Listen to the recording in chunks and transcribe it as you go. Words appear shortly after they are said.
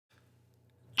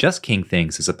Just King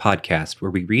Things is a podcast where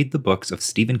we read the books of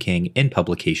Stephen King in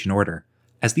publication order.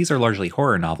 As these are largely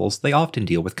horror novels, they often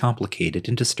deal with complicated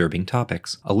and disturbing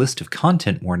topics. A list of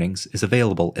content warnings is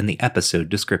available in the episode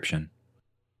description.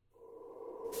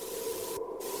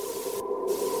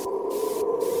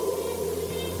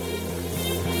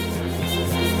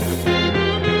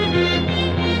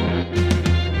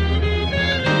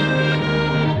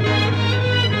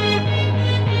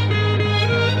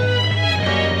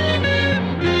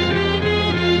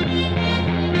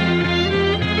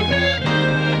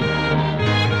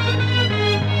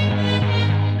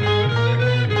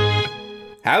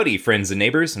 Howdy, friends and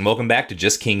neighbors, and welcome back to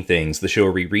Just King Things, the show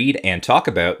where we read and talk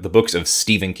about the books of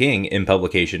Stephen King in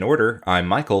publication order. I'm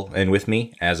Michael, and with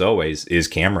me, as always, is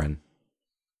Cameron.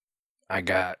 I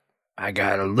got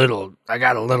a little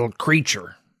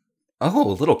creature.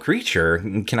 Oh, a little creature.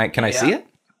 Can I see it?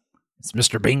 It's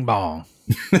Mr. Bing Bong.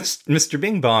 Mr.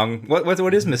 Bing Bong.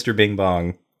 What is Mr. Bing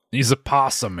Bong? He's a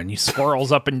possum and he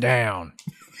swirls up and down.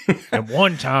 And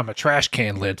one time a trash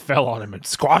can lid fell on him and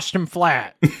squashed him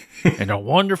flat. And a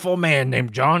wonderful man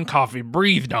named John Coffey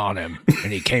breathed on him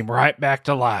and he came right back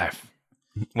to life.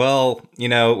 Well, you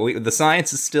know, the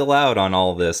science is still out on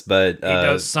all this, but he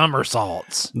does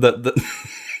somersaults.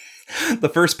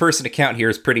 The first person account here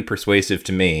is pretty persuasive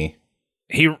to me.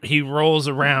 He rolls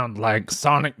around like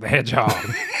Sonic the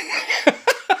Hedgehog.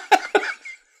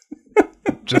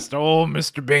 Just old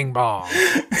Mr. Bing Bong.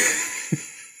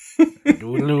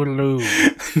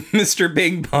 Mr.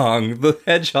 Bing Bong, the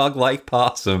hedgehog-like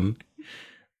possum.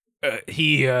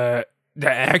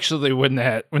 Actually, when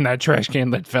that trash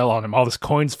can lid fell on him, all his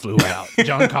coins flew out.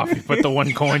 John Coffey put the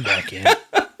one coin back in.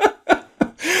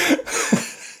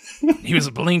 He was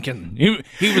blinking.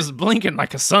 He was blinking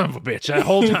like a son of a bitch that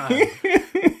whole time.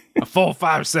 A full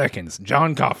 5 seconds.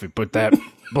 John Coffey put that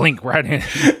blink right in.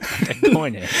 That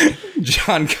coin in.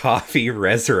 John Coffey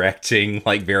resurrecting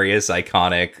like various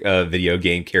iconic video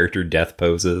game character death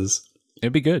poses.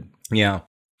 It'd be good. Yeah.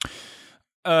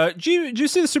 Did you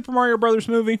see the Super Mario Brothers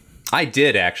movie? I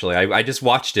did, actually. I just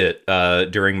watched it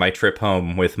during my trip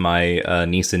home with my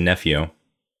niece and nephew.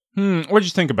 What'd you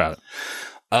think about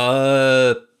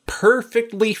it?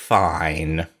 Perfectly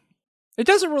fine. It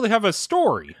doesn't really have a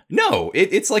story. No,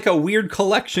 it's like a weird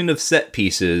collection of set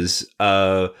pieces.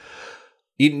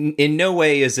 In no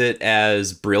way is it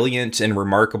as brilliant and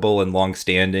remarkable and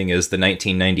long-standing as the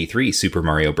 1993 Super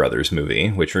Mario Brothers movie,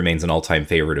 which remains an all-time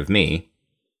favorite of me.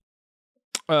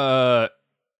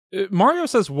 Mario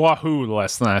says wahoo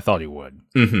less than I thought he would.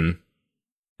 Mm-hmm.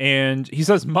 And he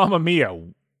says Mamma Mia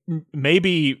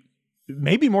maybe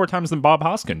more times than Bob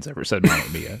Hoskins ever said Mamma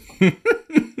Mia.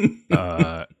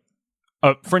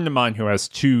 A friend of mine who has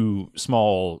two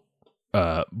small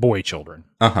boy children.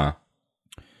 Uh-huh.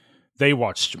 They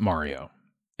watched Mario.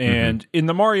 And in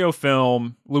the Mario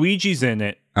film, Luigi's in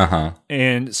it. Uh-huh.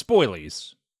 And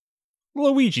spoilies.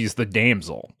 Luigi's the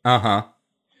damsel. Uh-huh.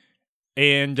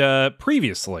 And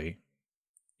previously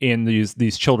in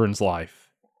these children's life,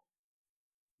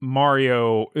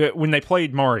 Mario, when they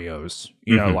played Marios,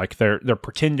 you know, like they're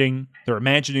pretending, they're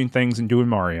imagining things and doing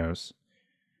Marios.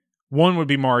 One would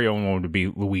be Mario and one would be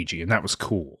Luigi, and that was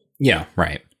cool. Yeah,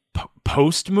 right.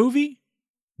 Post-movie,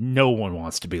 no one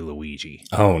wants to be Luigi.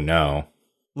 Oh, no.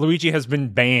 Luigi has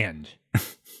been banned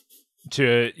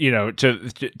to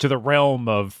the realm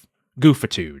of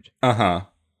goofitude. Uh-huh.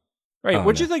 Right, Oh,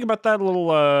 what'd you think about that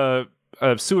little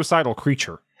suicidal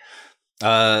creature?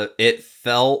 It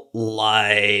felt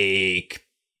like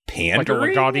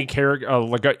pandering? Like a Legati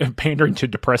character, pandering to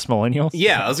depressed millennials?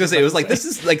 Yeah, I was gonna say, it was like, this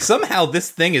is, like, somehow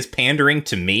this thing is pandering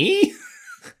to me?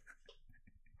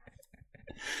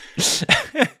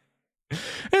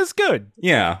 It's good.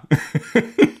 Yeah.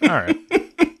 All right.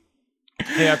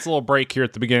 Yeah, it's a little break here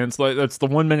at the beginning. That's the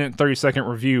 1 minute and 30-second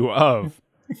review of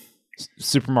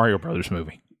Super Mario Brothers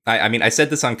movie. I mean, I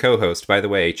said this on Co-Host, by the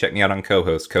way. Check me out on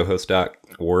Co-Host,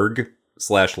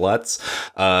 cohost.org/Lutz.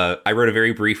 I wrote a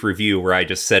very brief review where I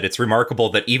just said it's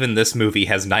remarkable that even this movie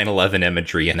has 9/11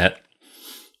 imagery in it.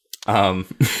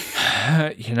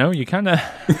 You kind of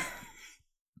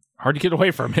hard to get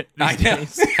away from it these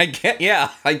days. I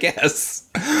guess.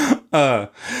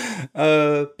 But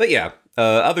yeah.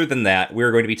 Other than that,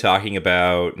 we're going to be talking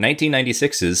about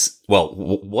 1996's, well,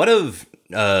 one of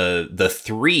the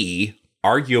three,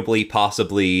 arguably,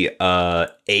 possibly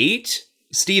 8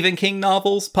 Stephen King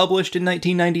novels published in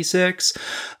 1996,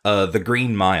 The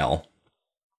Green Mile.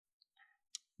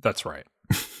 That's right.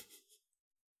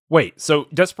 Wait, so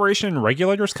Desperation and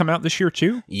Regulators come out this year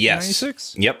too? Yes.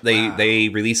 96? Yep. They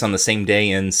release on the same day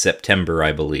in September,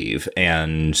 I believe.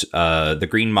 And The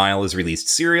Green Mile is released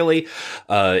serially.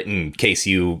 In case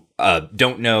you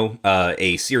don't know,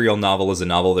 a serial novel is a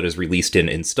novel that is released in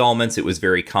installments. It was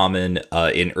very common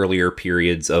in earlier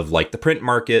periods of like the print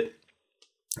market.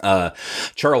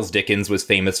 Charles Dickens was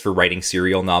famous for writing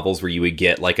serial novels where you would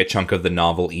get like a chunk of the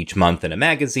novel each month in a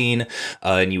magazine,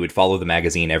 and you would follow the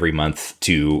magazine every month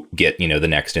to get, the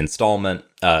next installment.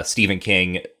 Stephen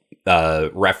King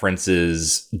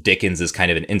references Dickens as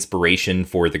kind of an inspiration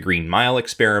for the Green Mile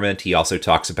experiment. He also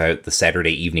talks about the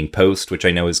Saturday Evening Post, which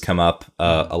I know has come up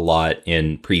a lot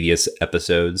in previous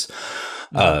episodes.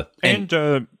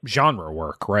 And genre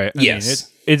work, right? I Yes. mean,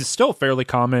 it's still fairly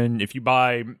common if you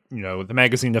buy, the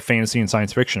magazine of fantasy and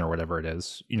science fiction or whatever it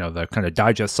is, the kind of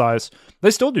digest size. They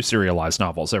still do serialized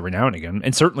novels every now and again.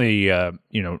 And certainly,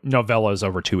 novellas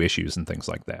over 2 issues and things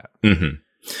like that.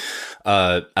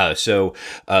 Mm-hmm. So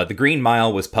The Green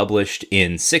Mile was published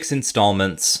in 6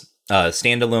 installments.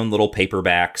 Standalone little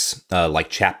paperbacks, like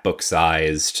chapbook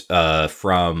sized,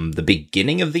 from the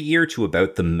beginning of the year to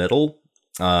about the middle.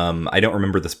 I don't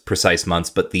remember the precise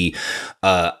months, but the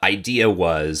idea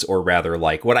was, or rather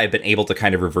like what I've been able to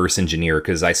kind of reverse engineer,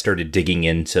 because I started digging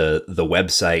into the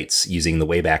websites using the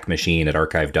Wayback Machine at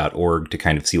archive.org to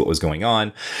kind of see what was going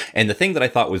on. And the thing that I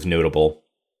thought was notable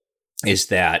is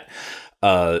that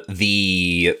first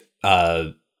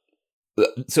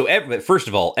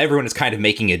of all, everyone is kind of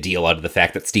making a deal out of the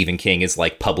fact that Stephen King is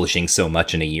like publishing so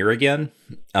much in a year again.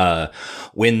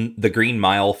 When The Green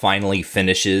Mile finally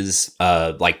finishes,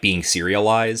 like being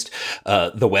serialized,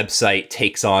 the website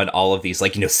takes on all of these,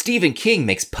 like, Stephen King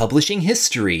makes publishing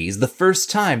history. It's the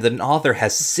first time that an author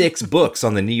has 6 books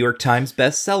on the New York Times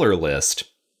bestseller list.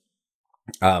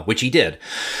 Which he did.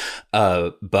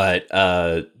 But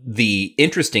the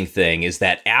interesting thing is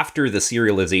that after the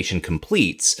serialization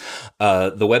completes,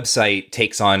 the website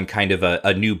takes on kind of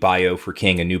a new bio for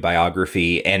King, a new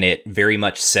biography, and it very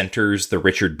much centers the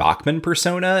Richard Bachman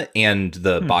persona and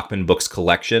the Bachman Books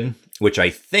collection, which I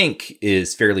think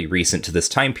is fairly recent to this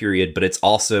time period, but it's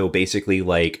also basically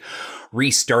like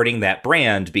restarting that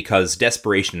brand because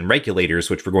Desperation and Regulators,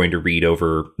 which we're going to read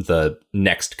over the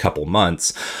next couple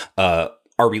months,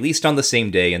 are released on the same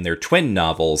day, and they're twin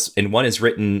novels, and one is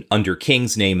written under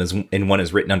King's name and one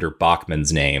is written under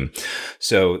Bachman's name.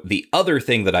 So the other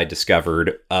thing that I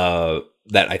discovered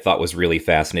that I thought was really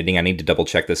fascinating, I need to double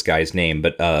check this guy's name,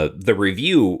 but the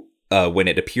review when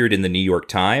it appeared in the New York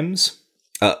Times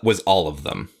was all of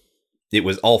them. It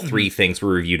was all 3 things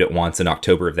were reviewed at once in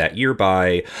October of that year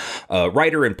by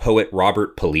writer and poet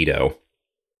Robert Pulido.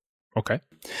 Okay.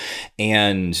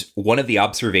 And one of the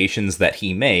observations that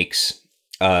he makes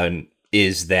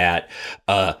is that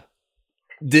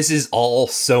this is all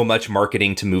so much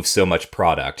marketing to move so much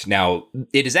product. Now,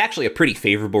 it is actually a pretty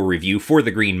favorable review for The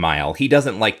Green Mile. He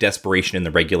doesn't like Desperation and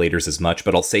the Regulators as much,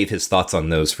 but I'll save his thoughts on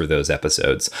those for those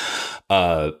episodes.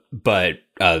 But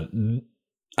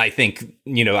I think,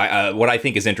 what I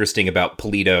think is interesting about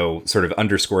Pulido sort of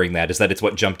underscoring that is that it's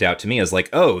what jumped out to me as like,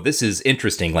 oh, this is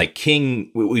interesting. Like King,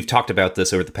 we've talked about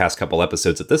this over the past couple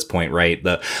episodes at this point, right?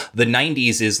 The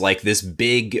 90s is like this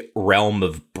big realm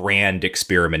of brand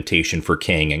experimentation for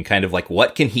King and kind of like,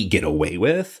 what can he get away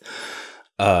with?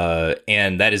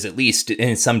 And that is at least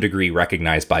in some degree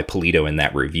recognized by Pulido in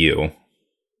that review.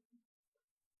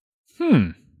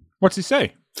 What's he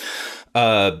say?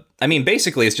 I mean,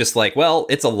 basically, it's just like, well,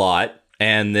 it's a lot.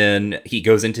 And then he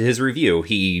goes into his review.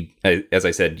 He, as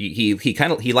I said,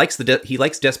 he likes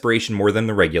Desperation more than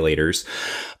the Regulators.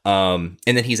 And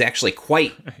then he's actually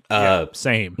quite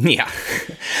same. Yeah.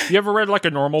 You ever read like a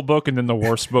normal book and then the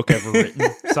worst book ever written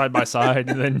side by side,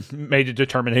 and then made a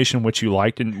determination which you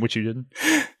liked and which you didn't?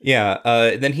 Yeah.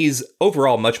 Then he's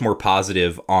overall much more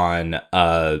positive on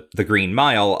The Green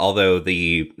Mile. Although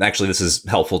this is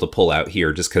helpful to pull out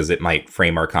here just because it might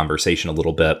frame our conversation a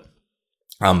little bit.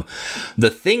 The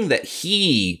thing that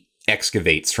he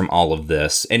excavates from all of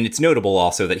this, and it's notable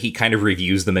also that he kind of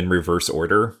reviews them in reverse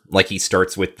order. Like he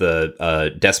starts with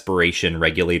the Desperation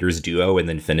Regulators duo and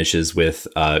then finishes with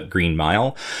Green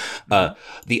Mile.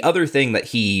 The other thing that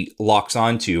he locks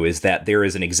onto is that there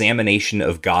is an examination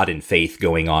of God and faith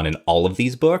going on in all of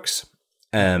these books.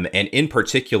 And in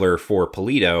particular for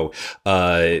Pulido,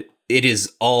 it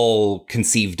is all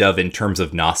conceived of in terms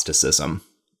of Gnosticism.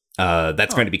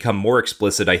 That's going to become more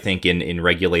explicit, I think, in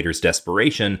Regulators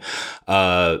Desperation,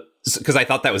 because I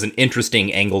thought that was an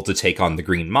interesting angle to take on The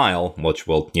Green Mile, which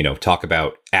we'll, talk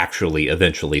about actually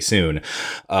eventually soon.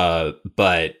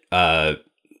 But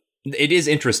it is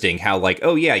interesting how, like,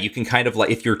 oh yeah, you can kind of like,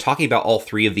 if you're talking about all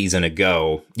three of these in a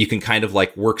go, you can kind of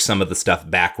like work some of the stuff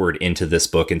backward into this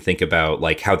book and think about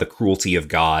like how the cruelty of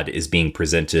God is being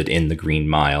presented in the Green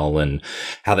Mile and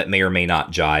how that may or may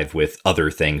not jive with other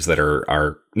things that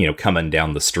are coming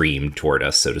down the stream toward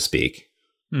us, so to speak.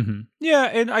 Mm-hmm. Yeah,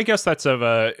 and I guess that's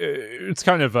it's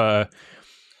kind of a,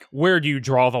 where do you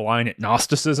draw the line at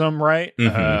Gnosticism, right?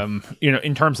 Mm-hmm.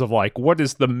 In terms of like, what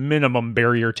is the minimum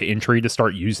barrier to entry to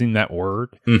start using that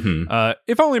word? Mm-hmm.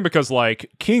 If only because like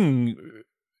King,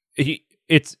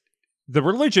 it's the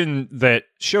religion that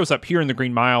shows up here in the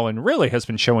Green Mile and really has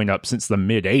been showing up since the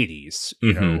mid 80s.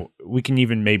 Mm-hmm. We can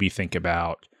even maybe think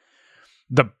about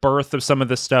the birth of some of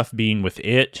this stuff being with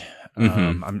it.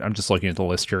 Mm-hmm. I'm just looking at the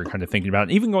list here and kind of thinking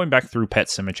about it, even going back through Pet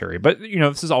Sematary. But,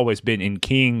 this has always been in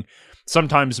King,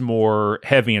 sometimes more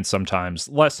heavy and sometimes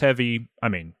less heavy. I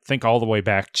mean, think all the way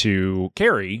back to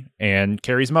Carrie and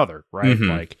Carrie's mother, right? Mm-hmm.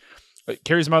 Like,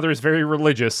 Carrie's mother is very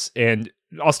religious and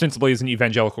ostensibly is an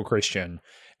evangelical Christian.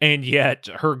 And yet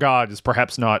her God is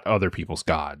perhaps not other people's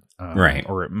God. Right.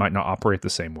 Or it might not operate the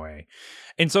same way.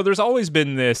 And so there's always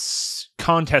been this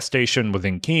contestation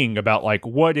within King about like,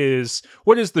 what is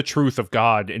the truth of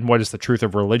God and what is the truth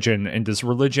of religion? And does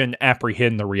religion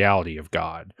apprehend the reality of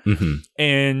God? Mm-hmm.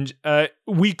 And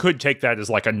we could take that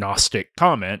as like a Gnostic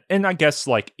comment. And I guess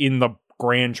like in the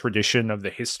grand tradition of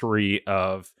the history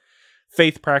of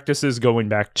faith practices going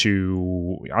back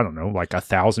to, I don't know, like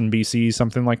 1000 BC,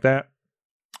 something like that,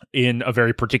 in a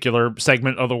very particular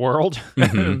segment of the world.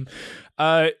 Mm-hmm.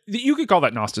 You could call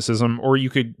that Gnosticism, or you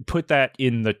could put that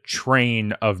in the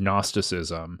train of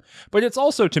Gnosticism. But it's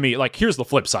also, to me, like, here's the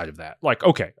flip side of that. Like,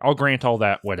 okay, I'll grant all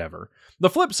that, whatever. The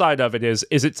flip side of it is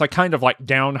it's like kind of like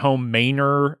down-home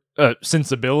Mainer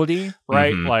sensibility,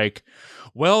 right? Mm-hmm. Like,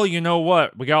 well, you know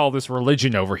what? We got all this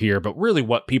religion over here, but really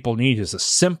what people need is a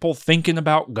simple thinking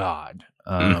about God.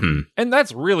 Mm-hmm. And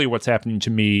that's really what's happening to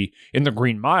me in the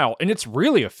Green Mile. And it's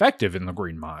really effective in the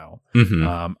Green Mile.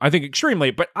 Mm-hmm. I think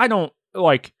extremely, but I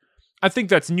think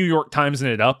that's New York Timesing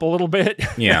it up a little bit.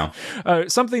 Yeah.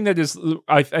 Something that is,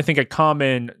 I think, a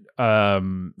common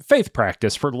faith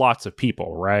practice for lots of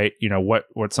people, right?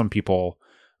 What some people,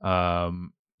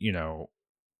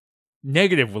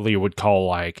 negatively would call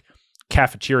like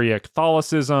cafeteria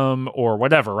Catholicism or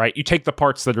whatever, right? You take the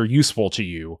parts that are useful to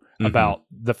you about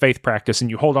the faith practice and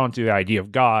you hold on to the idea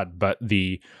of God, but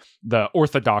the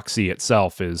orthodoxy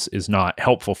itself is not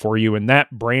helpful for you. And that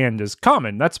brand is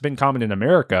common. That's been common in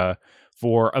America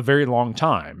for a very long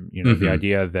time. The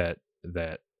idea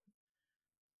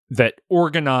that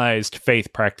organized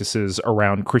faith practices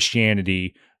around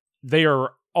Christianity, they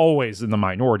are always in the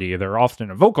minority. They're often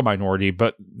a vocal minority,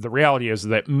 but the reality is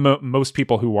that most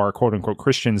people who are quote unquote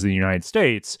Christians in the United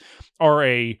States are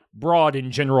a broad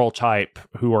and general type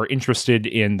who are interested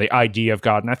in the idea of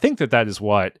God. And I think that is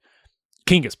what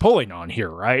King is pulling on here,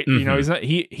 right?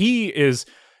 Mm-hmm.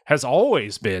 Has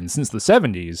always been, since the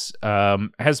 70s,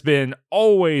 has been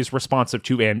always responsive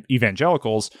to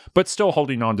evangelicals, but still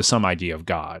holding on to some idea of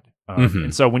God.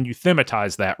 And so when you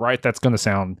thematize that, right, that's going to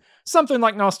sound something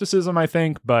like Gnosticism, I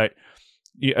think. But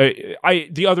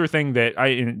the other thing that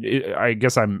I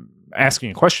guess I'm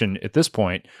asking a question at this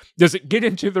point, does it get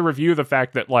into the review of the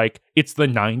fact that like it's the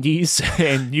 90s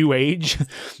and New Age,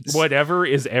 whatever,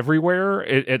 is everywhere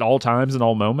at all times and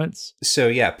all moments? So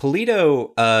yeah,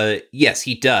 Pulido, yes,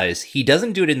 he does. He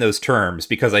doesn't do it in those terms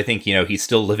because I think, he's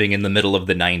still living in the middle of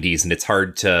the 90s and it's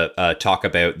hard to talk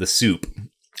about the soup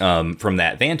from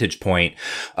that vantage point.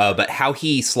 But how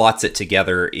he slots it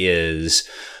together is,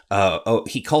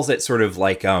 he calls it sort of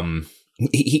like,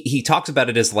 he talks about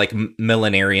it as like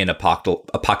millenarian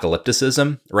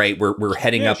apocalypticism, right? We're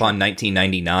heading up on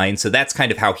 1999. So that's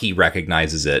kind of how he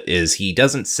recognizes it, is he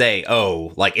doesn't say,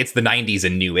 oh, like it's the 90s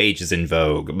and New Age is in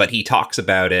vogue, but he talks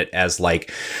about it as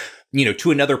like,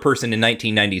 to another person in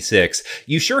 1996,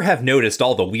 you sure have noticed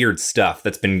all the weird stuff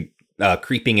that's been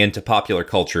creeping into popular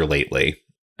culture lately.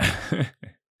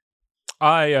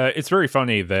 It's very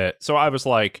funny that, so I was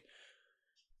like,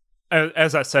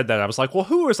 as I said that, I was like, well,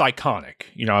 who is iconic?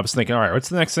 I was thinking, all right, what's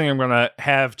the next thing I'm going to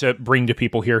have to bring to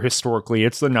people here historically?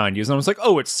 It's the 90s. And I was like,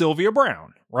 oh, it's Sylvia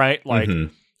Browne, right? Like,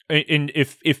 and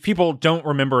if people don't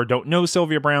remember or don't know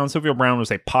Sylvia Browne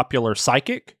was a popular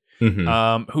psychic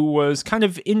who was kind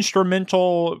of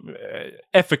instrumental,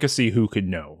 efficacy, who could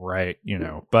know, right?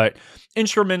 But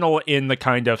instrumental in the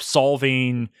kind of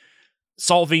solving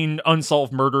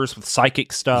unsolved murders with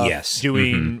psychic stuff, yes.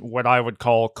 Doing what I would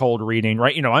call cold reading,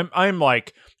 right? I'm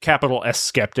like capital S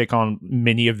skeptic on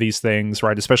many of these things,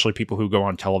 right? Especially people who go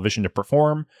on television to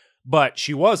perform. But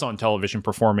she was on television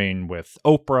performing with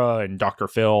Oprah and Dr.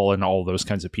 Phil and all those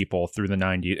kinds of people through the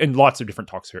 90s, and lots of different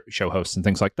talk show hosts and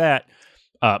things like that.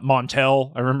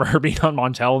 Montel, I remember her being on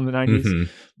Montel in the 90s. Mm-hmm.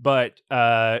 But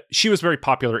she was very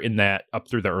popular in that up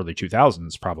through the early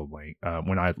 2000s, probably,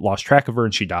 when I lost track of her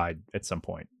and she died at some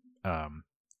point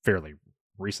fairly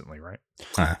recently, right?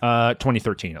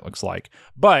 2013, it looks like.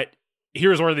 But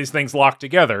here's where these things lock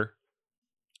together.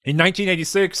 In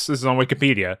 1986, this is on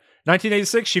Wikipedia,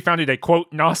 1986, she founded a,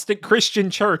 quote, Gnostic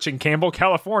Christian church in Campbell,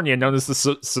 California, known as the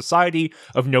Society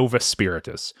of Novus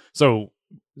Spiritus. So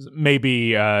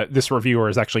maybe this reviewer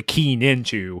is actually keen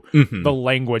into the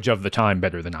language of the time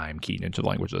better than I am keen into the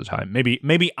language of the time.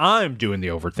 Maybe I'm doing the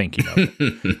overthinking of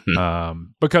it.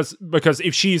 Because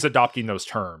if she's adopting those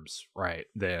terms, right,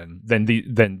 then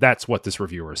that's what this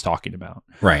reviewer is talking about.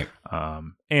 Right.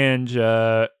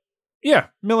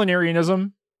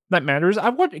 Millenarianism. That matters.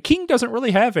 King doesn't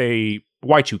really have a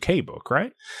Y2K book,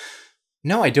 right?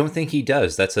 No, I don't think he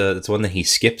does. That's one that he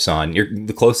skips on.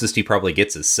 The closest he probably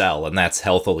gets is Cell, and that's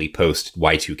healthily post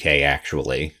Y2K,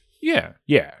 actually. Yeah,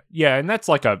 and that's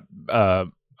like a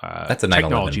that's a 9/11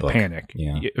 technology book. panic.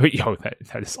 Yeah,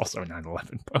 that is also a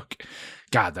 9/11 book.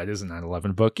 God, that is a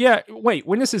 9/11 book. Yeah. Wait,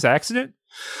 when is his accident?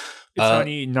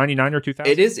 It's 99 or 2000?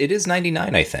 It is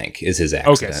 99, I think, is his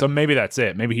accident. Okay, so maybe that's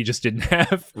it. Maybe he just didn't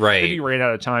have... Right. Maybe he ran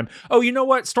out of time. Oh, you know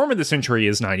what? Storm of the Century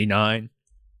is 99.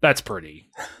 That's pretty.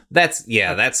 That's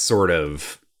sort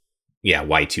of,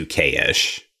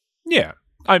 Y2K-ish. Yeah.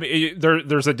 I mean,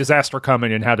 there's a disaster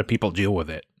coming, and how do people deal with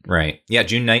it? Right. Yeah,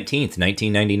 June 19th,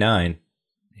 1999.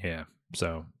 Yeah.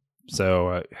 So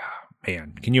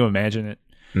man, can you imagine it?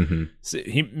 Mm-hmm. So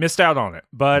he missed out on it.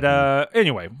 But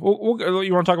anyway, you want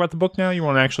to talk about the book now? You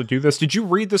want to actually do this? Did you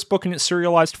read this book in its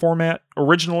serialized format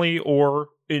originally or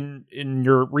in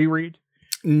your reread?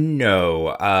 No,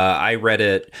 I read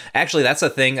it. Actually, that's a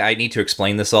thing. I need to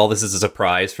explain this all. This is a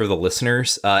surprise for the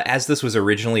listeners. As this was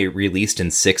originally released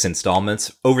in 6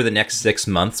 installments, over the next 6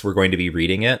 months, we're going to be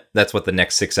reading it. That's what the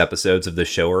next 6 episodes of the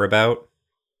show are about.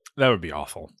 That would be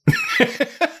awful.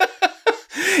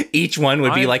 Each one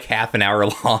would be like half an hour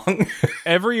long.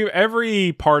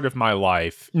 every part of my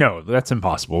life. No, that's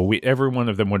impossible. Every one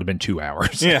of them would have been 2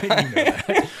 hours. Yeah.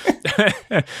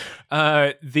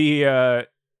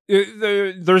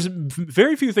 There's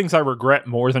very few things I regret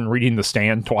more than reading The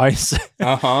Stand twice.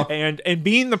 And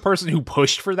being the person who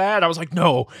pushed for that, I was like,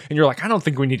 no. And you're like, I don't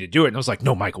think we need to do it. And I was like,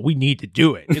 no, Michael, we need to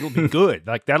do it. It'll be good.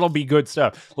 Like, that'll be good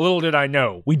stuff. Little did I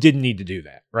know, we didn't need to do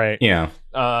that, right? Yeah.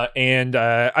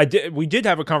 We did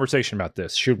have a conversation about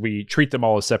this. Should we treat them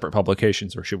all as separate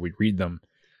publications, or should we read them?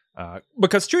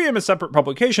 Because treating them as separate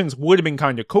publications would have been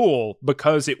kind of cool,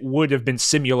 because it would have been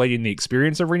simulating the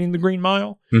experience of reading The Green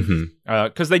Mile.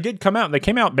 Because they did come out. They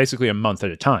came out basically a month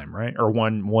at a time, right? Or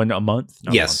one a month?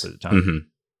 Yes. A month at a time.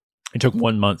 It took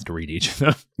 1 month to read each of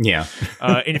them. Yeah.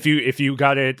 And if you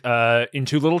got it in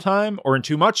too little time or in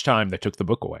too much time, they took the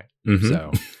book away.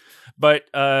 So, but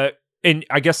and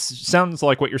I guess sounds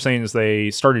like what you're saying is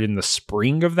they started in the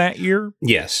spring of that year.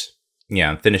 Yes.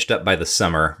 Yeah. Finished up by the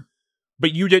summer.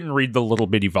 But you didn't read the little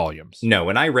bitty volumes. No,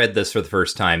 when I read this for the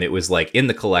first time, it was like in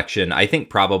the collection. I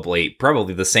think probably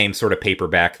the same sort of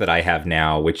paperback that I have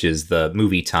now, which is the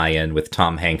movie tie-in with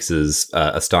Tom Hanks's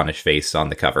astonished face on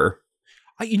the cover.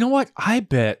 You know what? I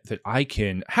bet that I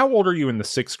can. How old are you in the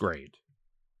 6th grade?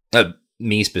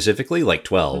 Me specifically, like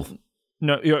 12.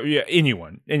 No, yeah,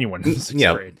 anyone in the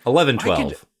 6th grade. 11,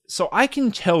 12. So I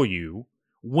can tell you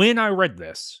when I read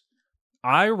this.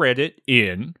 I read it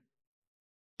in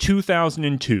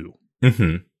 2002.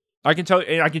 I can tell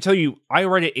you I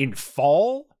read it in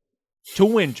fall to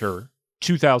winter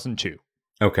 2002.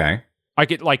 Okay. I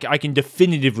can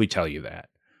definitively tell you that.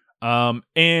 I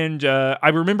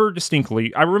remember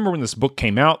distinctly, when this book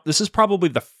came out. This is probably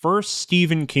the first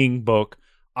Stephen King book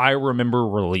I remember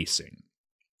releasing,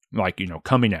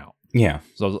 coming out. Yeah.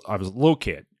 So I was a little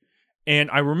kid, and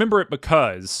I remember it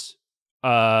because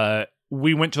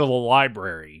we went to the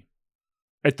library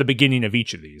at the beginning of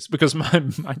each of these, because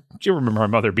you remember my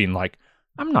mother being like,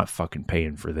 I'm not fucking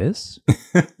paying for this.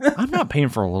 I'm not paying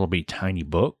for a little bitty tiny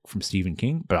book from Stephen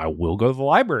King, but I will go to the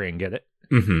library and get it.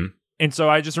 And so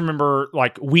I just remember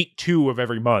like week 2 of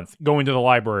every month going to the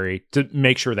library to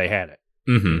make sure they had it.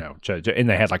 And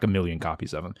they had like 1 million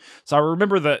copies of them. So I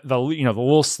remember the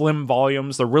little slim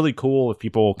volumes. They're really cool. If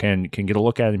people can get a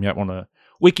look at them, you might want to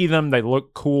wiki them. They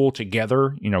look cool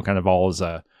together, kind of all as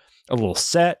a little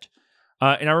set.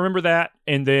 And I remember that.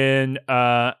 And then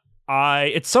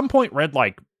I, at some point, read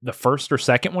like the first or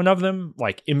second one of them,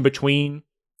 like in between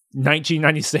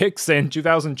 1996 and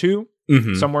 2002.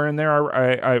 Somewhere in there,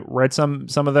 I read some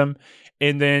of them.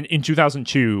 And then in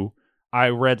 2002, I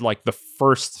read like the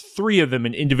first 3 of them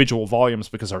in individual volumes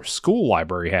because our school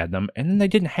library had them, and then they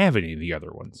didn't have any of the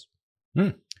other ones.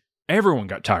 Everyone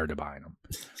got tired of buying them.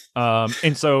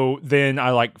 And so then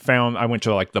I went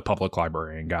to like the public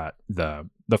library and got the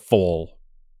full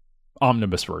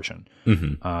omnibus version.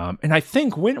 And I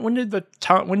think when did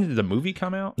the movie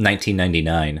come out?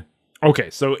 1999. Okay,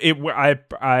 so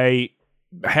I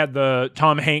had the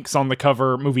Tom Hanks on the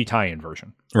cover movie tie-in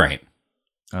version, Right.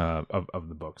 of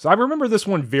the book. So I remember this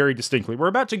one very distinctly. We're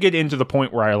about to get into the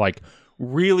point where I like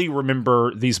really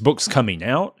remember these books coming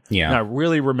out. Yeah. And I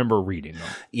really remember reading them.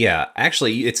 Yeah,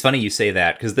 actually, it's funny you say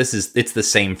that because it's the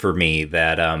same for me.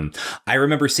 That I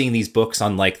remember seeing these books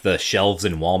on like the shelves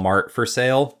in Walmart for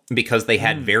sale because they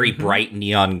had very bright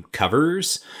neon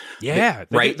covers. Yeah,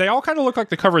 right. They all kind of look like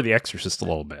the cover of The Exorcist a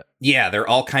little bit. Yeah, they're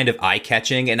all kind of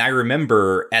eye-catching, and I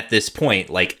remember at this point,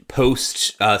 like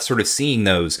post sort of seeing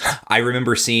those, I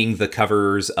remember seeing the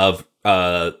covers of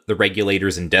the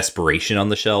Regulators and Desperation on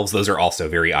the shelves. Those are also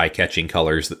very eye-catching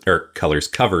covers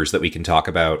that we can talk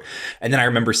about. And then I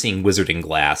remember seeing Wizard and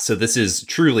Glass. So this is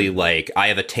truly like I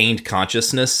have attained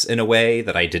consciousness in a way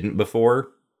that I didn't before,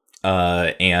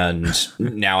 and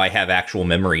now I have actual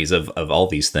memories of all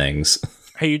these things.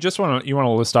 Hey, you want to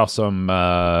list off some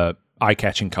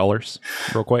eye-catching colors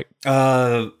real quick?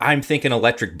 I'm thinking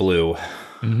electric blue.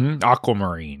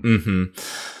 Aquamarine.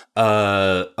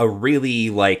 A really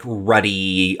like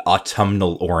ruddy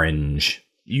autumnal orange.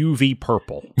 UV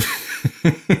purple.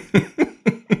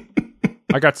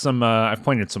 I got some, I've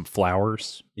planted some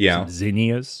flowers. Yeah. Some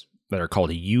zinnias that are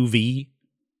called a UV.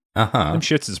 Uh-huh. Them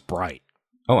shits is bright.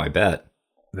 Oh, I bet.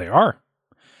 They are.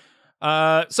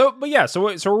 So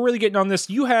we're really getting on this.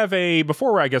 You have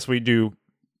before I guess we do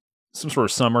some sort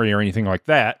of summary or anything like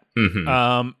that.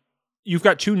 You've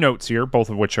got 2 notes here, both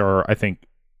of which are, I think,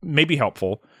 maybe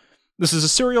helpful. This is a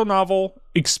serial novel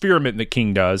experiment that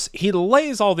King does. He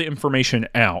lays all the information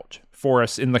out for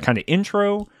us in the kind of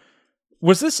intro.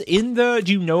 Was this do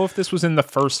you know if this was in the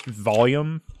first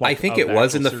volume? I think it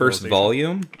was in the first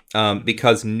volume,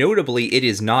 because notably it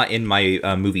is not in my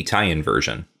movie tie-in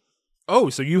version. Oh,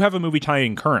 so you have a movie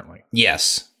tie-in currently?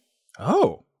 Yes.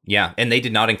 Oh. Yeah, and they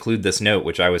did not include this note,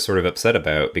 which I was sort of upset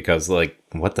about because, like,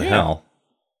 what the hell?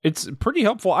 It's pretty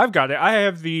helpful. I've got it. I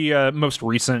have the most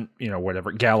recent,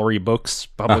 Gallery Books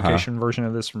publication version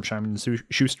of this from Simon &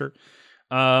 Schuster.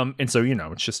 And so,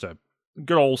 it's just a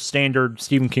good old standard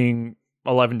Stephen King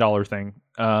 $11 thing.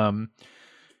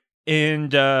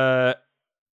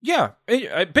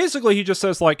 Basically he just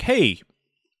says like, hey,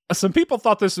 some people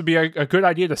thought this would be a good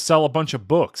idea to sell a bunch of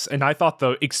books, and I thought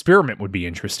the experiment would be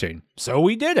interesting. So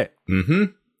we did it.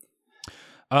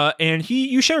 And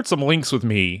you shared some links with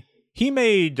me. He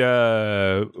made,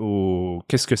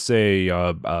 qu'est-ce que c'est,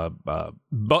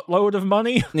 buttload of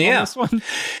money on this one.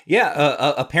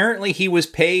 Yeah, apparently he was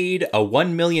paid a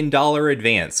 $1 million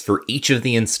advance for each of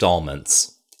the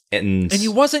installments. And he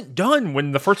wasn't done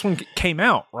when the first one came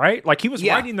out, right? Like, he was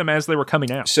writing them as they were coming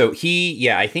out. So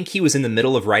I think he was in the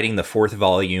middle of writing the 4th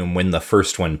volume when the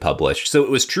first one published. So it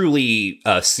was truly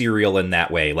serial in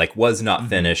that way, like was not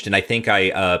finished. And I think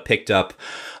I picked up,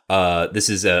 this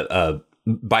is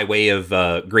by way of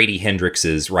Grady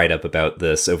Hendrix's write-up about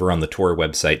this over on the Tor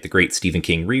website, The Great Stephen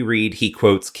King Reread. He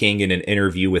quotes King in an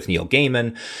interview with Neil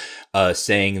Gaiman,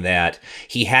 saying that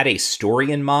he had a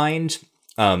story in mind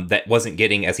that wasn't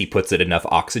getting, as he puts it, enough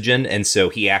oxygen. And so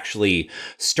he actually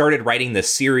started writing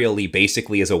this serially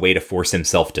basically as a way to force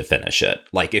himself to finish it.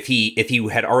 Like if he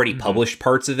had already published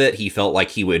parts of it, he felt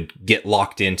like he would get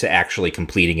locked into actually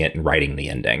completing it and writing the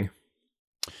ending.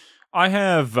 I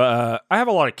have a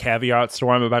lot of caveats to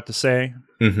what I'm about to say.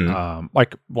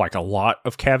 Like a lot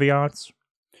of caveats.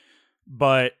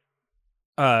 But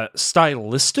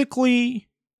stylistically,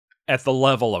 at the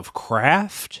level of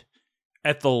craft,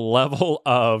 at the level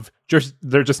of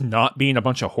there just not being a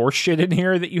bunch of horse shit in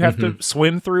here that you have to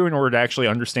swim through in order to actually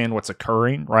understand what's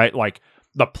occurring, right? Like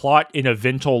the plot in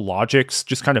eventual logics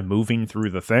just kind of moving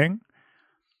through the thing.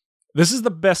 This is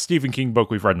the best Stephen King book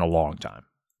we've read in a long time.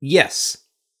 Yes.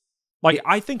 Like,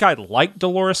 I think I like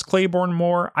Dolores Claiborne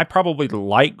more. I probably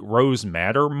like Rose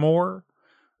Madder more.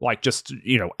 Like, just,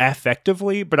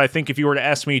 affectively. But I think if you were to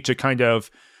ask me to kind of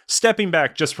stepping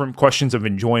back just from questions of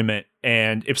enjoyment,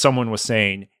 and if someone was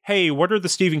saying, hey, what are the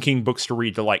Stephen King books to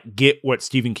read to, like, get what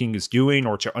Stephen King is doing,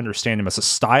 or to understand him as a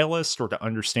stylist, or to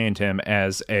understand him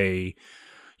as a,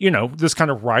 this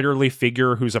kind of writerly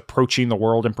figure who's approaching the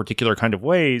world in particular kind of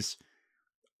ways,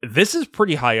 this is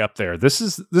pretty high up there. This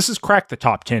is cracked the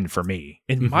top 10 for me.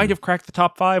 It might have cracked the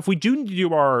top 5. We do need to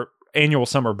do our annual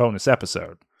summer bonus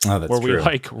episode where we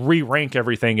like re-rank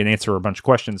everything and answer a bunch of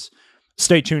questions.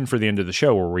 stay tuned for the end of the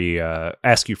show where we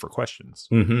ask you for questions.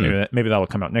 Mhm. Maybe that'll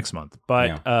come out next month.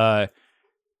 But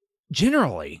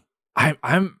generally,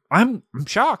 I'm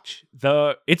shocked.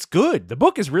 It's good. The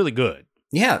book is really good.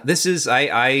 Yeah, this is,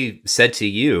 I said to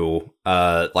you,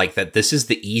 like that this is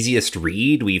the easiest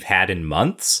read we've had in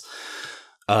months.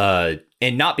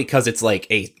 And not because it's like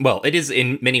it is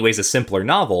in many ways a simpler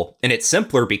novel, and it's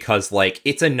simpler because like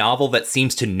it's a novel that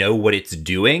seems to know what it's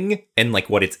doing and like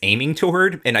what it's aiming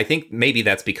toward. And I think maybe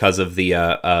that's because of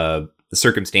the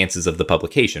circumstances of the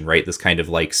publication, right? This kind of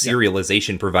like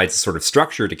serialization provides a sort of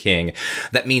structure to King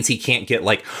that means he can't get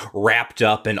like wrapped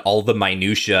up in all the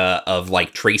minutia of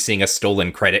like tracing a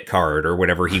stolen credit card or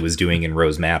whatever he was doing in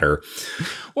Rose Matter.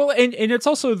 Well, and it's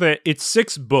also that it's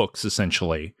 6 books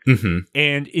essentially,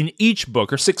 and in each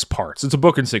book, or 6 parts, it's a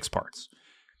book in 6 parts.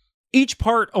 Each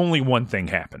part, only one thing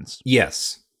happens.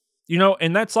 Yes. You know,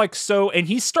 and that's like so, and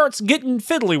he starts getting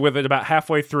fiddly with it about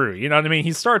halfway through. You know what I mean?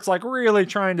 He starts like really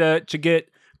trying to get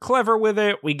clever with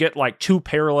it. We get like 2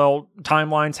 parallel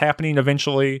timelines happening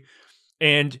eventually,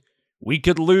 and we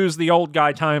could lose the old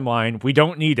guy timeline. We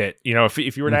don't need it. You know, if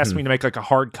you were to ask me to make like a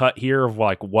hard cut here of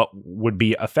like what would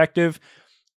be effective,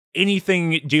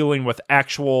 anything dealing with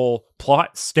actual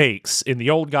plot stakes in the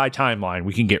old guy timeline,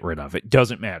 we can get rid of. It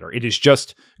doesn't matter. It is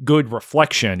just good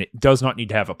reflection. It does not need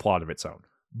to have a plot of its own.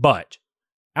 But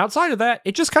outside of that,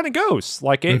 it just kind of goes.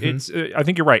 Like it's. I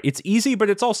think you're right. It's easy, but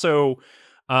it's also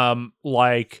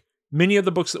like many of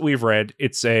the books that we've read.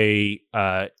 It's a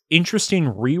interesting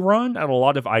rerun at a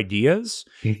lot of ideas,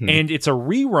 and it's a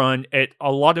rerun at a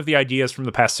lot of the ideas from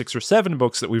the past 6 or 7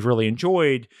 books that we've really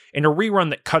enjoyed, and a rerun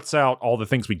that cuts out all the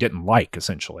things we didn't like.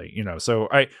 Essentially, you know. So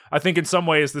I think in some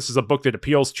ways this is a book that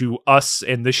appeals to us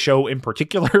and this show in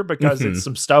particular because it's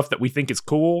some stuff that we think is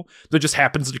cool that just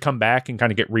happens to come back and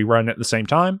kind of get rerun at the same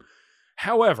time.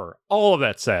 However, all of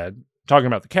that said, talking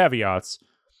about the caveats,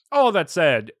 all of that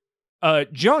said,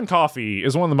 John Coffey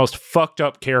is one of the most fucked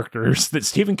up characters that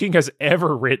Stephen King has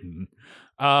ever written.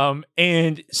 And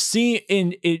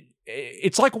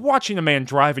it's like watching a man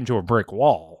drive into a brick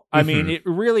wall. I mean,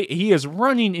 he is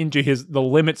running into the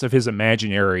limits of his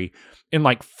imaginary in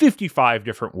like 55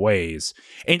 different ways.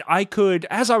 And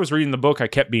as I was reading the book, I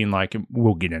kept being like,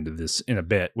 we'll get into this in a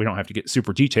bit. We don't have to get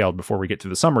super detailed before we get to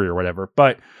the summary or whatever.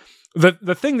 But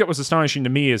the thing that was astonishing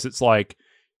to me is it's like,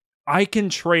 I can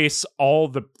trace all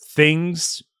the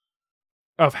things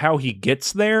of how he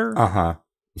gets there.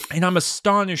 And I'm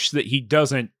astonished that he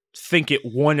doesn't think it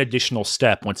one additional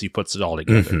step once he puts it all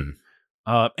together.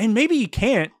 And maybe he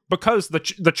can't because the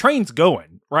train's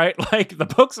going, right? Like the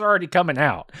books are already coming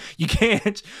out. You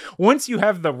can't, once you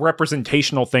have the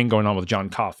representational thing going on with John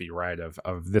Coffey, right?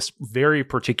 Of this very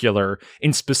particular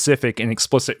and specific and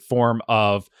explicit form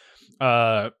of,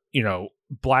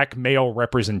 black male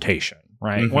representation.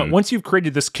 Right. Once you've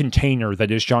created this container that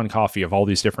is John Coffey of all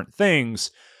these different things,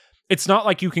 it's not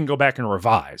like you can go back and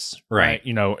revise. Right.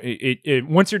 You know, it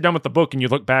once you're done with the book and you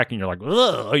look back and you're like,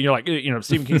 ugh, you're like,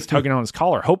 Stephen King's tugging on his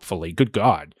collar. Hopefully, good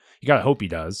God, you got to hope he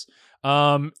does.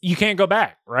 You can't go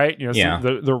back. Right.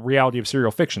 The reality of serial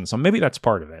fiction. So maybe that's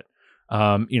part of it.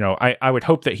 I would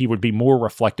hope that he would be more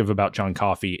reflective about John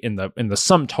Coffey in the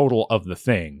sum total of the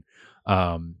thing.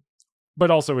 But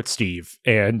also it's Steve.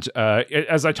 And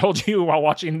as I told you while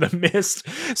watching the Mist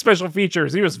special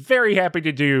features, he was very happy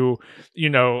to do,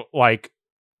 like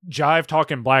jive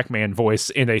talking black man voice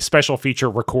in a special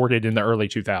feature recorded in the early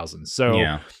 2000s.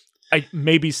 So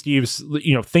maybe Steve's,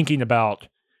 thinking about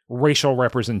racial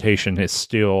representation is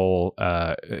still,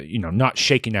 not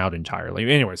shaking out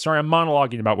entirely. Anyway, sorry, I'm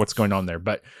monologuing about what's going on there.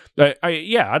 But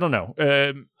I don't know.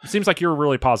 Seems like you're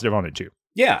really positive on it too.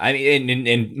 Yeah, I mean,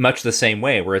 in much the same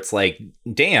way, where it's like,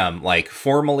 damn, like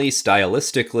formally,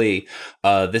 stylistically,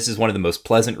 this is one of the most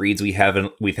pleasant reads we've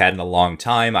had in a long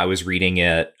time. I was reading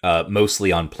it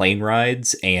mostly on plane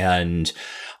rides, and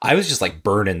I was just like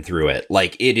burning through it.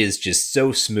 Like it is just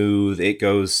so smooth, it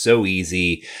goes so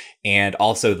easy, and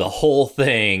also the whole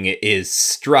thing is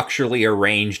structurally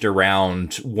arranged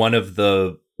around one of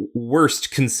the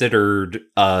worst considered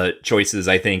choices,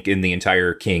 I think, in the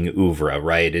entire King oeuvre,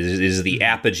 right? It is the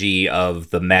apogee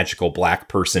of the magical black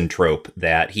person trope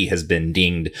that he has been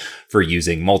dinged for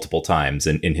using multiple times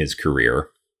in his career.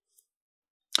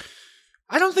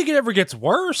 I don't think it ever gets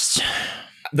worse.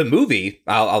 The movie,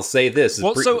 I'll say this.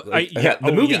 Well,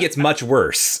 the movie gets much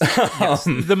worse. Yes.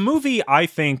 The movie, I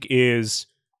think, is...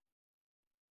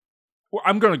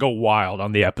 I'm going to go wild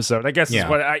on the episode. I guess is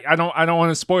what I don't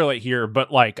want to spoil it here, but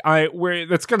like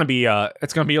it's going to be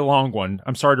a long one.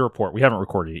 I'm sorry to report we haven't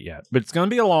recorded it yet, but it's going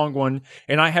to be a long one.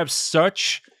 And I have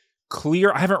such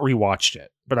I haven't rewatched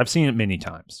it, but I've seen it many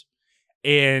times.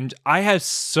 And I have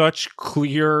such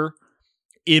clear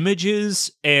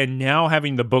images, and now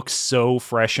having the book so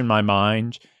fresh in my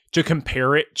mind to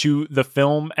compare it to the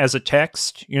film as a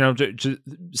text, to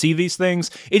see these things,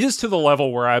 it is to the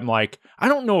level where I'm like, I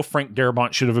don't know if Frank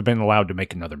Darabont should have been allowed to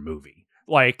make another movie.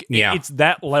 Like, it's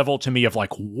that level to me of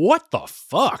like, what the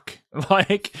fuck?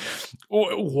 Like,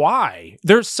 why?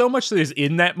 There's so much that is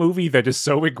in that movie that is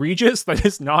so egregious that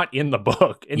is not in the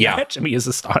book. And that to me is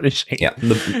astonishing. Yeah.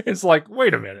 It's like,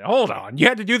 wait a minute, hold on. You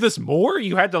had to do this more?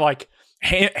 You had to like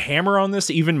hammer on this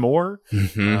even more?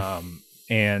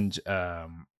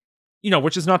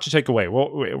 Which is not to take away.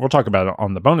 We'll talk about it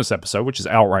on the bonus episode, which is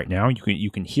out right now.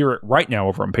 You can hear it right now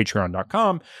over on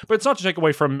patreon.com, but it's not to take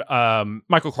away from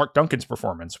Michael Clarke Duncan's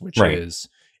performance, which is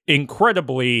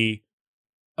incredibly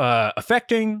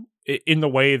affecting in the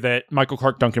way that Michael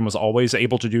Clarke Duncan was always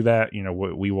able to do that.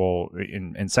 We will,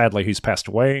 and sadly he's passed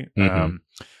away.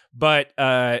 But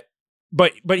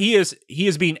he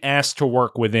is being asked to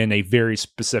work within a very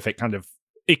specific kind of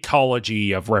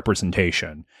ecology of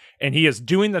representation, and he is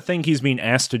doing the thing he's being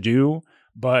asked to do,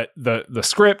 but the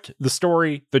script, the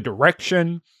story, the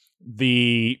direction,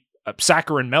 the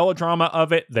saccharine melodrama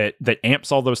of it that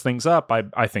amps all those things up,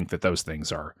 I think that those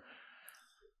things are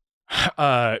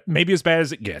maybe as bad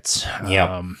as it gets.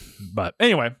 But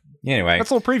anyway, that's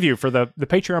a little preview for the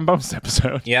Patreon bonus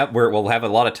episode. Yeah, we'll have a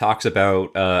lot of talks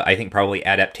about, I think, probably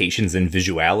adaptations and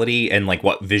visuality, and like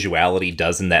what visuality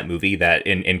does in that movie that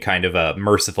in kind of a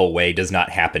merciful way does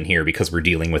not happen here because we're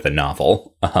dealing with a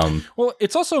novel. Well,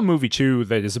 it's also a movie, too,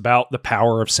 that is about the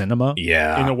power of cinema.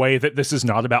 Yeah. In a way that this is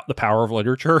not about the power of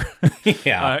literature.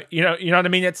 Yeah. You know what I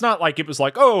mean? It's not like it was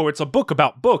like, oh, it's a book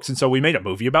about books, and so we made a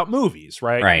movie about movies,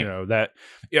 right? Right.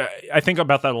 I think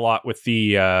about that a lot with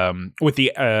the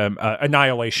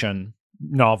Annihilation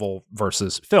novel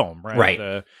versus film, right?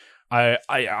 Right.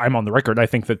 I'm on the record. I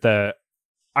think that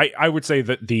I would say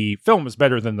that the film is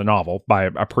better than the novel by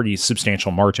a pretty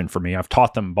substantial margin for me. I've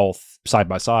taught them both side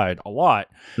by side a lot.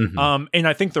 And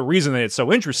I think the reason that it's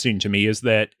so interesting to me is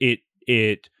that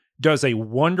it does a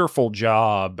wonderful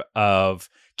job of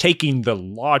taking the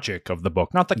logic of the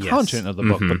book, not the content of the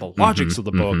book, but the logics of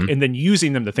the book, and then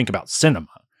using them to think about cinema.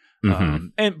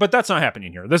 But that's not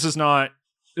happening here. This is not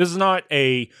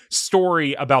a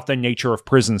story about the nature of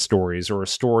prison stories or a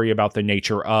story about the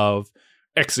nature of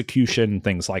execution,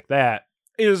 things like that.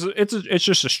 It's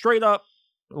just a straight up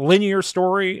linear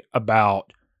story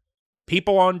about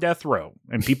people on death row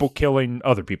and people killing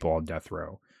other people on death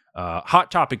row. Hot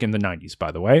topic in the 90s,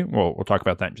 by the way. We'll talk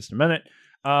about that in just a minute.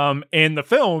 And the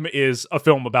film is a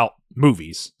film about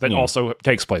movies that also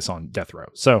takes place on death row.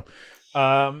 So,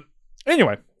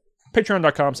 anyway,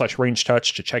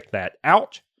 patreon.com/rangetouch to check that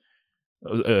out.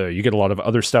 You get a lot of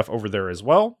other stuff over there as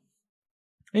well.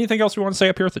 Anything else we want to say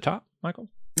up here at the top, Michael?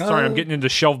 Sorry, I'm getting into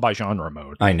shelf by genre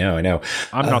mode. I know.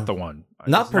 I'm not the one.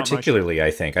 Not particularly,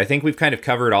 I think. I think we've kind of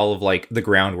covered all of like the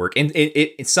groundwork. And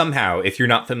it somehow, if you're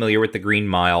not familiar with The Green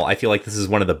Mile, I feel like this is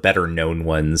one of the better known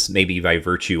ones, maybe by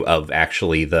virtue of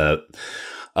actually the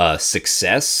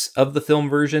success of the film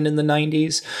version in the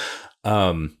 90s.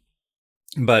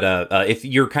 But if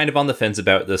you're kind of on the fence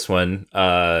about this one,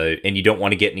 and you don't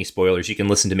want to get any spoilers, you can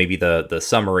listen to maybe the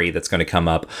summary that's going to come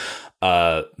up.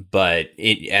 But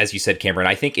as you said, Cameron,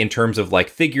 I think in terms of like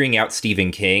figuring out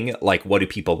Stephen King, like what do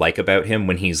people like about him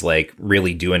when he's like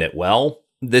really doing it well?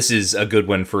 This is a good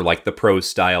one for like the prose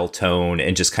style tone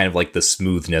and just kind of like the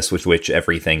smoothness with which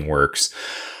everything works.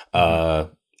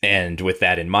 And with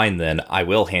that in mind, then I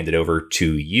will hand it over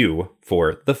to you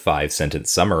for the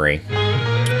 5-sentence summary.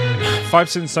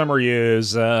 5-sentence summary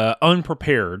is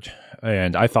unprepared,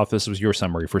 and I thought this was your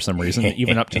summary for some reason,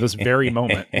 even up to this very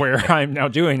moment where I'm now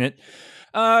doing it.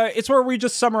 It's where we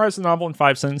just summarize the novel in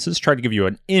 5 sentences, try to give you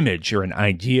an image or an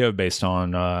idea based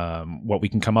on what we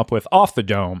can come up with off the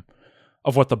dome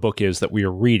of what the book is that we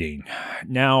are reading.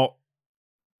 Now,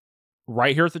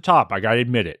 right here at the top, I gotta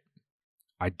admit it,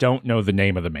 I don't know the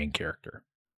name of the main character.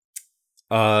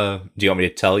 Do you want me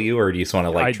to tell you, or do you just want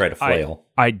to like try to flail?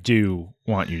 I do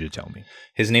want you to tell me.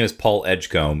 His name is Paul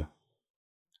Edgecombe.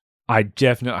 I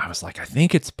was like, I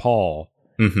think it's Paul.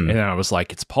 And then I was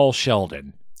like, it's Paul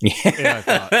Sheldon. And I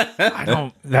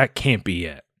thought, that can't be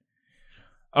it.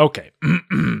 Okay.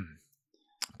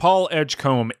 Paul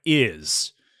Edgecombe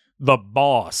is the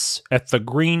boss at the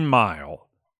Green Mile,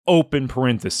 open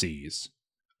parentheses,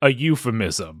 a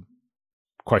euphemism,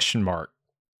 question mark,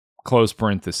 close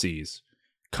parentheses,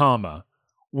 comma,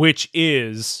 which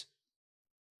is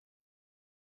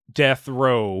death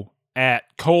row at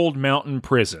Cold Mountain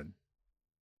Prison,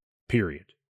 period.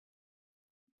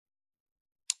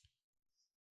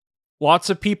 Lots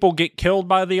of people get killed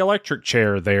by the electric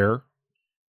chair there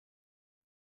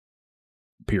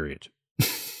Period.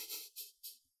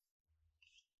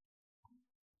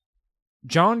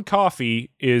 John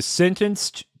Coffey is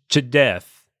sentenced to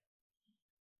death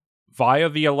via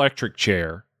the electric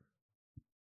chair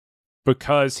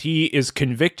because he is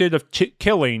convicted of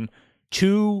killing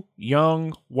 2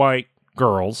 young white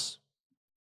girls.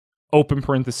 Open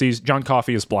parentheses. John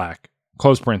Coffey is black.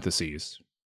 Close parentheses.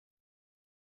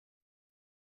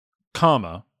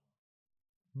 Comma.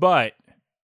 But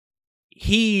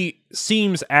he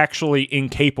seems actually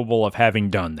incapable of having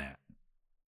done that.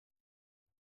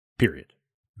 Period.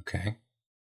 Okay.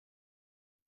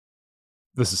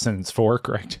 This is sentence 4,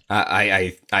 correct?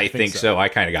 I think so. I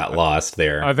kind of got lost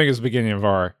there. I think it's the beginning of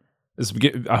our.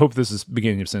 I hope this is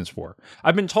beginning of sentence 4.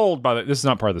 I've been told this is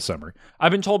not part of the summary.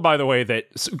 I've been told, by the way, that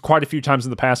quite a few times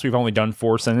in the past we've only done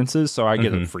 4 sentences, so I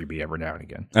get a freebie every now and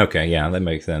again. Okay, yeah, that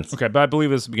makes sense. Okay, but I believe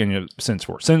this is the beginning of sentence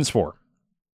 4. Sentence 4.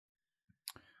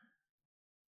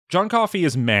 John Coffey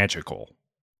is magical,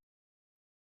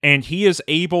 and he is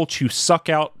able to suck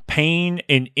out pain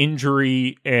and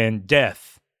injury and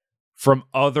death from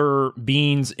other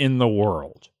beings in the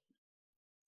world.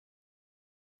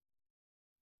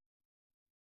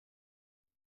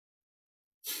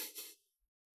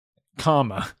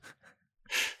 Comma.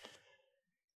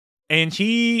 And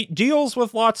he deals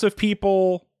with lots of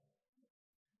people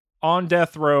on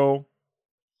death row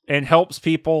and helps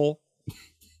people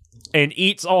and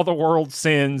eats all the world's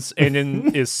sins and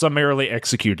then is summarily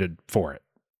executed for it.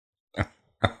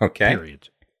 Okay.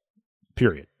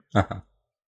 Period. Uh-huh.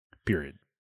 Period.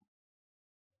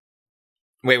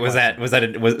 Wait, was that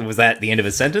the end of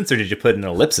a sentence, or did you put an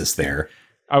ellipsis there?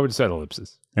 I would have said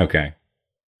ellipsis. Okay.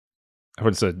 I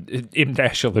would have said M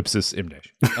dash ellipsis M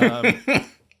dash.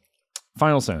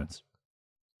 Final sentence.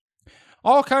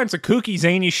 All kinds of kooky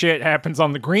zany shit happens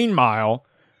on the Green Mile,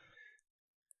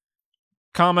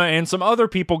 comma, and some other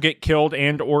people get killed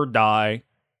and or die,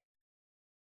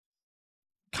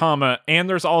 comma, and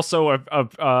there's also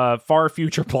a far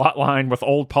future plot line with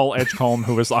old Paul Edgecombe,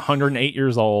 who is 108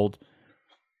 years old,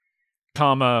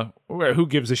 comma, who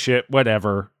gives a shit,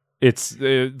 whatever. It's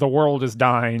the world is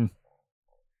dying.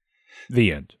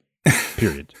 The end.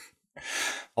 Period.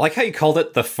 I like how you called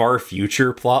it the far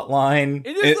future plot line.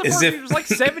 It is the far future. It's like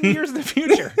 7 years in the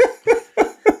future.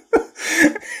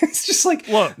 It's just like,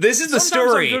 look, this is the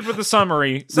story. I'm good with the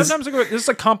summary. Sometimes I go, this is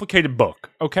a complicated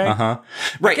book, okay? Uh-huh.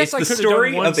 Right, I guess it's I the could have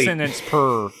story done one of a sentence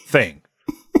per thing.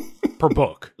 Per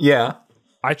book. Yeah.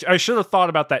 I should have thought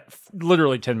about that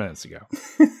literally 10 minutes ago.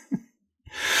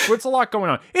 So it's a lot going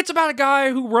on. It's about a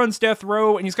guy who runs death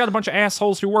row, and he's got a bunch of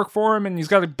assholes who work for him, and he's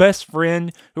got a best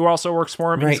friend who also works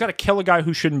for him, and he's got to kill a guy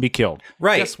who shouldn't be killed.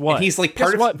 Right. Guess what? And he's like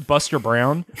Guess what, Buster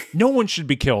Brown? No one should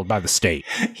be killed by the state.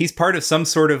 He's part of some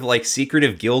sort of like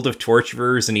secretive guild of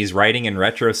torturers, and he's writing in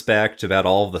retrospect about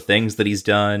all the things that he's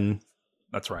done.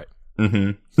 That's right.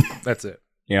 Mm-hmm. That's it.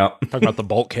 Yep. Talking about the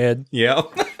bulkhead.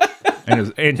 Yep.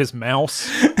 and his mouse.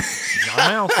 He's not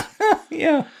a mouse.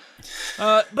 Yeah.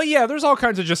 But yeah, there's all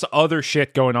kinds of just other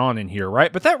shit going on in here,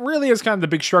 right? But that really is kind of the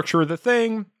big structure of the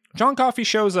thing. John Coffey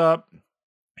shows up.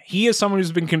 He is someone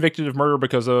who's been convicted of murder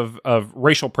because of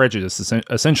racial prejudice,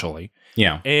 essentially.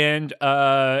 Yeah. And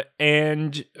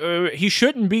he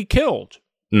shouldn't be killed.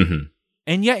 Mm-hmm.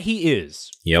 And yet he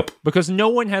is. Yep. Because no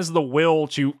one has the will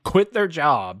to quit their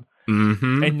job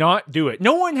and not do it.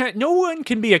 No one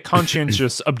can be a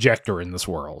conscientious objector in this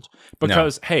world.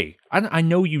 Because, hey, I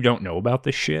know you don't know about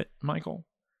this shit, Michael.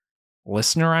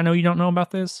 Listener, I know you don't know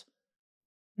about this.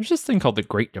 There's this thing called the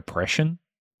Great Depression.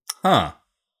 Huh.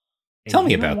 Tell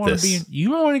me about this. You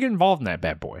don't want to get involved in that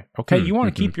bad boy, okay? You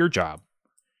want to keep your job.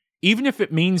 Even if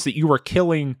it means that you are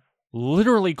killing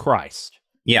literally Christ.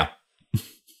 Yeah.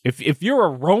 If you're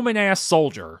a Roman-ass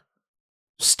soldier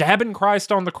stabbing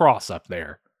Christ on the cross up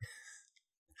there,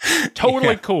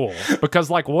 totally cool. Because,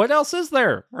 like, what else is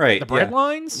there? Right. The bread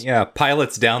lines? Yeah,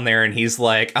 Pilate's down there and he's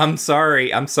like, I'm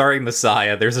sorry,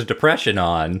 Messiah, there's a depression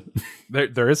on.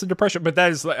 There is a depression, but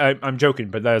that is, I'm joking,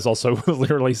 but that is also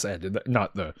literally said.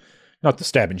 Not the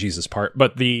stabbing Jesus part,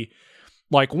 but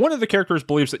one of the characters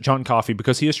believes that John Coffey,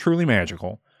 because he is truly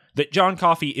magical, that John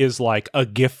Coffey is like a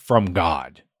gift from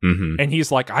God. Mm-hmm. And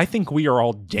he's like, I think we are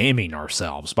all damning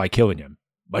ourselves by killing him.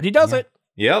 But he does it.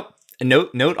 Yep.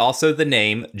 Note also the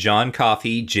name John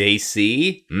Coffey,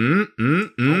 JC. Oh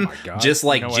my God. Just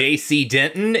like JC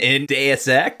Denton in Deus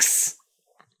Ex.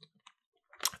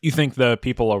 You think the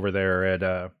people over there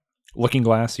at Looking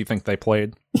Glass, you think they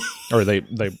played? Or they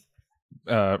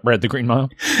read The Green Mile?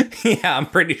 Yeah, I'm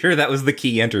pretty sure that was the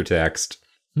key intertext.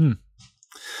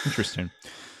 Interesting.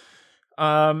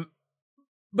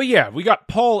 But yeah, we got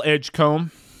Paul Edgecombe,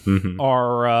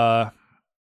 our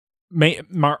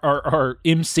our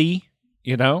MC,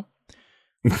 you know,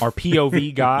 our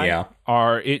POV guy, Yeah.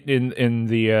 are in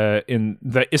the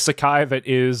isekai that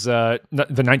is the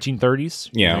 1930s.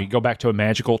 Yeah. You know, you go back to a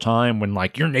magical time when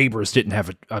like your neighbors didn't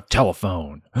have a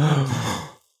telephone.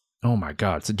 Oh my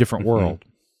God, it's a different world.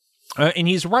 And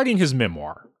he's writing his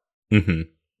memoir. Mm-hmm.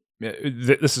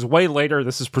 This is way later.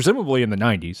 This is presumably in the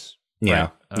 90s. Yeah.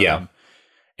 Right? Yeah.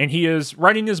 And he is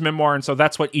writing his memoir, and so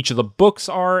that's what each of the books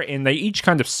are, and they each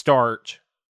kind of start,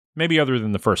 maybe other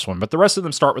than the first one, but the rest of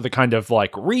them start with a kind of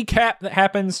like recap that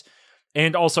happens,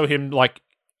 and also him like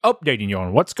updating you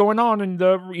on what's going on in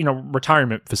the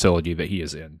retirement facility that he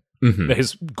is in, that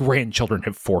his grandchildren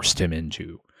have forced him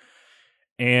into,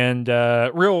 and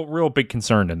real big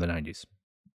concern in the 90s,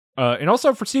 and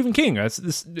also for Stephen King.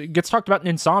 This gets talked about in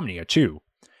Insomnia too.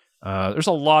 There's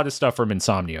a lot of stuff from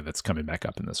Insomnia that's coming back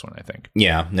up in this one, I think.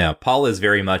 Yeah, no, Paul is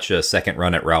very much a second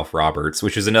run at Ralph Roberts,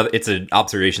 which is it's an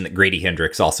observation that Grady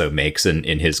Hendrix also makes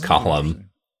in his column.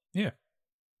 Yeah.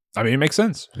 I mean, it makes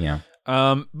sense. Yeah.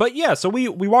 But yeah, so we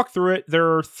walk through it.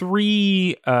 There are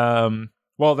three, there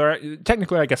are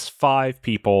technically, I guess, 5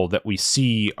 people that we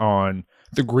see on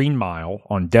the Green Mile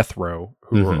on death row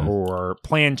who are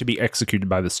planned to be executed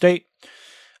by the state.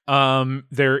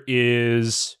 There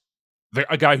is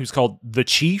a guy who's called the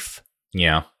Chief.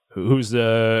 Yeah. Who's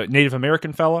the Native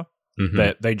American fella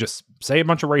that they just say a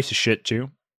bunch of racist shit to.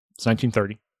 It's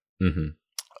 1930.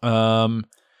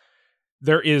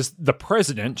 There is the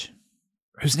president,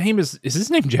 whose name is his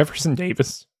name Jefferson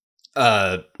Davis?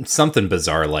 Something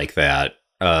bizarre like that.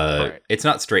 Right. It's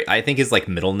not straight. I think his like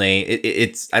middle name.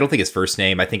 It's. I don't think his first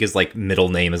name. I think his like middle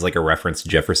name is like a reference to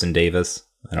Jefferson Davis.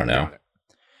 I don't know.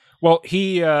 Well,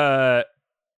 he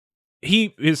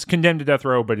is condemned to death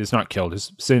row, but is not killed.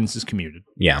 His sentence is commuted.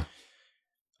 Yeah.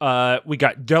 We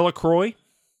got Delacroix,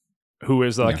 who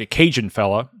is like a Cajun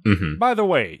fella. By the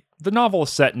way, the novel is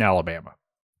set in Alabama.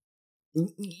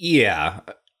 Yeah.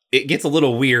 It gets a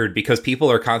little weird because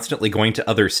people are constantly going to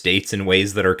other states in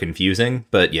ways that are confusing,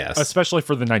 but yes. Especially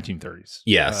for the 1930s.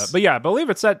 Yes. But yeah, I believe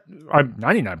it's set, I'm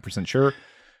 99% sure,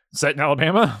 set in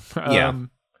Alabama.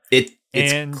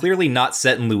 It's clearly not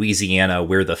set in Louisiana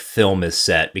where the film is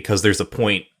set, because there's a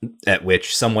point at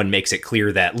which someone makes it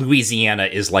clear that Louisiana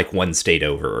is like one state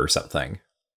over or something.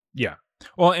 Yeah.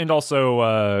 Well, and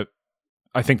also,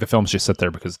 I think the film's just set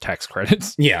there because of tax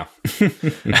credits. Yeah.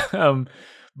 So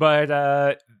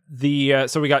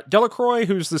we got Delacroix,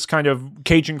 who's this kind of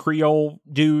Cajun Creole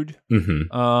dude,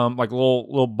 like a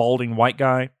little balding white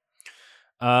guy.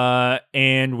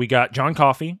 And we got John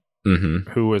Coffey.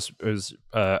 Who is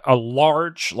a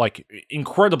large, like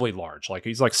incredibly large, like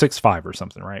he's like 6'5" or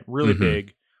something, right? Really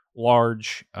big,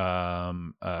 large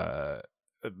guy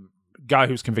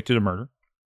who's convicted of murder.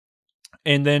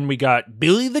 And then we got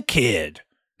Billy the Kid.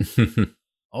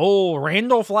 Oh,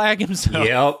 Randall Flagg himself.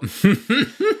 Yep.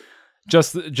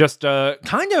 just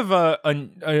kind of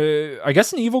I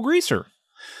guess an evil greaser.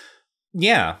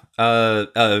 Yeah.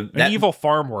 An evil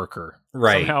farm worker.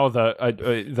 Right. Somehow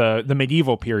the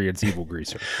medieval period's evil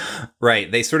greaser. Right.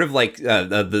 They sort of like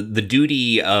the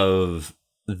duty of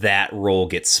that role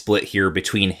gets split here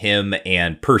between him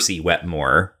and Percy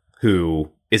Wetmore, who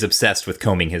is obsessed with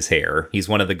combing his hair. He's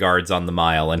one of the guards on the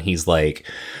mile, and he's like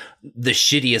the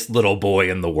shittiest little boy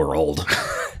in the world.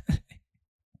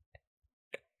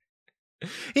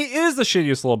 He is the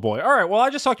shittiest little boy. All right, well, I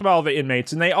just talked about all the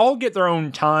inmates, and they all get their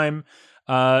own time.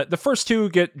 The first 2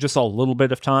 get just a little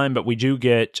bit of time, but we do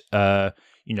get, the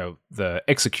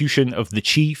execution of the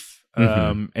chief,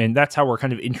 and that's how we're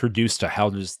kind of introduced to how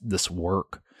does this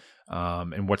work,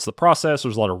 and what's the process.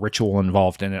 There's a lot of ritual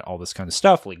involved in it, all this kind of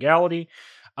stuff, legality.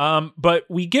 But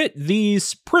we get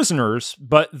these prisoners,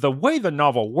 but the way the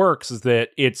novel works is that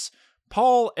it's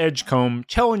Paul Edgecombe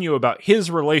telling you about his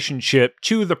relationship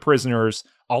to the prisoners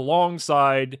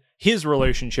alongside his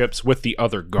relationships with the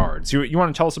other guards. You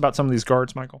want to tell us about some of these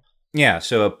guards, Michael? Yeah,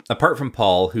 so apart from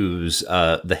Paul, who's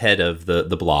the head of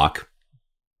the block,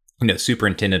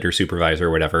 superintendent or supervisor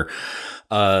or whatever,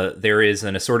 there is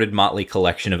an assorted motley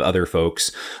collection of other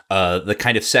folks. The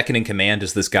kind of second in command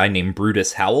is this guy named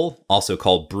Brutus Howell, also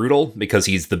called Brutal because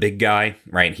he's the big guy,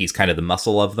 right? He's kind of the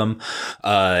muscle of them.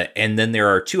 And then there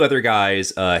are 2 other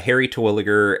guys, Harry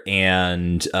Terwilliger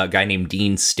and a guy named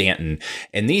Dean Stanton.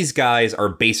 And these guys are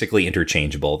basically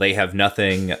interchangeable. They have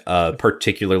nothing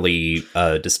particularly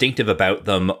distinctive about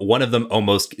them. One of them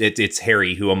it's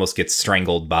Harry, who almost gets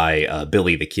strangled by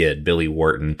Billy the Kid, Billy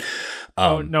Wharton.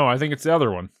 No, I think it's the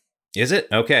other one. Is it?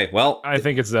 Okay, well... I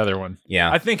think it's the other one.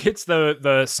 Yeah. I think it's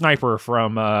the sniper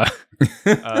from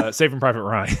Saving Private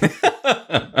Ryan.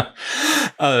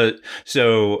 But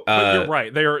you're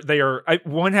right. They are.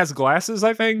 One has glasses,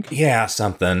 I think. Yeah,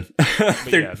 something.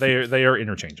 Yeah, they are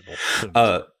interchangeable.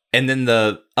 And then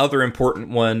the other important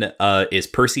one is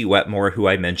Percy Wetmore, who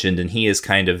I mentioned, and he is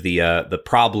kind of the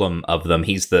problem of them.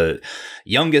 He's the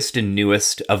youngest and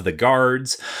newest of the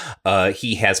guards.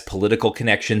 He has political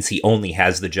connections. He only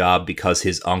has the job because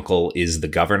his uncle is the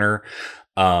governor.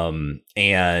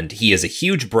 And he is a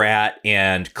huge brat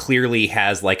and clearly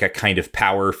has like a kind of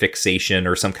power fixation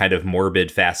or some kind of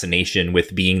morbid fascination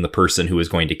with being the person who is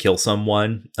going to kill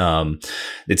someone.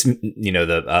 It's,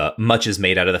 much is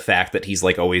made out of the fact that he's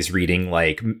like always reading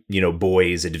like,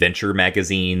 boys' adventure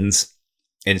magazines.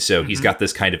 And so he's got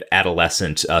this kind of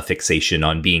adolescent fixation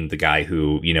on being the guy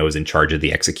who, is in charge of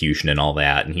the execution and all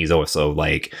that. And he's also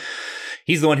like,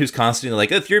 he's the one who's constantly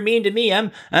like, if you're mean to me,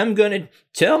 I'm going to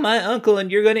tell my uncle and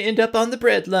you're going to end up on the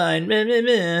bread line. Meh, meh,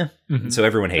 meh. Mm-hmm. So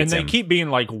everyone hates him. And they keep being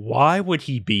like, why would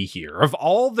he be here? Of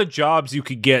all the jobs you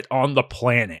could get on the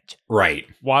planet. Right.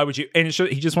 Why would you? And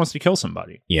he just wants to kill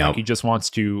somebody. Yeah. Like, he just wants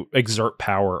to exert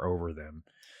power over them.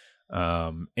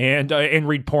 And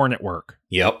read porn at work.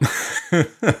 Yep.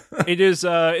 It's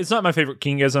not my favorite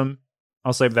Kingism.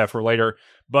 I'll save that for later.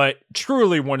 But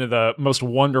truly one of the most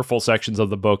wonderful sections of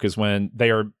the book is when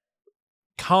they are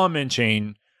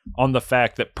commenting on the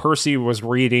fact that Percy was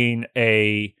reading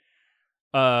a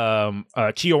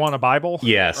Tijuana Bible.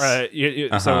 Yes.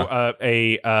 So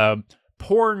a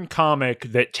porn comic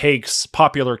that takes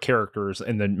popular characters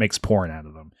and then makes porn out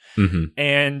of them. Mm-hmm.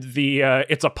 And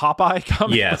it's a Popeye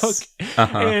comic book.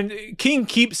 And King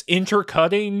keeps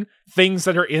intercutting things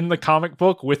that are in the comic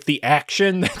book with the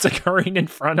action that's occurring in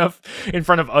front of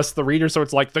us, the reader. So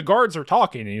it's like the guards are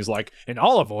talking and he's like, and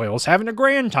Olive Oil's having a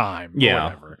grand time. Yeah.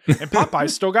 Whatever. And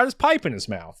Popeye's still got his pipe in his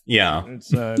mouth. Yeah.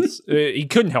 He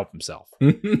couldn't help himself.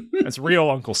 That's real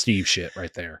Uncle Steve shit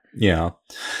right there. Yeah.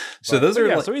 So those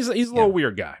are so he's a little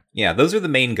weird guy. Yeah, those are the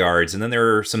main guards, and then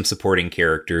there are some supporting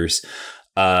characters.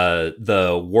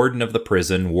 The warden of the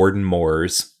prison, Warden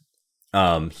Moores.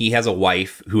 He has a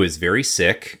wife who is very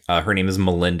sick. Her name is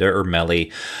Melinda or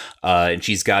Melly. And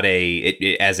she's got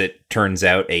as it turns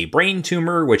out, a brain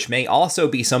tumor, which may also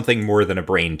be something more than a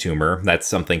brain tumor. That's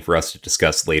something for us to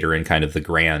discuss later in kind of the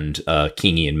grand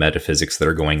Kingian metaphysics that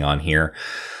are going on here.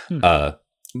 So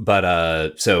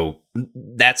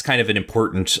that's kind of an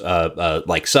important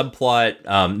like subplot.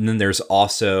 And then there's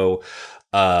also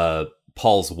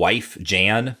Paul's wife,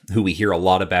 Jan, who we hear a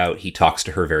lot about. He talks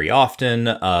to her very often,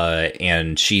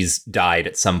 and she's died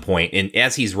at some point. And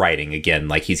as he's writing, again,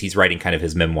 like he's writing kind of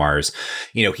his memoirs,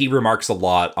 he remarks a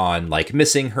lot on like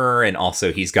missing her. And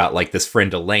also he's got like this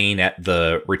friend Elaine at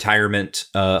the retirement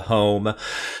home.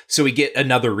 So we get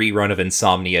another rerun of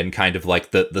Insomnia and kind of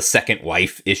like the second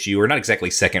wife issue, or not exactly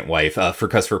second wife,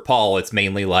 because for Paul, it's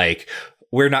mainly like,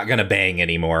 we're not going to bang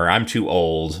anymore. I'm too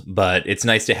old, but it's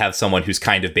nice to have someone who's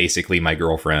kind of basically my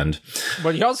girlfriend.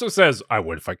 But he also says, I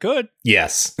would if I could.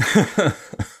 Yes.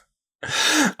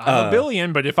 I'm a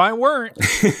billion, but if I weren't.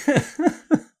 So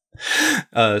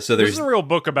this is a real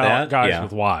book about guys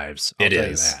with wives. It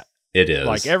is. It is.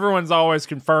 Like everyone's always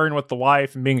conferring with the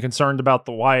wife and being concerned about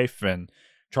the wife and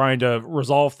trying to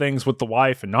resolve things with the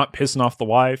wife and not pissing off the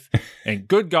wife. And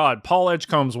good God, Paul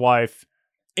Edgecombe's wife,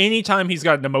 anytime he's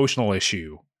got an emotional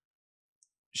issue,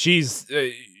 she's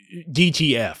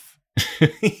DTF.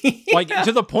 Like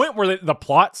to the point where the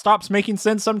plot stops making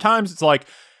sense sometimes. It's like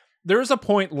there's a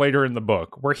point later in the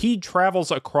book where he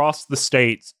travels across the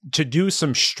states to do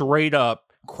some straight up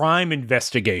crime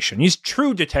investigation. He's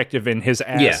true detective in his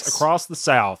ass across the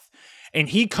South. And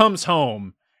he comes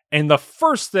home and the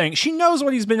first thing, she knows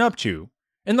what he's been up to.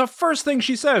 And the first thing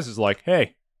she says is like,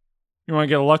 hey, you want to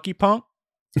get a lucky, punk?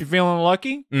 You feeling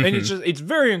lucky? Mm-hmm. And it's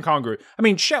very incongruous. I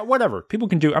mean, shit, whatever. People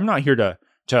can do. I'm not here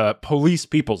to police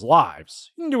people's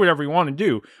lives. You can do whatever you want to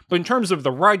do. But in terms of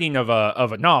the writing of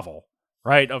a novel,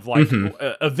 right? Of like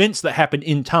events that happen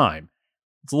in time,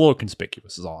 it's a little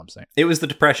conspicuous is all I'm saying. It was the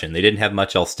Depression. They didn't have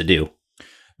much else to do.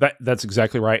 That's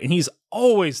exactly right. And he's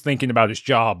always thinking about his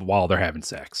job while they're having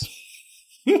sex.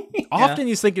 Often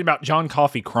he's thinking about John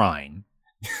Coffey crying.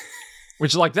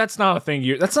 Which, like, that's not a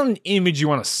thing that's not an image you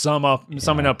want to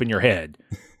summon up in your head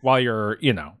while you're,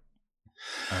 you're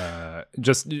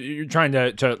trying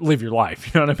to live your life.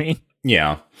 You know what I mean?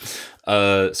 Yeah.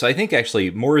 So I think actually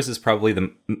Moores is probably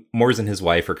Moores and his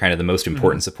wife are kind of the most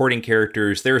important supporting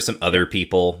characters. There are some other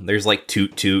people. There's like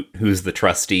Toot Toot, who's the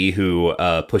trustee who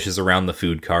pushes around the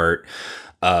food cart.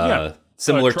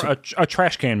 similar to a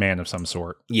trash can man of some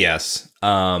sort. Yes.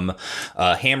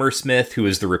 Hammersmith, who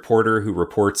is the reporter who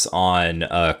reports on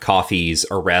Coffey's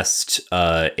arrest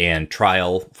and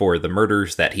trial for the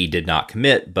murders that he did not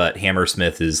commit, but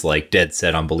Hammersmith is like dead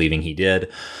set on believing he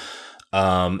did.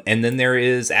 And then there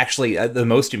is actually the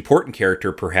most important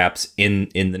character, perhaps, in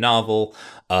the novel,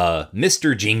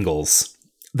 Mr. Jingles,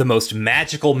 the most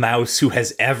magical mouse who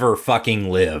has ever fucking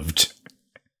lived.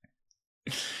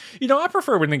 You know, I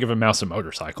prefer when they give a mouse a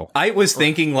motorcycle. I was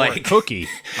thinking or a cookie,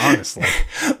 honestly.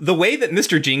 The way that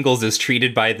Mr. Jingles is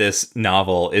treated by this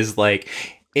novel is like,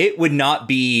 it would not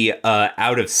be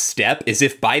out of step as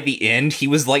if by the end he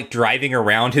was like driving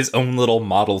around his own little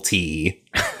Model T.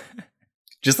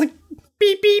 Just like,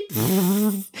 beep, beep.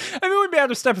 I mean, it would be out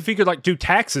of step if he could like do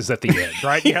taxes at the end,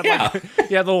 right? He had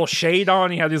he had the little shade on.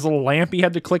 He had his little lamp he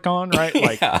had to click on, right?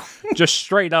 Like just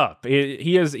straight up.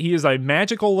 He is a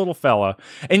magical little fella.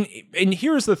 And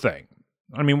here's the thing.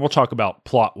 I mean, we'll talk about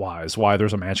plot wise why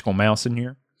there's a magical mouse in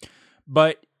here,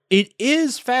 but it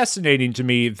is fascinating to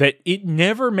me that it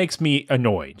never makes me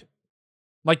annoyed.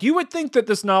 Like, you would think that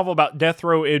this novel about death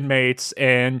row inmates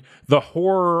and the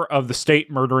horror of the state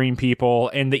murdering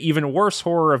people and the even worse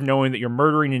horror of knowing that you're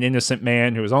murdering an innocent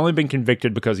man who has only been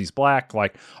convicted because he's black,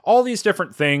 like all these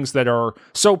different things that are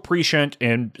so prescient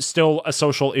and still a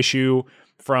social issue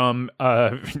from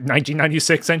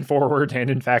 1996 and forward, and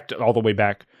in fact, all the way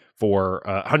back for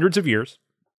hundreds of years.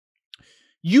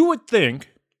 You would think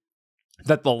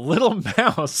that the little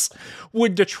mouse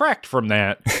would detract from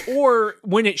that, or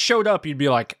when it showed up, you'd be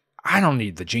like, I don't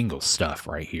need the Jingles stuff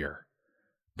right here.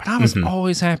 But I was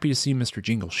always happy to see Mr.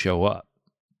 Jingles show up.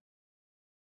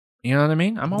 You know what I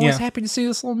mean? I'm always happy to see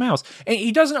this little mouse. And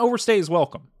he doesn't overstay his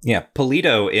welcome. Yeah,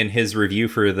 Polito, in his review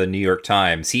for the New York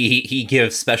Times, he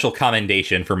gives special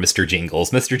commendation for Mr. Jingles.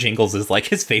 Mr. Jingles is like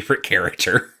his favorite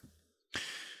character.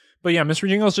 But yeah, Mr.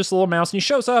 Jingles is just a little mouse, and he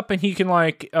shows up, and he can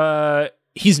like...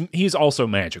 He's also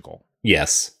magical.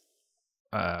 Yes.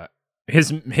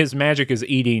 His magic is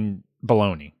eating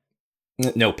bologna.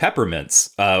 No,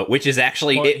 peppermints, which is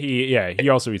actually... Well, he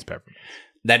also eats peppermints.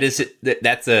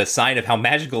 That's a sign of how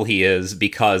magical he is,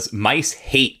 because mice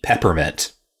hate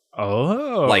peppermint.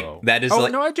 Oh. Like, that is...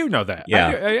 no, I do know that.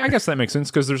 Yeah. I guess that makes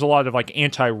sense, because there's a lot of like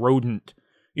anti-rodent,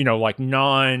 you know, like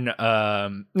non-harmful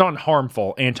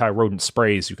anti-rodent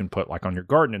sprays you can put like on your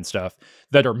garden and stuff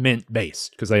that are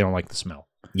mint-based, because they don't like the smell.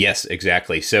 Yes,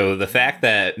 exactly. So the fact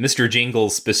that Mr.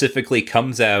 Jingles specifically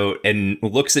comes out and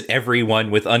looks at everyone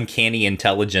with uncanny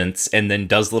intelligence and then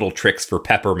does little tricks for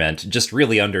peppermint just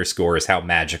really underscores how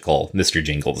magical Mr.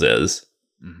 Jingles is.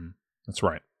 Mm-hmm. That's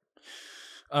right.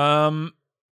 Well,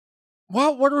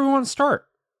 where do we want to start?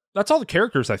 That's all the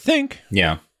characters, I think.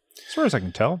 Yeah. As far as I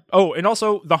can tell. Oh, and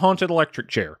also the haunted electric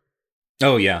chair.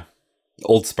 Oh, yeah.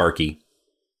 Old Sparky.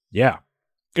 Yeah.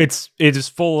 It is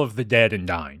full of the dead and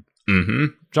dying. Mm-hmm.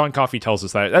 John Coffey tells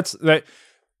us that.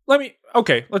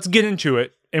 Let's get into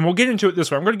it. And we'll get into it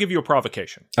this way. I'm going to give you a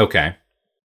provocation. Okay.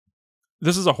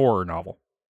 This is a horror novel.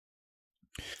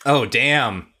 Oh,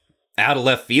 damn. Out of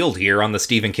left field here on the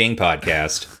Stephen King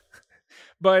podcast.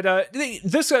 But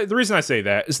the reason I say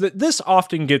that is that this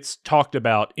often gets talked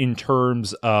about in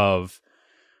terms of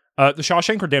The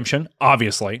Shawshank Redemption,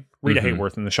 obviously. Rita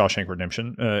Hayworth in The Shawshank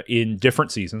Redemption in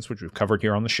different seasons, which we've covered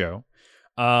here on the show.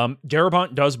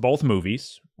 Darabont does both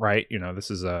movies, right? You know,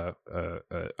 this is a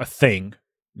thing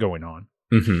going on.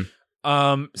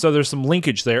 Mm-hmm. So there's some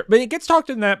linkage there. But it gets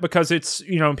talked in that because it's,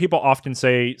 you know, people often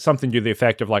say something to the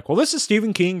effect of like, well, this is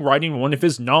Stephen King writing one of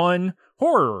his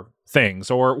non-horror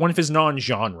things or one of his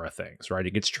non-genre things, right?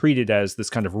 It gets treated as this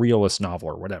kind of realist novel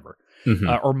or whatever,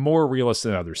 or more realist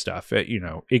than other stuff.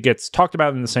 It gets talked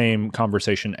about in the same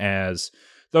conversation as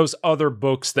those other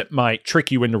books that might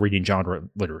trick you into reading genre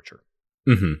literature.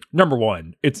 Number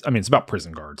one, it's about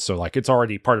prison guards. So like it's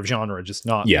already part of genre, just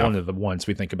not one of the ones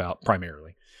we think about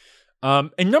primarily.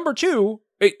 And number two,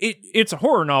 it's a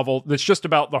horror novel that's just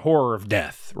about the horror of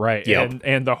death, right? Yep.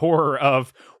 And the horror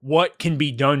of what can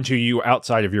be done to you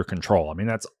outside of your control. I mean,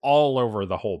 that's all over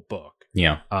the whole book.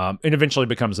 Yeah. It eventually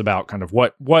becomes about kind of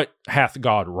what hath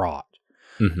God wrought.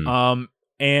 But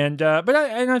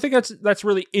I think that's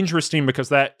really interesting because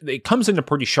that it comes into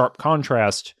pretty sharp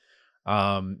contrast,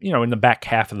 in the back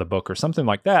half of the book or something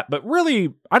like that. But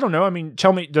really, I don't know. I mean,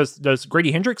 tell me, does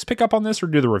Grady Hendrix pick up on this, or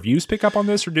do the reviews pick up on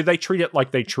this, or do they treat it like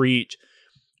they treat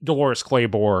Dolores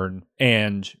Claiborne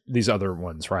and these other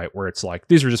ones, right? Where it's like,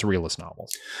 these are just realist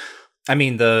novels. I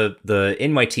mean, the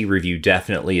NYT review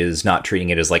definitely is not treating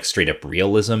it as like straight up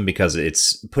realism because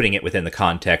it's putting it within the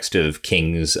context of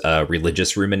King's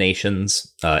religious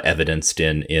ruminations, evidenced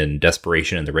in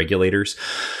Desperation and the Regulators.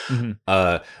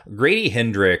 Grady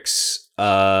Hendrix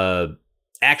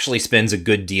actually spends a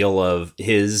good deal of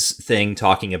his thing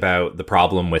talking about the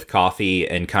problem with coffee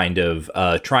and kind of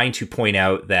trying to point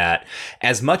out that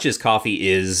as much as coffee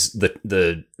is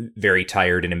the very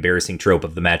tired and embarrassing trope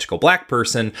of the magical black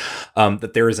person,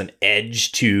 that there is an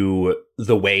edge to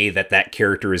the way that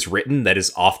character is written that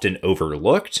is often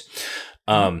overlooked.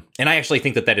 And I actually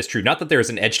think that is true. Not that there is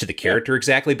an edge to the character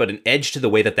exactly, but an edge to the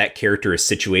way that character is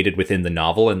situated within the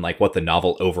novel and like what the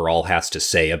novel overall has to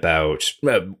say about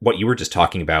what you were just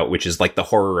talking about, which is like the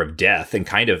horror of death and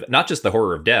kind of not just the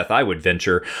horror of death, I would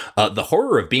venture, the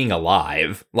horror of being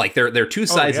alive. Like they're two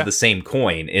sides of the same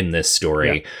coin in this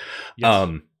story. Yeah.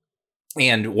 Yes.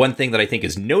 And one thing that I think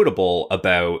is notable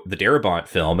about the Darabont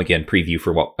film, again, preview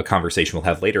for what a conversation we'll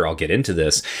have later, I'll get into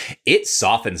this, it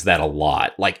softens that a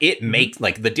lot. Like it makes,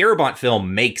 like the Darabont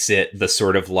film makes it the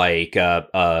sort of like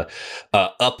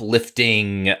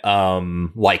uplifting,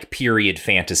 like period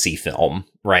fantasy film,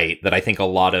 right? That I think a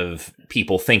lot of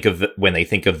people think of when they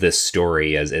think of this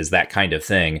story as that kind of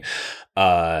thing.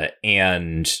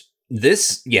 And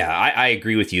this, I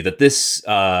agree with you that this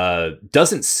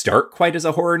doesn't start quite as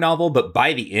a horror novel, but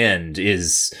by the end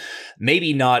is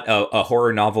maybe not a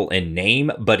horror novel in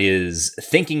name, but is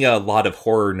thinking a lot of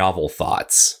horror novel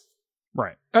thoughts.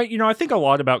 Right. I think a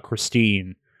lot about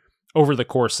Christine over the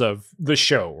course of the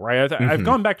show, right? I've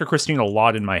gone back to Christine a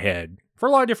lot in my head for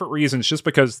a lot of different reasons, just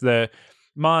because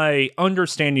my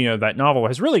understanding of that novel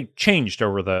has really changed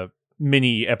over the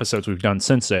many episodes we've done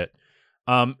since it.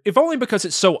 If only because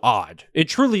it's so odd. It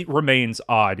truly remains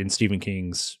odd in Stephen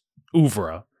King's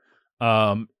oeuvre,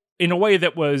 in a way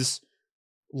that was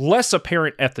less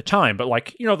apparent at the time. But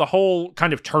like, the whole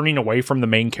kind of turning away from the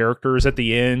main characters at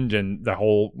the end and the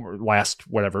whole last,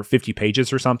 50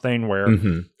 pages or something, where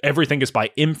everything is by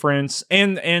inference,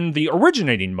 and the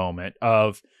originating moment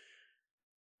of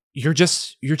you're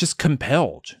just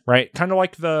compelled, right? Kind of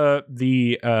like the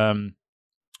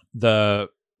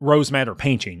Rose Manor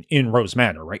painting in Rose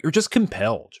Manor, right? You're just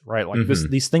compelled, right? Like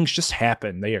these things just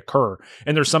happen, they occur.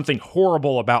 And there's something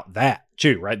horrible about that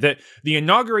too, right? That the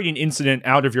inaugurating incident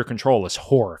out of your control is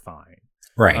horrifying.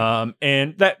 Right.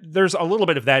 And that there's a little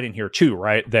bit of that in here too,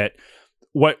 right? That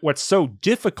what's so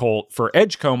difficult for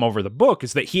Edgecombe over the book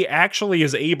is that he actually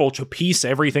is able to piece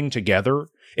everything together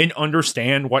and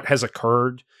understand what has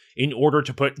occurred in order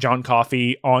to put John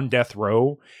Coffey on death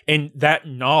row. And that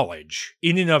knowledge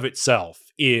in and of itself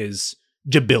is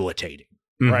debilitating,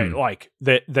 right? Like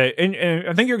and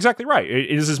I think you're exactly right. It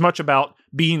is as much about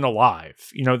being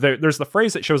alive. There's the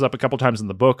phrase that shows up a couple times in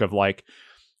the book of like,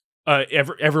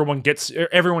 everyone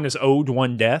is owed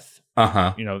one death.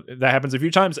 That happens a few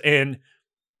times, and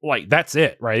like, that's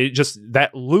it, right? It just,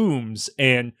 that looms,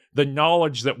 and the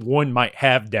knowledge that one might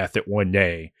have death at one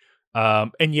day,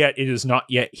 and yet it is not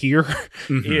yet here,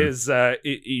 is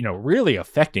really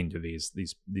affecting to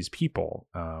these people,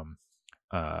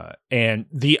 and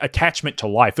the attachment to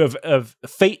life of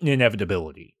fate and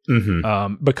inevitability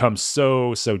becomes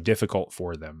so difficult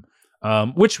for them,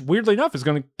 which weirdly enough is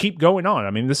going to keep going on.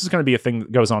 I mean, this is going to be a thing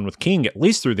that goes on with King at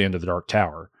least through the end of the Dark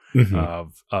Tower,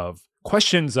 of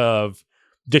questions of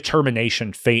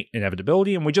determination, fate,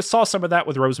 inevitability, and we just saw some of that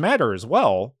with Rose Madder as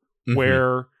well,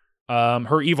 where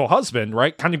her evil husband,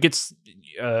 right, kind of gets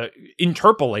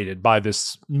interpolated by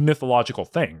this mythological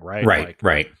thing, right?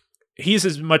 Right. He's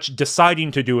as much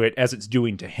deciding to do it as it's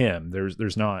doing to him.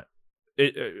 There's not,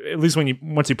 at least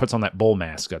once he puts on that bull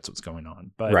mask, that's what's going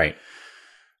on. But right.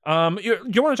 Do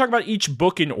you want to talk about each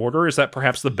book in order? Is that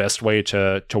perhaps the best way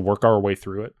to work our way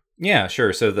through it? Yeah,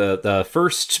 sure. So the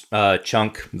first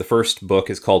chunk, the first book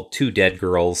is called Two Dead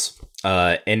Girls.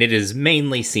 And it is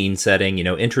mainly scene setting,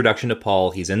 introduction to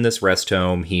Paul. He's in this rest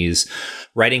home. He's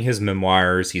writing his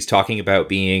memoirs. He's talking about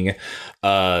being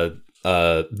the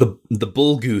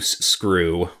bull goose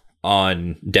screw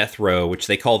on death row, which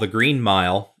they call the Green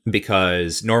Mile,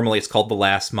 because normally it's called the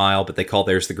Last Mile, but they call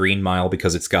theirs the Green Mile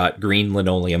because it's got green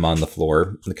linoleum on the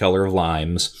floor, the color of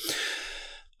limes.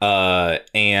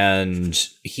 And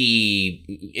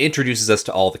he introduces us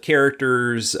to all the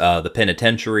characters, the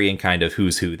penitentiary, and kind of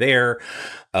who's who there.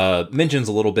 Mentions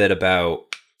a little bit about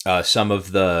some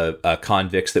of the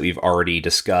convicts that we've already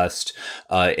discussed,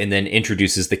 and then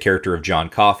introduces the character of John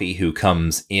Coffey, who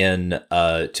comes in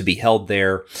to be held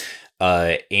there,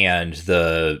 and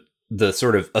the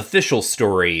sort of official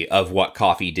story of what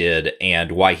Coffey did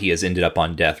and why he has ended up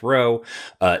on death row.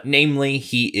 Namely,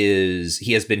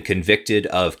 he has been convicted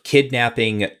of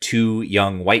kidnapping two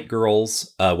young white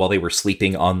girls while they were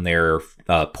sleeping on their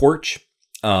porch.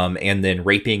 and then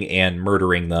raping and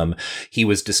murdering them. He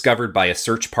was discovered by a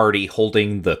search party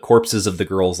holding the corpses of the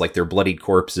girls, like their bloodied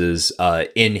corpses,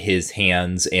 in his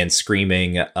hands and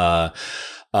screaming,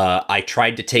 I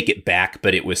tried to take it back,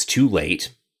 but it was too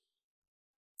late.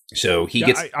 So he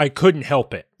gets... I couldn't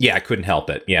help it. Yeah, I couldn't help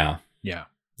it. Yeah. Yeah.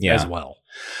 Yeah. As well.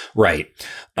 Right.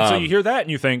 And so you hear that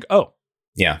and you think, oh.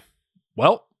 Yeah.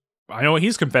 Well, I know what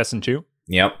he's confessing to.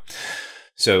 Yep.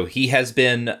 So he has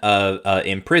been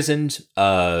imprisoned,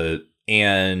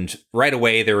 and right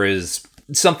away there is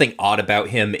something odd about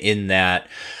him in that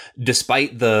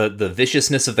despite the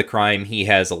viciousness of the crime he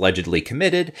has allegedly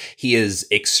committed, he is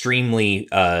extremely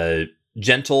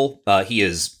gentle. He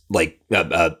is like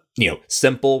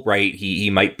simple, right? He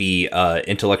might be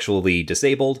intellectually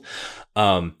disabled.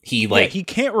 He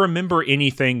can't remember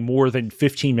anything more than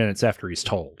 15 minutes after he's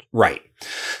told. Right.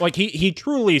 Like he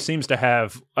truly seems to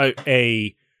have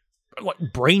a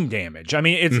brain damage. I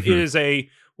mean, it is a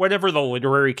whatever the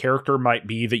literary character might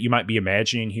be that you might be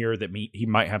imagining here, that he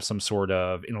might have some sort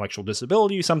of intellectual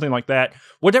disability, something like that.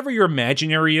 Whatever your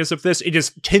imaginary is of this, it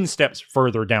is 10 steps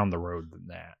further down the road than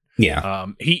that. Yeah.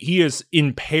 He is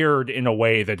impaired in a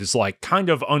way that is like kind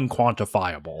of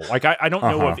unquantifiable. Like I don't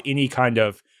know of any kind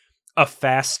of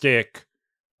aphastic,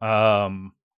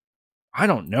 I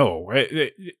don't know.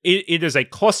 It is a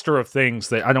cluster of things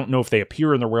that I don't know if they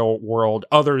appear in the real world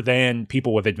other than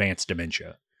people with advanced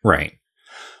dementia. Right.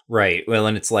 Right. Well,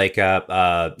 and it's like,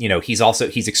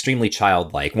 he's extremely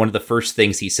childlike. One of the first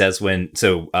things he says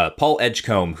Paul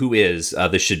Edgecombe, who is,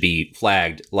 this should be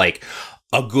flagged, like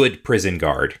a good prison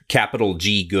guard, capital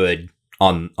G good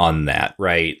on that,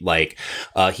 right? Like,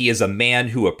 he is a man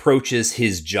who approaches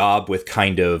his job with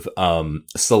kind of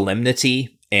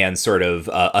solemnity and sort of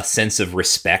a sense of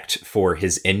respect for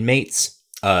his inmates.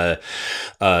 Not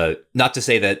to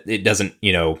say that it doesn't,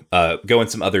 go in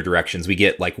some other directions. We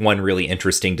get like one really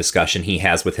interesting discussion he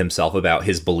has with himself about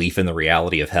his belief in the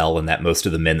reality of hell and that most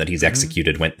of the men that he's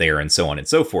executed went there and so on and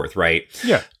so forth, right?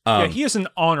 Yeah. He is an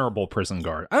honorable prison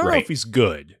guard. I don't know if he's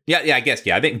good. Yeah, I guess.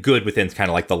 Yeah, I think good within kind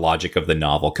of like the logic of the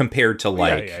novel compared to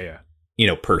like,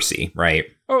 Percy, right?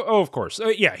 Oh, of course.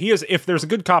 He is. If there's a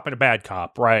good cop and a bad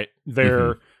cop, right?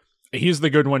 He's the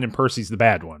good one and Percy's the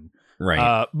bad one.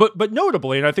 Right. But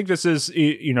notably, and I think this is,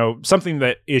 something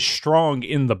that is strong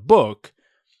in the book,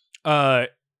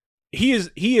 he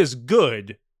is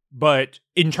good, but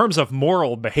in terms of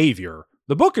moral behavior,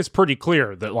 the book is pretty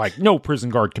clear that like no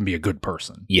prison guard can be a good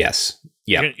person. Yes.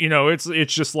 Yeah.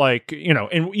 It's just like,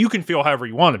 and you can feel however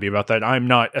you want to be about that. I'm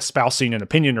not espousing an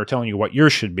opinion or telling you what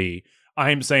yours should be.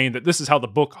 I'm saying that this is how the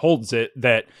book holds it,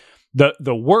 that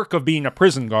the work of being a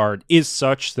prison guard is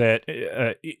such that,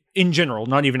 in general,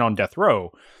 not even on death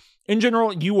row, in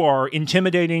general, you are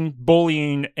intimidating,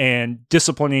 bullying, and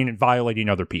disciplining and violating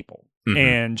other people. Mm-hmm.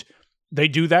 And they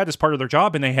do that as part of their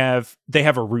job, and they have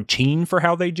a routine for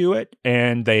how they do it,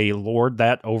 and they lord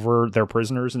that over their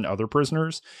prisoners and other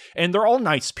prisoners. And they're all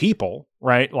nice people,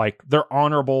 right? Like, they're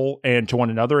honorable and to one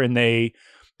another, and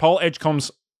Paul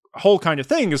Edgecombe's whole kind of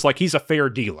thing is like he's a fair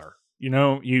dealer.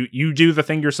 You do the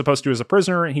thing you're supposed to as a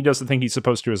prisoner, and he does the thing he's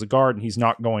supposed to as a guard, and he's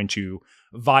not going to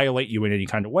violate you in any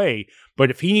kind of way.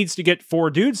 But if he needs to get 4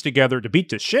 dudes together to beat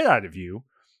the shit out of you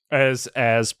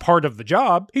as part of the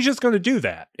job, he's just going to do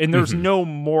that. And there's no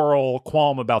moral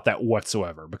qualm about that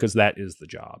whatsoever, because that is the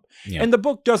job. Yeah. And the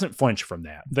book doesn't flinch from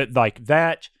that.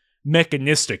 That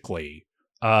mechanistically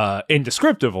and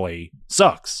descriptively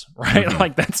sucks, right? Mm-hmm.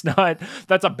 Like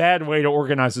that's a bad way to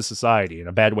organize a society and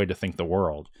a bad way to think the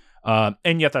world.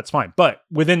 And yet that's fine. But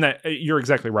within that, you're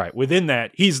exactly right. Within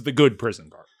that, he's the good prison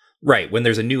guard. Right. When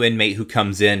there's a new inmate who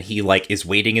comes in, he is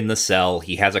waiting in the cell.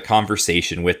 He has a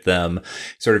conversation with them,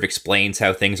 sort of explains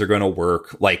how things are going to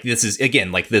work. Like, this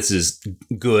is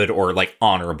good or like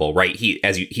honorable, right?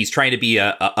 He's trying to be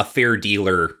a fair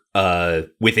dealer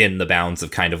within the bounds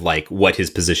of kind of like what his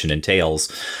position entails.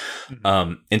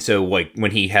 Mm-hmm. And so like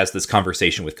when he has this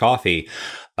conversation with Coffee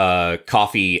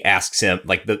asks him,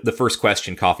 like the first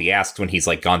question Coffee asks when he's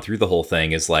like gone through the whole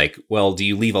thing is like, well, do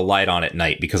you leave a light on at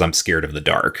night? Because I'm scared of the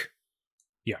dark.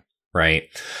 Yeah. Right.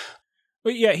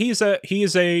 But yeah, he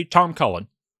is a Tom Cullen.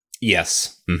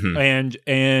 Yes. Mm-hmm.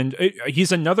 And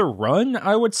he's another run,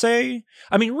 I would say.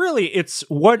 I mean, really, it's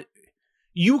what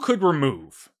you could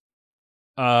remove.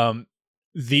 It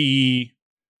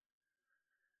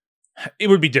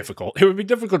would be difficult. It would be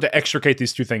difficult to extricate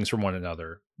these two things from one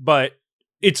another. But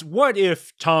it's what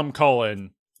if Tom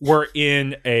Cullen were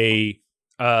in a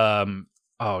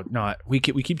we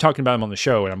keep talking about him on the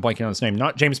show, and I'm blanking on his name.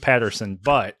 Not James Patterson,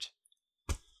 but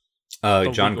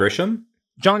John Grisham.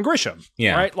 John Grisham.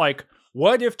 Yeah. Right. Like,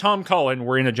 what if Tom Cullen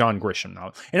were in a John Grisham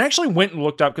novel? And I actually went and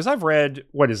looked up, because I've read,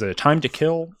 what is it, Time to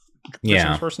Kill?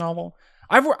 Grisham's first novel.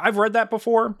 I've read that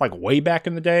before, like way back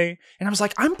in the day, and I was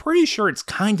like, I'm pretty sure it's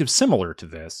kind of similar to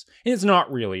this. And it's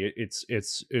not really.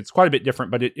 It's quite a bit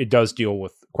different, but it does deal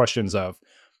with questions of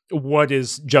what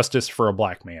is justice for a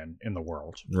black man in the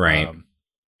world, right?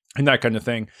 And that kind of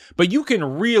thing. But you can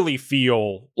really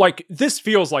feel like this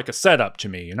feels like a setup to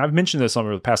me, and I've mentioned this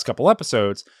over the past couple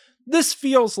episodes. This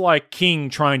feels like King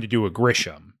trying to do a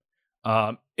Grisham,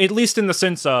 at least in the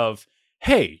sense of,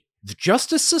 hey, the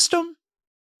justice system,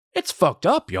 it's fucked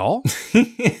up, y'all.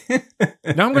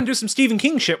 Now I'm going to do some Stephen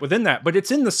King shit within that, but it's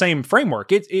in the same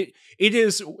framework. It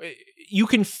is. You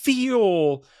can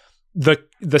feel the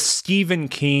Stephen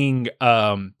King,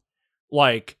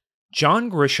 like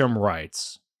John Grisham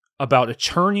writes about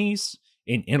attorneys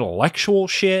and intellectual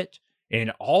shit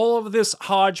and all of this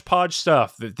hodgepodge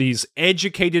stuff that these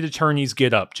educated attorneys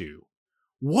get up to.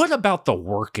 What about the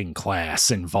working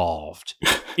class involved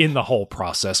in the whole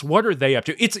process? What are they up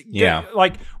to? It's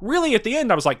like, really at the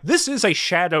end, I was like, this is a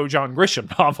shadow John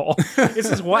Grisham novel.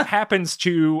 This is what happens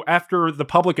to after the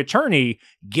public attorney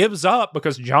gives up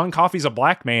because John Coffey's a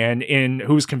black man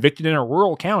who's convicted in a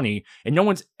rural county, and no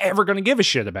one's ever going to give a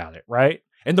shit about it, right?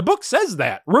 And the book says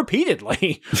that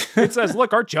repeatedly. It says,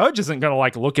 look, our judge isn't going to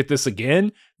like look at this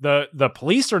again. The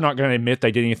police are not going to admit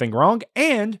they did anything wrong,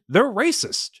 and they're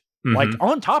racist. Mm-hmm. Like,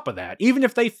 on top of that, even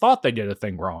if they thought they did a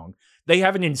thing wrong, they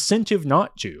have an incentive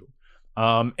not to.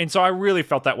 And so I really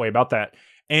felt that way about that.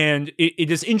 And it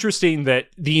is interesting that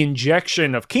the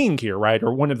injection of King here, right,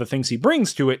 or one of the things he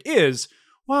brings to it is,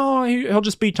 well, he'll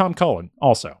just be Tom Cullen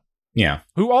also. Yeah.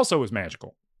 Who also is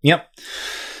magical. Yep.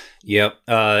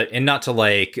 And not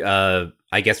to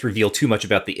I guess reveal too much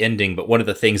about the ending, but one of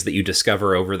the things that you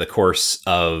discover over the course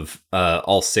of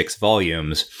all 6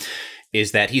 volumes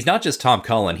is that he's not just Tom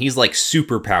Cullen, he's like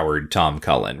super-powered Tom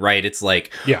Cullen, right? It's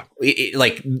like,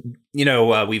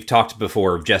 we've talked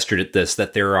before, gestured at this,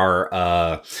 that there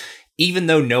are, even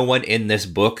though no one in this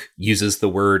book uses the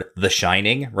word The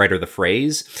Shining, right, or the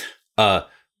phrase,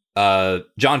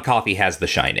 John Coffey has The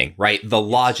Shining, right? The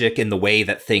logic and the way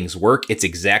that things work, it's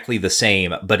exactly the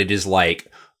same, but it is like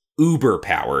uber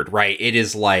powered, right? It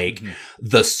is like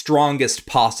the strongest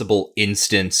possible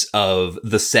instance of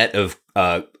the set of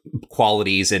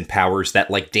qualities and powers that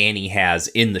like Danny has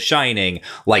in The Shining.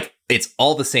 Like, it's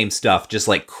all the same stuff, just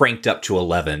like cranked up to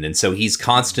 11. And so he's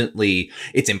constantly,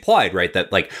 it's implied, right,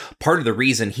 that like part of the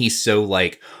reason he's so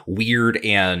like weird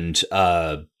and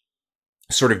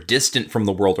sort of distant from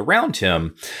the world around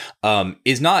him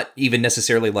is not even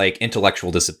necessarily like intellectual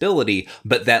disability,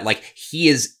 but that like he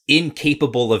is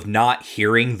incapable of not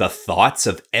hearing the thoughts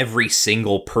of every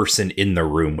single person in the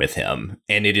room with him.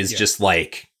 And it is just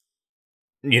like,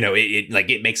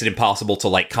 it makes it impossible to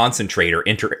like concentrate or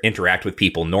interact with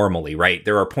people normally, right?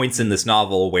 There are points in this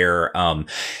novel where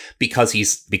because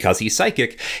he's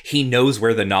psychic, he knows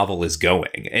where the novel is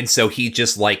going, and so he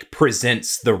just like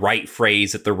presents the right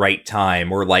phrase at the right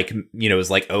time, or like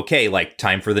is like, okay, like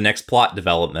time for the next plot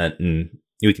development, and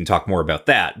we can talk more about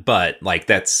that. But like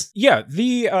that's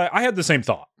I had the same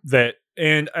thought that,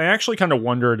 and I actually kind of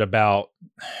wondered about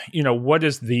what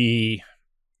is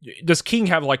does King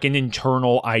have like an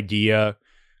internal idea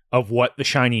of what The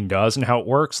Shining does and how it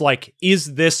works? Like,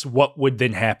 is this what would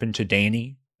then happen to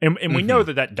Danny? And we know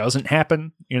that doesn't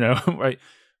happen, right?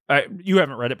 You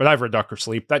haven't read it, but I've read Dr.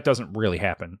 Sleep. That doesn't really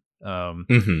happen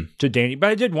to Danny. But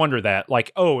I did wonder that,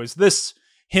 like, is this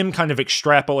him kind of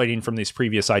extrapolating from these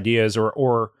previous ideas,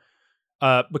 or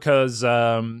because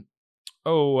the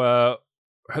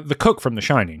cook from The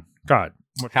Shining, God,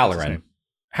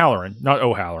 Halloran, not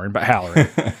O'Halloran, but Halloran.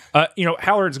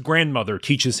 Halloran's grandmother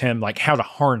teaches him like how to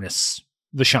harness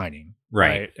The Shining,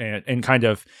 right? And kind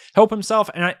of help himself.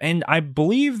 And I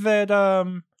believe that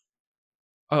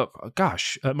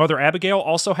Mother Abigail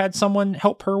also had someone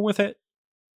help her with it.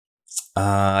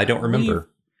 I don't remember.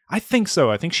 I think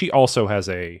so. I think she also has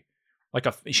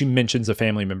she mentions a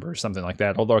family member or something like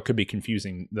that. Although it could be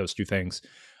confusing those two things.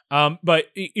 But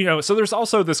so there's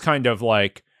also this kind of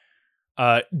like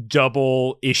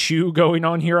double issue going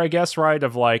on here, I guess, right?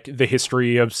 Of like the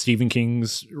history of Stephen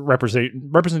King's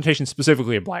representation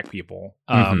specifically of black people,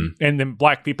 and then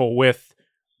black people with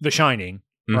The Shining,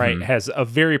 right, has a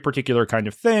very particular kind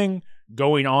of thing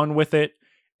going on with it.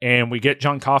 And we get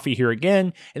John Coffey here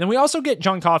again, and then we also get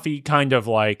John Coffey kind of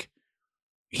like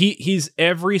he's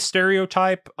every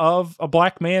stereotype of a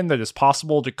black man that is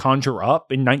possible to conjure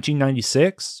up in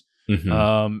 1996.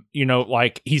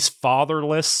 Like he's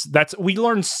fatherless. We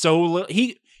learn so little.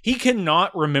 He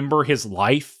cannot remember his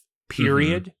life,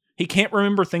 period. he can't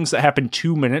remember things that happened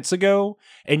 2 minutes ago,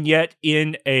 and yet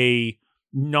in a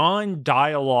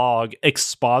non-dialogue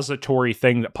expository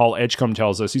thing that Paul Edgecombe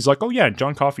tells us, he's like, oh yeah,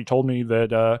 John Coffey told me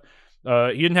that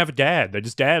he didn't have a dad, that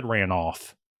his dad ran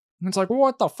off. And it's like, well,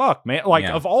 what the fuck, man? Like,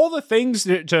 of all the things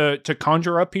to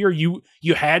conjure up here, you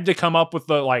had to come up with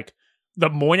the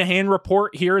Moynihan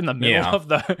report here in the middle of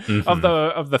the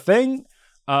of the thing.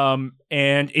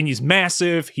 And he's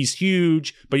massive, he's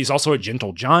huge, but he's also a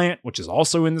gentle giant, which is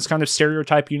also in this kind of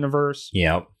stereotype universe.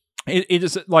 Yeah. It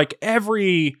is like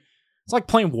it's like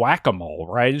playing whack-a-mole,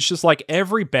 right? It's just like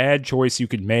every bad choice you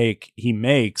could make, he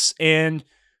makes, and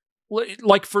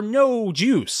like for no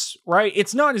juice, right?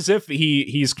 It's not as if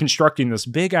he's constructing this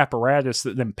big apparatus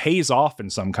that then pays off in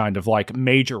some kind of like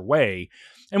major way.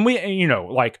 And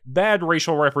like bad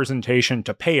racial representation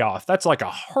to pay off, that's like a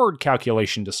hard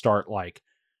calculation to start like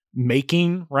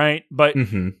making, right? But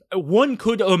one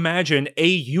could imagine a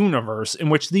universe in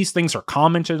which these things are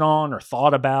commented on or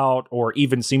thought about or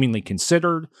even seemingly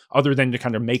considered, other than to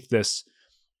kind of make this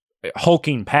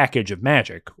hulking package of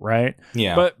magic, right?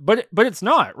 Yeah. But it's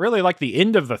not really. Like, the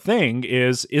end of the thing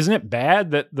isn't it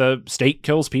bad that the state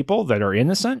kills people that are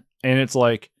innocent? And it's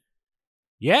like,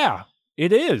 yeah,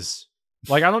 it is.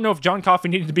 Like, I don't know if John Coffey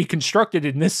needed to be constructed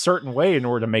in this certain way in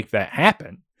order to make that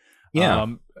happen. Yeah.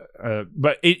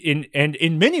 But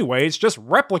in many ways, just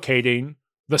replicating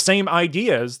the same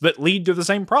ideas that lead to the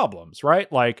same problems,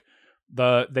 right? Like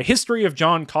the history of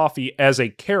John Coffey as a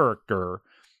character,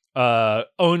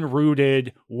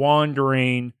 unrooted,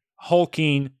 wandering,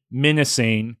 hulking,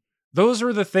 menacing. Those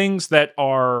are the things that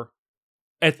are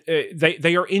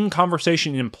they are in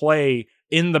conversation and play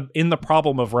in the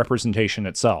problem of representation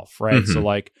itself, right? So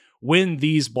like when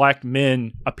these black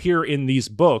men appear in these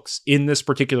books in this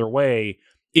particular way,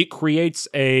 it creates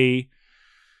a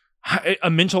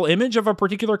mental image of a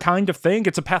particular kind of thing.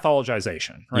 It's a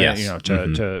pathologization, right? Yes.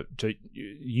 To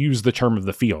use the term of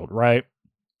the field, right?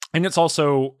 And it's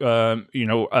also,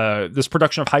 this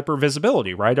production of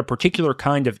hypervisibility, right? A particular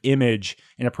kind of image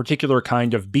and a particular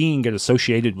kind of being get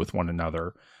associated with one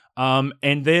another.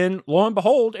 And then, lo and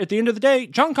behold, at the end of the day,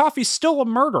 John Coffey's still a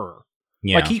murderer.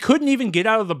 Yeah. Like, he couldn't even get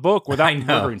out of the book without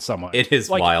murdering someone. It is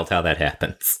like, wild how that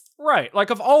happens. Right.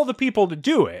 Like, of all the people to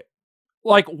do it,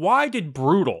 like, why did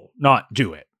Brutal not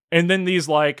do it? And then these,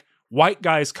 like, white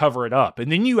guys cover it up.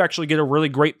 And then you actually get a really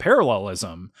great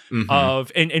parallelism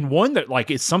of, and one that, like,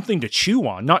 is something to chew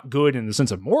on. Not good in the sense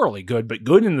of morally good, but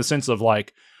good in the sense of,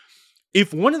 like,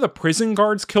 if one of the prison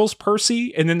guards kills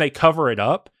Percy and then they cover it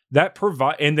up,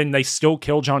 and then they still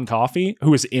kill John Coffey,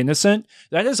 who is innocent,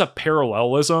 that is a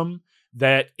parallelism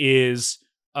that is,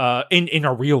 in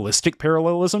a realistic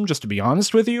parallelism, just to be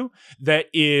honest with you, that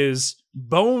is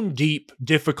bone deep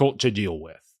difficult to deal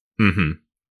with.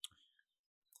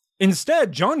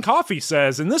 Instead, John Coffey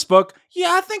says in this book,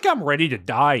 yeah, I think I'm ready to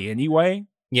die anyway.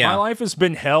 Yeah. My life has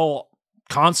been hell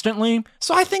constantly,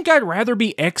 so I think I'd rather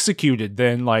be executed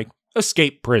than, like,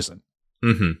 escape prison.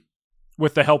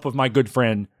 With the help of my good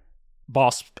friend,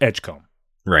 Boss Edgecombe.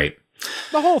 Right.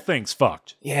 The whole thing's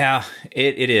fucked. Yeah,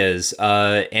 it is.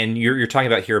 And you're talking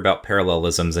about here about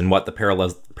parallelisms and what the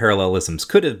parallelisms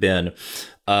could have been.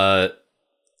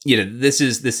 This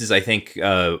is I think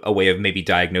a way of maybe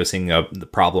diagnosing the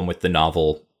problem with the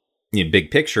novel.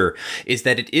 Big picture is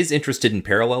that it is interested in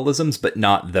parallelisms, but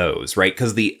not those, right?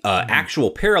 Because the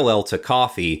actual parallel to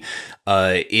Coffey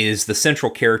is the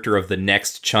central character of the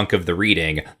next chunk of the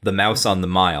reading, the mouse on the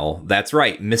mile. That's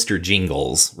right, Mr.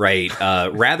 Jingles, right?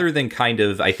 Rather than kind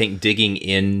of, I think, digging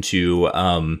into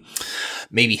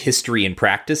maybe history and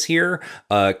practice here,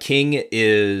 King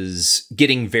is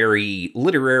getting very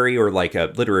literary, or like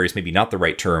literary is maybe not the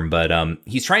right term, but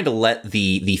he's trying to let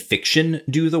the fiction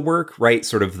do the work, right?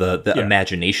 Sort of the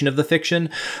imagination of the fiction,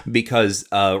 because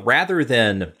rather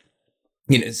than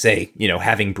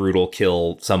having Brutal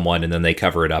kill someone and then they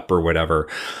cover it up or whatever,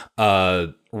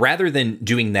 rather than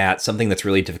doing that, something that's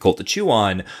really difficult to chew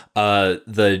on,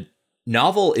 the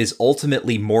novel is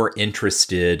ultimately more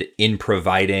interested in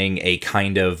providing a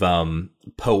kind of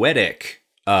poetic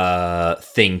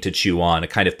thing to chew on, a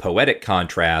kind of poetic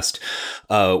contrast,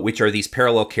 which are these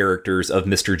parallel characters of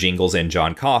Mr. Jingles and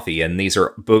John Coffey. And these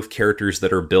are both characters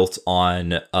that are built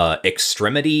on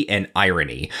extremity and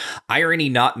irony. Irony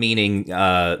not meaning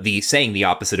saying the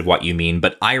opposite of what you mean,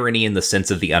 but irony in the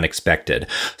sense of the unexpected.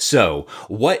 So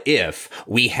what if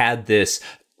we had this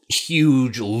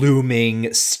huge, looming,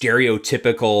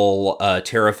 stereotypical,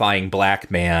 terrifying black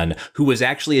man who was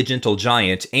actually a gentle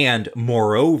giant and,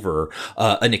 moreover,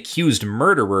 an accused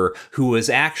murderer who was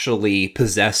actually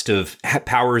possessed of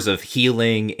powers of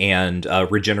healing and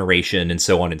regeneration and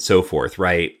so on and so forth,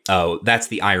 right? That's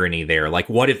the irony there. Like,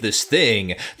 what if this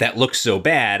thing that looks so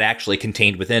bad actually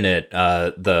contained within it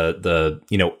the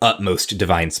utmost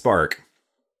divine spark?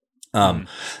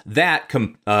 That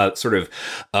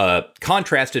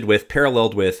contrasted with,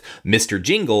 paralleled with Mr.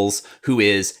 Jingles, who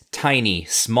is tiny,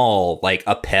 small, like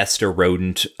a pest, a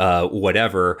rodent,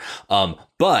 whatever,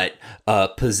 but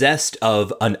possessed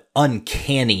of an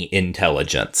uncanny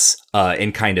intelligence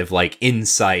and kind of like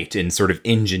insight and sort of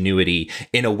ingenuity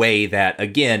in a way that,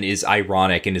 again, is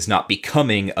ironic and is not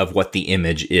becoming of what the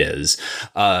image is.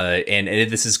 And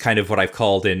this is kind of what I've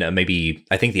called in maybe,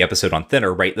 I think, the episode on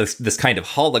Thinner, right? This kind of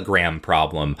hologram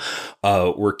problem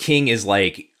where King is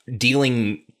like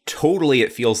dealing totally,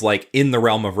 it feels like, in the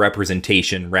realm of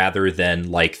representation rather than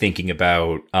like thinking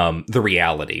about the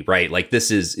reality, right? Like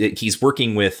he's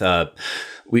working with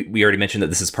we already mentioned that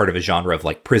this is part of a genre of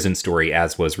like prison story,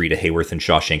 as was Rita Hayworth in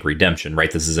Shawshank Redemption,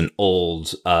 right? This is an old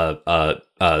sort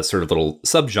of little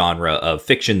subgenre of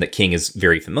fiction that King is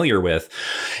very familiar with.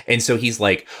 And so he's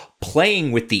like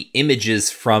playing with the images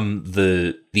from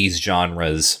these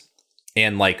genres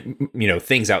and like,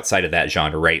 things outside of that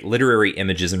genre, right? Literary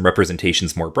images and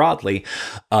representations more broadly.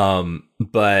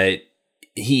 But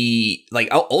he, like,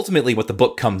 ultimately what the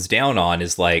book comes down on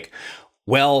is like,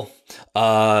 well,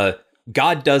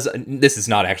 God does, this is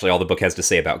not actually all the book has to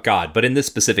say about God, but in this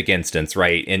specific instance,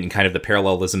 right, in kind of the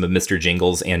parallelism of Mr.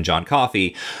 Jingles and John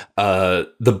Coffey,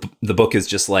 the book is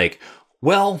just like,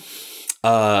 well,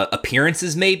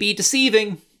 appearances may be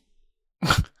deceiving.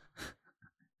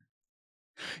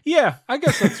 Yeah, I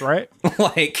guess that's right.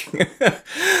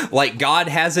 like God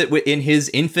has it in his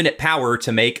infinite power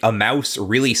to make a mouse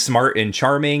really smart and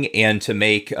charming and to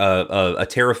make a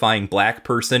terrifying black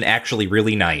person actually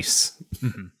really nice.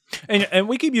 Mm-hmm. And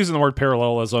we keep using the word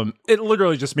parallelism. It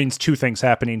literally just means two things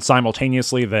happening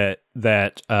simultaneously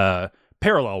that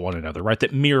parallel one another, right?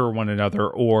 That mirror one another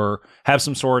or have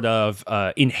some sort of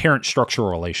inherent structural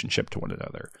relationship to one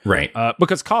another. Right.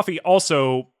 Because Coffey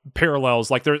also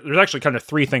parallels, like there's actually kind of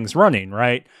three things running,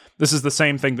 right? This is the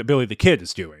same thing that Billy the Kid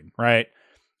is doing, right?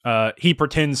 He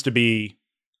pretends to be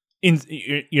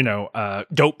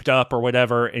doped up or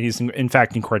whatever, and he's in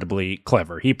fact incredibly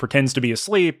clever. He pretends to be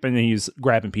asleep and he's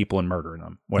grabbing people and murdering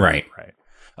them. Whatever, right.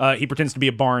 He pretends to be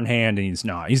a barn hand and he's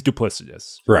not. He's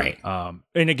duplicitous. Right.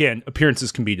 And again,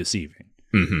 appearances can be deceiving.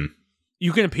 Mm-hmm.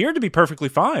 You can appear to be perfectly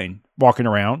fine walking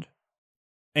around,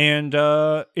 and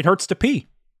it hurts to pee.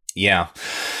 Yeah.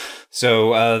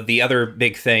 So the other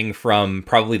big thing from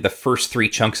probably the first three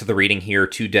chunks of the reading here,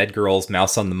 Two Dead Girls,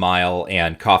 Mouse on the Mile,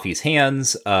 and Coffey's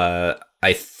Hands,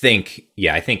 I think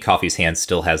Coffey's Hands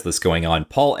still has this going on.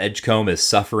 Paul Edgecombe is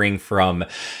suffering from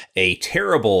a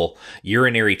terrible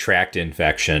urinary tract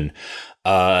infection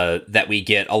that we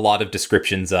get a lot of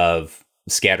descriptions of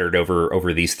scattered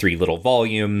over these three little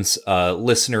volumes.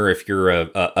 Listener, if you're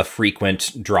a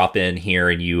frequent drop in here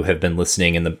and you have been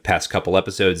listening in the past couple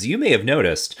episodes, you may have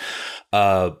noticed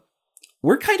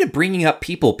we're kind of bringing up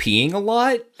people peeing a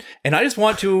lot, and I just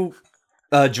want to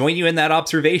join you in that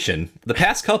observation. The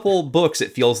past couple books,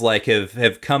 it feels like,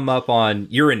 have come up on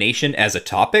urination as a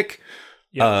topic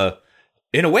in a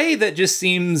way that just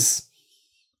seems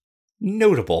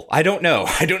notable. I don't know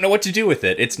what to do with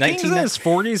it. It's King's in his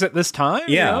 40s at this time.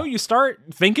 Yeah. You start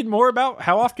thinking more about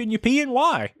how often you pee and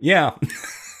why. Yeah.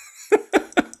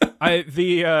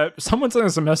 Someone sent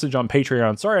us a message on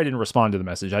Patreon. Sorry I didn't respond to the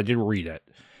message. I did read it.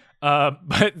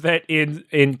 But that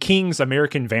in King's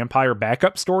American Vampire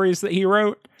backup stories that he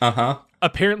wrote,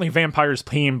 apparently vampires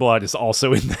peeing blood is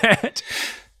also in that.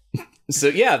 So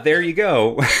yeah, there you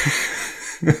go.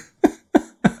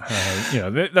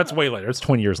 That's way later. It's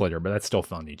 20 years later, but that's still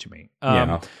funny to me. I don't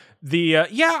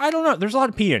know. There's a lot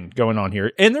of peeing going on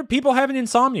here, and there are people having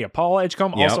insomnia. Paul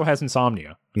Edgecombe also has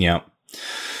insomnia. Yeah.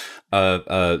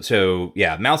 So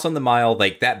yeah, Mouse on the Mile,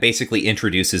 like that basically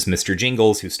introduces Mr.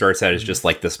 Jingles, who starts out as just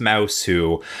like this mouse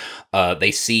who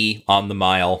they see on the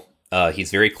mile.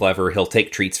 He's very clever. He'll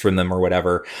take treats from them or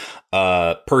whatever.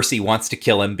 Percy wants to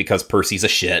kill him because Percy's a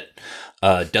shit.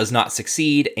 Does not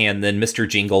succeed, and then Mr.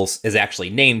 Jingles is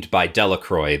actually named by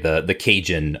Delacroix, the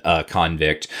Cajun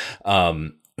convict,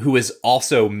 who is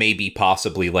also maybe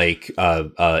possibly like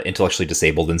intellectually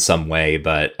disabled in some way,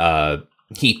 but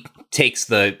he takes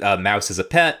the mouse as a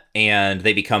pet, and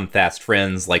they become fast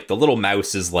friends. Like the little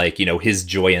mouse is like, his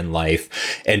joy in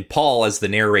life. And Paul, as the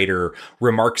narrator,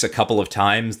 remarks a couple of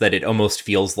times that it almost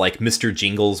feels like Mr.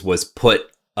 Jingles was put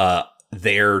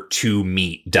there to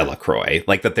meet Delacroix,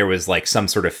 like that there was like some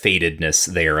sort of fatedness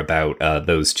there about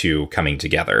those two coming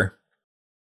together.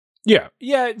 Yeah,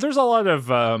 there's a lot of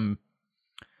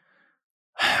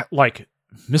like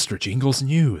Mr. Jingles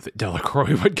knew that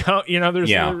Delacroix would come.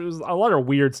 There's a lot of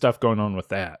weird stuff going on with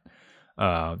that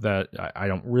that I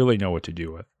don't really know what to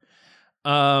do with.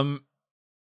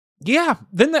 Yeah,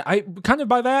 then I kind of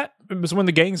by that it was when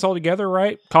the gang's all together,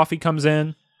 right? Coffee comes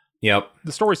in. Yep.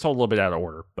 The story's told a little bit out of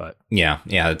order, but yeah,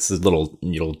 it's a little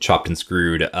chopped and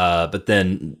screwed. But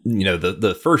then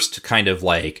the first kind of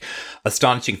like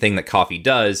astonishing thing that Coffee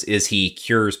does is he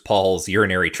cures Paul's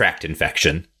urinary tract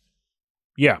infection.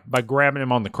 Yeah, by grabbing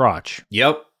him on the crotch.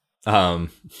 Yep. But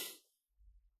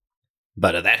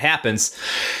that happens.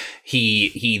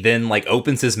 He then like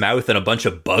opens his mouth and a bunch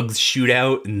of bugs shoot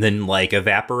out and then like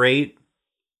evaporate.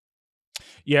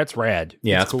 Yeah, it's rad.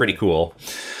 Yeah, it's cool. Pretty cool.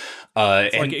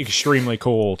 It's like extremely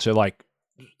cool to like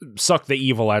suck the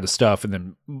evil out of stuff and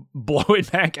then blow it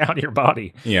back out of your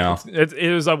body. Yeah.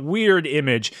 It was a weird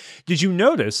image. Did you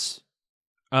notice?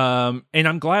 And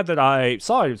I'm glad that I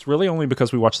saw it. It's really only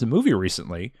because we watched the movie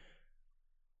recently.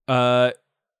 Because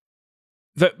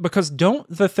don't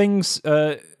the things,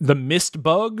 the mist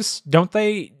bugs, don't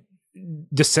they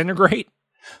disintegrate?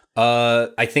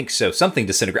 I think so. Something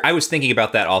disintegrate. I was thinking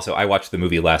about that also. I watched the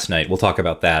movie last night. We'll talk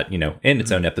about that, in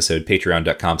its own episode,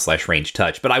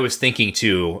 patreon.com/rangetouch. But I was thinking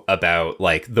too about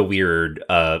like the weird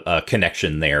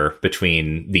connection there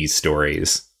between these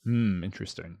stories.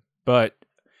 Interesting. But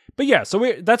yeah,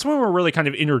 so that's when we're really kind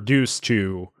of introduced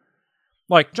to,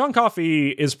 like, John Coffey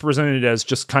is presented as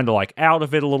just kind of like out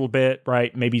of it a little bit,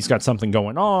 right? Maybe he's got something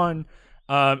going on.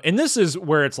 And this is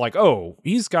where it's like, oh,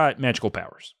 he's got magical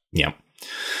powers. Yeah.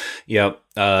 Yep.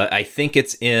 I think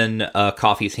it's in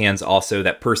Coffey's hands also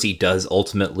that Percy does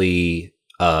ultimately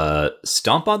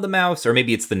stomp on the mouse, or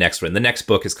maybe it's the next one. The next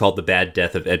book is called The Bad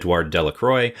Death of Edouard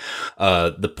Delacroix.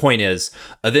 The point is,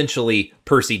 eventually,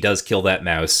 Percy does kill that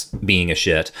mouse, being a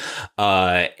shit,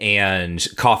 and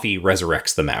Coffey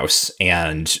resurrects the mouse.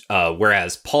 And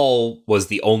whereas Paul was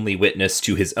the only witness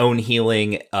to his own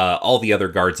healing, all the other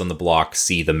guards on the block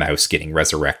see the mouse getting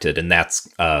resurrected, and that's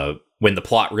when the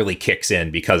plot really kicks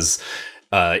in, because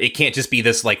it can't just be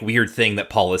this like weird thing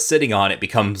that Paul is sitting on. It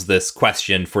becomes this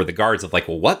question for the guards of like,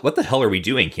 well, what the hell are we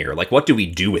doing here? Like, what do we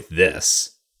do with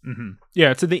this? Mm-hmm. Yeah,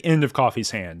 it's at the end of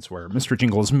Coffey's hands where Mr.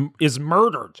 Jingle is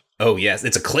murdered. Oh, yes.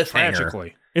 It's a cliffhanger.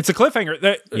 Tragically. It's a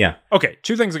cliffhanger. Yeah. Okay,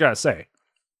 two things I gotta say.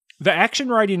 The action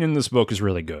writing in this book is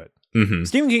really good. Mm-hmm.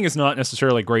 Stephen King is not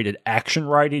necessarily great at action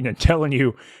writing and telling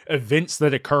you events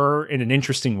that occur in an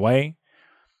interesting way.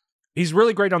 He's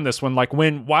really great on this one. Like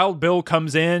when Wild Bill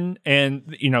comes in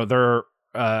and, they're,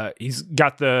 he's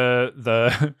got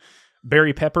the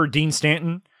Barry Pepper, Dean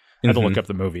Stanton. I had to look up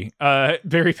the movie.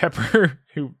 Barry Pepper,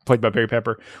 who played by Barry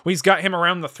Pepper. Well, he's got him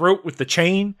around the throat with the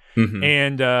chain. Mm-hmm.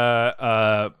 And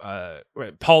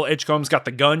Paul Edgecombe's got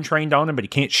the gun trained on him, but he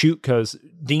can't shoot because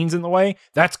Dean's in the way.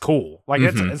 That's cool. Like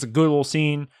that's a good little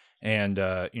scene. And,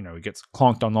 he gets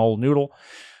clonked on the old noodle.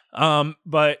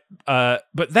 But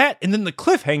that, and then the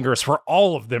cliffhangers for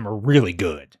all of them are really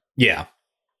good. Yeah.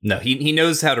 No, he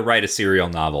knows how to write a serial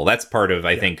novel. That's part of,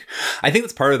 I think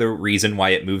that's part of the reason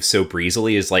why it moves so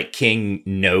breezily is like King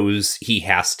knows he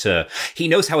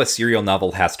knows how a serial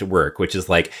novel has to work, which is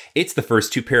like, it's the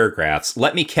first two paragraphs.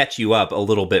 Let me catch you up a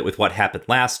little bit with what happened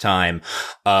last time.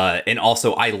 And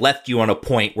also I left you on a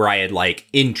point where I had like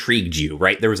intrigued you,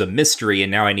 right? There was a mystery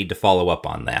and now I need to follow up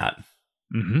on that.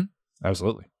 Mm-hmm.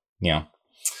 Absolutely. Yeah.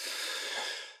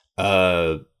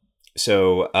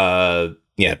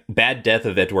 Bad Death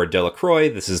of Edouard Delacroix.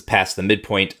 This is past the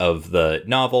midpoint of the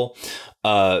novel.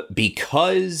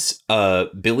 Because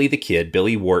Billy the Kid,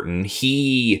 Billy Wharton,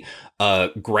 he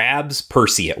grabs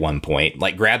Percy at one point,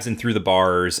 like grabs him through the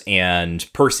bars, and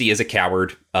Percy is a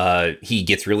coward. He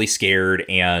gets really scared,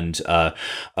 and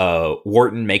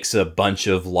Wharton makes a bunch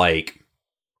of like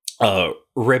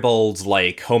ribald,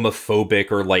 like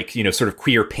homophobic or like, sort of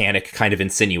queer panic kind of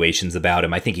insinuations about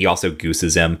him. I think he also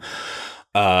gooses him.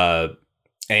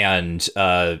 And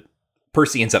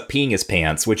Percy ends up peeing his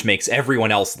pants, which makes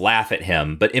everyone else laugh at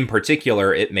him. But in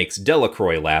particular, it makes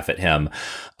Delacroix laugh at him.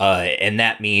 And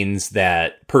that means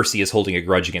that Percy is holding a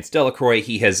grudge against Delacroix.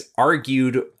 He has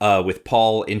argued with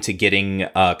Paul into getting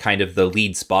kind of the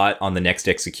lead spot on the next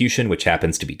execution, which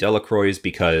happens to be Delacroix's,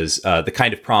 because the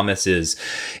kind of promise is,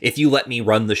 if you let me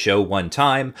run the show one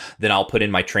time, then I'll put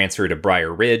in my transfer to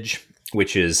Briar Ridge.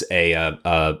 which is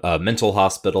a mental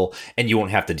hospital, and you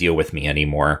won't have to deal with me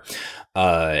anymore.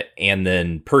 And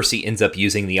then Percy ends up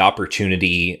using the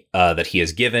opportunity that he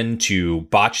is given to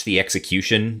botch the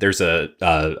execution. There's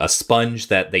a sponge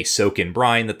that they soak in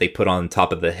brine that they put on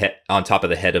top of the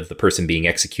head of the person being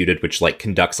executed, which like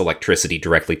conducts electricity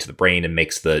directly to the brain and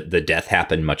makes the death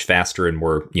happen much faster and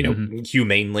more,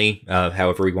 humanely,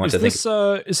 however we want to think.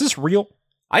 Is this real?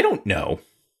 I don't know.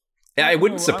 It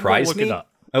wouldn't surprise me. It up.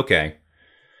 Okay.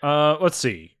 Let's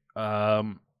see.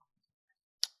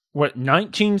 What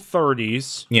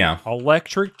 1930s? Yeah.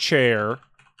 Electric chair.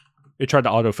 It tried to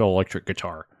autofill electric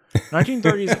guitar.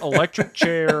 1930s electric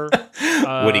chair.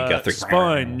 Woody Guthrie.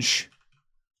 Sponge.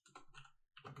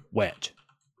 Wet.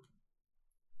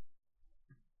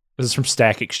 This is from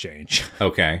Stack Exchange.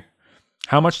 Okay.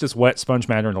 How much does wet sponge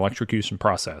matter in electrocution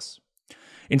process?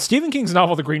 In Stephen King's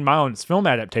novel The Green Mile and its film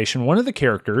adaptation, one of the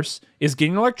characters is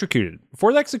getting electrocuted.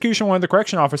 Before the execution, one of the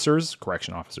correction officers,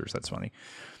 that's funny.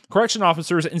 Correction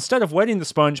officers, instead of wetting the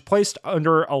sponge placed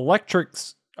under electric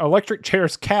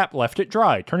chair's cap, left it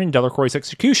dry, turning Delacroix's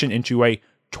execution into a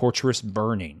torturous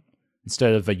burning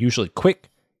instead of a usually quick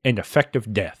and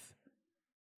effective death.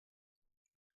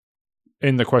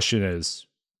 And the question is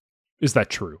that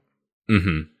true?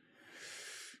 Mm-hmm.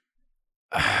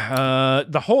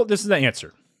 This is the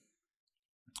answer.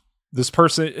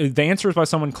 The answer is by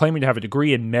someone claiming to have a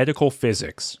degree in medical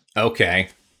physics. Okay.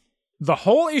 The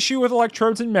whole issue with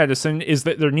electrodes in medicine is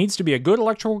that there needs to be a good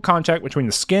electrical contact between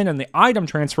the skin and the item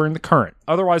transferring the current.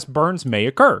 Otherwise, burns may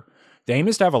occur. The aim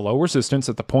is to have a low resistance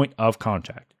at the point of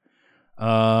contact.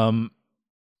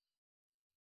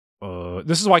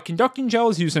 This is why conducting gel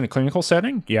is used in a clinical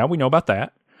setting. Yeah, we know about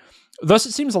that. Thus,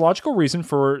 it seems a logical reason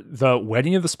for the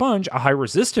wetting of the sponge. A high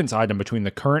resistance item between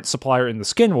the current supplier and the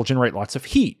skin will generate lots of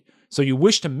heat. So you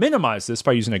wish to minimize this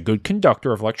by using a good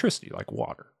conductor of electricity, like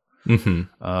water.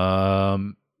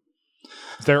 Mm-hmm.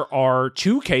 There are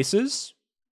 2 cases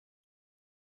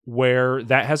where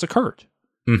that has occurred.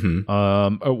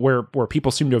 Mm-hmm. Where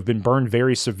people seem to have been burned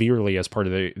very severely as part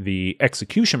of the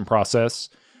execution process.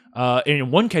 And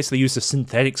in one case, they used a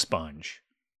synthetic sponge.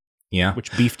 Yeah.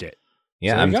 Which beefed it.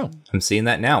 Yeah, so I'm seeing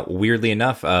that now. Weirdly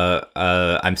enough,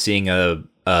 I'm seeing a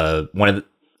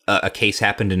case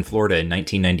happened in Florida in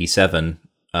 1997,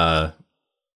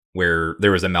 where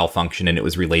there was a malfunction and it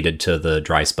was related to the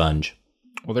dry sponge.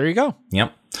 Well, there you go.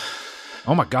 Yep.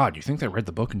 Oh my God, you think they read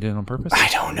the book and did it on purpose? I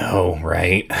don't know,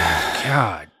 right?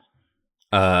 God.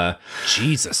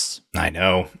 Jesus. I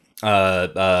know.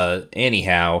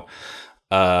 Anyhow.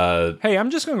 Hey, I'm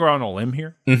just gonna go out on a limb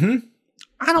here. Mm-hmm.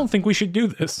 I don't think we should do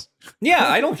this. Yeah,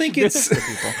 I don't think it's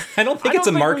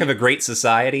a mark of a great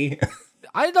society.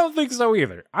 I don't think so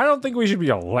either. I don't think we should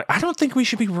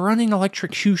be running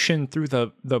electrocution through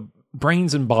the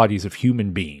brains and bodies of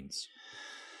human beings.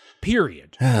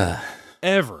 Period.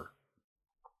 Ever.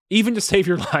 Even to save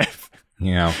your life.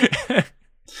 Yeah.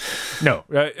 No.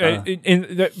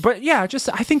 But yeah,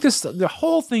 I think the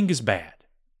whole thing is bad.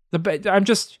 I'm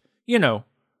just,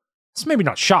 it's maybe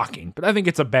not shocking, but I think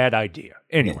it's a bad idea.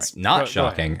 Anyway, it's not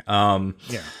shocking.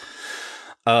 Yeah.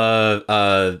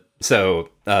 So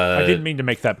I didn't mean to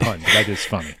make that pun, but that is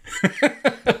funny.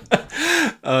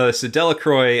 So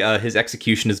Delacroix, his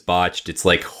execution is botched. It's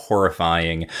like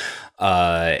horrifying.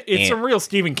 It's some real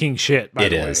Stephen King shit. By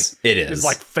the way, it is.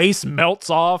 His face melts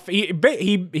off. He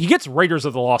gets Raiders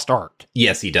of the Lost Ark.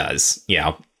 Yes, he does.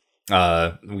 Yeah.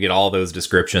 We get all those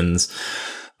descriptions.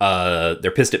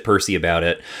 They're pissed at Percy about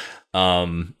it.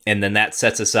 And then that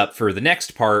sets us up for the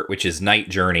next part, which is Night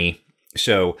Journey.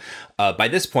 So by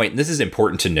this point, and this is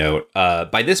important to note,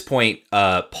 by this point,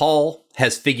 Paul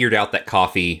has figured out that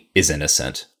Coffee is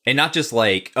innocent. And not just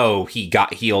like, oh, he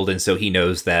got healed and so he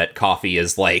knows that Coffee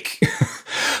is like,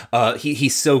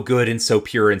 he's so good and so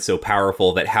pure and so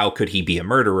powerful that how could he be a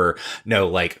murderer? No,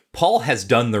 like, Paul has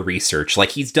done the research.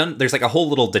 Like, there's like a whole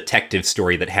little detective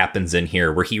story that happens in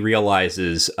here where he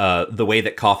realizes the way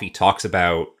that Coffee talks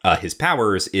about his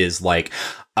powers is like,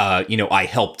 I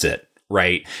helped it.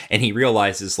 Right. And he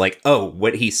realizes like, oh,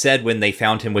 what he said when they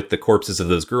found him with the corpses of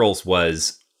those girls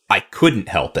was, I couldn't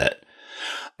help it.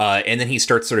 And then he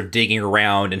starts sort of digging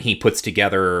around and he puts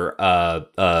together,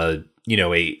 the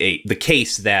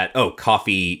case that,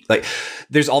 Coffee, like,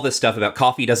 there's all this stuff about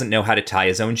Coffee doesn't know how to tie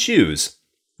his own shoes.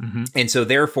 And so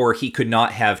therefore he could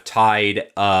not have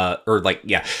tied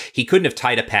he couldn't have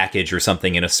tied a package or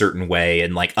something in a certain way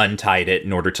and like untied it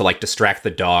in order to like distract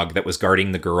the dog that was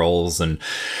guarding the girls. And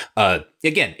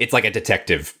again, it's like a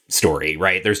detective story,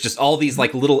 right? There's just all these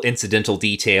like little incidental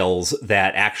details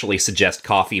that actually suggest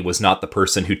Coffee was not the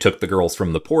person who took the girls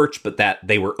from the porch, but that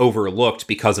they were overlooked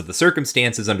because of the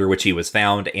circumstances under which he was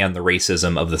found and the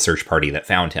racism of the search party that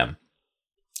found him.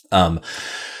 As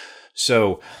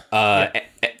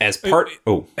part...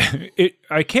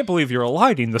 I can't believe you're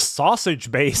eliding the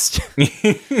sausage-based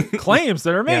claims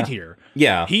that are made here.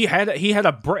 Yeah. He had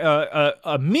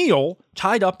a meal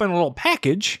tied up in a little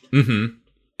package,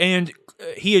 and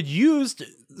he had used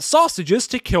sausages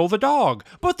to kill the dog,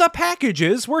 but the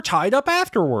packages were tied up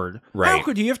afterward. Right. How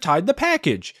could he have tied the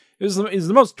package? Is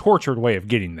the most tortured way of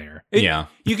getting there.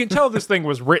 You can tell this thing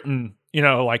was written,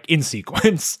 like in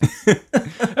sequence.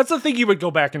 That's the thing you would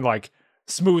go back and like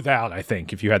smooth out, I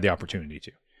think, if you had the opportunity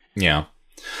to. Yeah.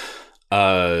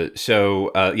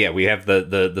 We have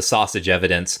the sausage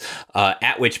evidence,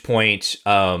 at which point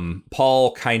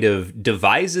Paul kind of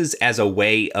devises as a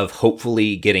way of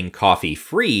hopefully getting Coffee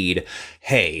freed.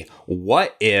 Hey,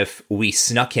 what if we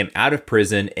snuck him out of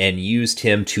prison and used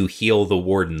him to heal the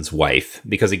warden's wife?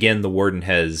 Because again, the warden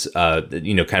has, kind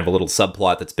of a little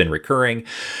subplot that's been recurring.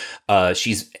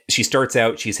 She starts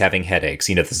out, she's having headaches.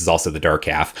 This is also the dark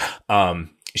half.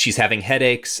 She's having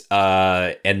headaches,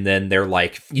 and then they're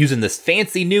like using this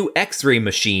fancy new X-ray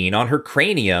machine on her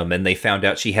cranium, and they found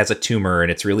out she has a tumor, and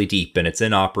it's really deep, and it's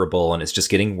inoperable, and it's just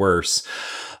getting worse.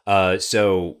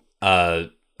 So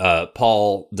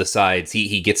Paul decides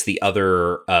he gets the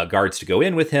other guards to go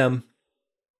in with him,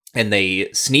 and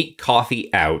they sneak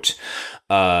Coffee out.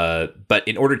 But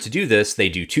in order to do this, they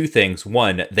do two things.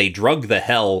 One, they drug the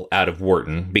hell out of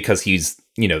Wharton because he's,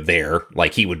 there,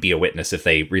 like he would be a witness if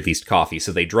they released Coffee.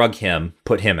 So they drug him,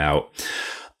 put him out.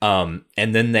 And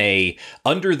then they,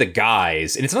 under the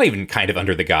guise, and it's not even kind of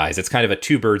under the guise, it's kind of a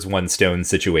two birds, one stone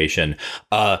situation,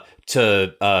 to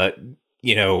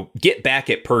get back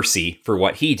at Percy for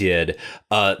what he did.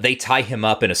 They tie him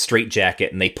up in a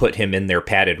straitjacket and they put him in their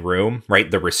padded room, right?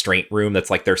 The restraint room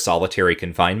that's like their solitary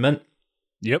confinement.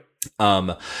 Yep.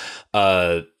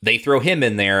 They throw him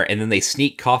in there and then they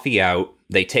sneak Coffee out.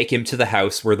 They take him to the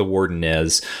house where the warden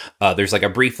is. There's like a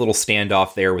brief little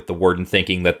standoff there with the warden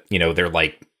thinking that, they're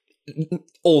like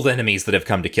old enemies that have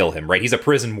come to kill him, right? He's a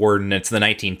prison warden. It's the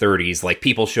 1930s. Like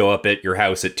people show up at your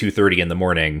house at 2:30 in the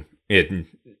morning.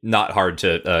 Not hard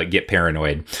to get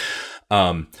paranoid.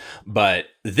 But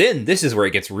then this is where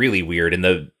it gets really weird in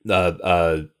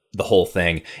the whole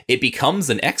thing. It becomes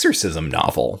an exorcism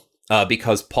novel.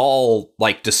 Because Paul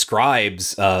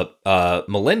describes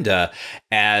Melinda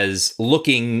as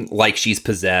looking like she's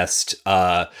possessed,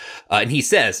 and he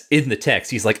says in the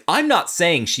text, he's like, "I'm not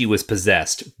saying she was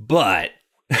possessed, but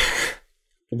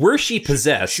were she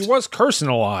possessed? She was cursing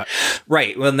a lot."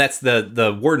 Right. Well, and that's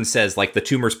the warden says, the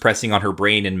tumor's pressing on her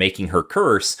brain and making her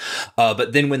curse.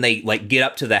 But then when they get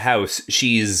up to the house,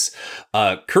 she's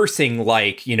cursing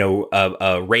like,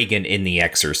 Reagan in The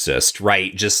Exorcist,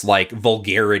 right? Just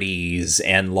vulgarities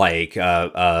and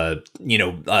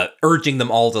urging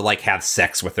them all to have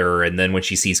sex with her. And then when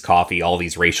she sees Coffee, all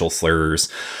these racial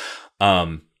slurs.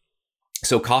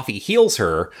 So Coffee heals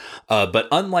her, but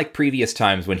unlike previous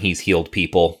times when he's healed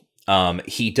people,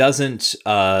 he doesn't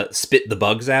spit the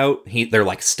bugs out.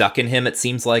 They're stuck in him, it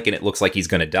seems like, and it looks like he's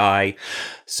going to die.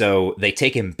 So they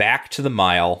take him back to the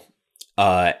mile,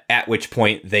 at which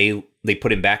point they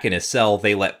put him back in his cell.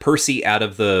 They let Percy out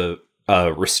of the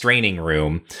restraining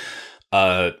room.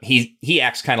 He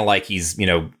acts kind of like he's,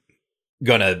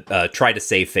 gonna try to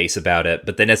save face about it,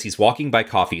 but then as he's walking by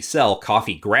Coffee's cell,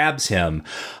 Coffee grabs him,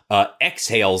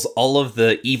 exhales all of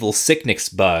the evil sickness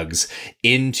bugs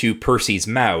into Percy's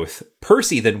mouth.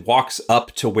 Percy then walks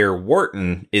up to where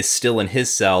Wharton is still in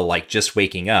his cell, just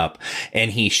waking up,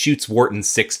 and he shoots Wharton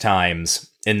 6 times,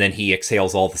 and then he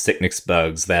exhales all the sickness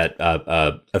bugs that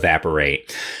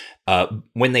evaporate.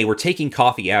 When they were taking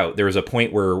Coffee out, there was a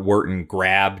point where Wharton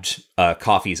grabbed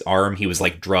Coffee's arm. He was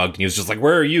drugged, and he was just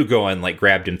 "Where are you going?"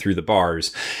 Grabbed him through the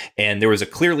bars. And there was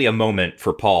clearly a moment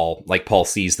for Paul, Paul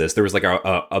sees this. There was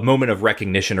a moment of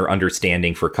recognition or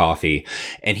understanding for Coffee,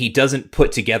 and he doesn't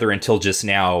put together until just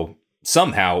now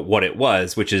somehow what it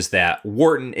was, which is that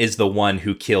Wharton is the one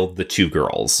who killed the 2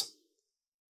 girls.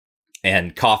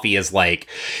 And Coffee is like,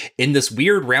 in this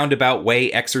weird roundabout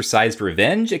way, exercised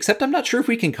revenge, except I'm not sure if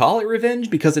we can call it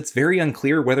revenge because it's very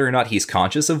unclear whether or not he's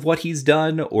conscious of what he's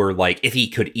done or like if he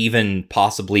could even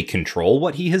possibly control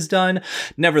what he has done.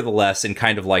 Nevertheless, in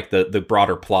kind of like the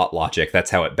broader plot logic,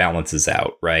 that's how it balances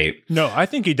out, right? No, I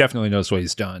think he definitely knows what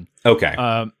he's done. Okay.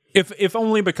 If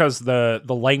only because the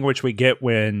language we get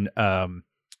when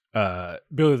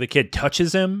Billy the Kid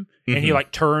touches him and he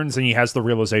like turns and he has the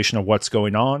realization of what's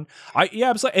going on.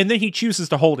 And then he chooses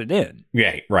to hold it in.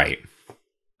 Yeah, right.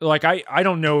 Like I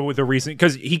don't know the reason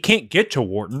because he can't get to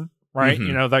Wharton, right?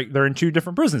 You know, like they're in two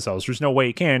different prison cells. There's no way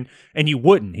he can, and he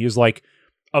wouldn't. He was like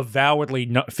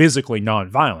avowedly physically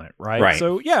nonviolent, right? Right.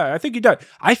 So yeah, I think he does.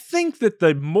 I think that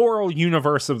the moral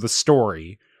universe of the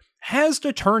story has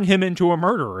to turn him into a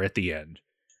murderer at the end.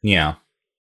 Yeah.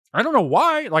 I don't know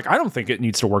why. Like, I don't think it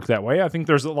needs to work that way. I think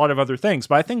there's a lot of other things,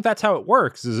 but I think that's how it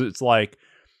works. Is it's like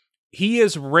he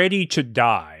is ready to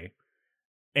die,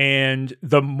 and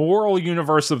the moral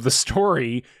universe of the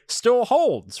story still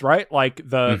holds, right? Like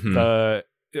the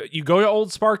you go to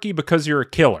Old Sparky because you're a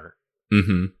killer,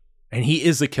 and he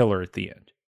is a killer at the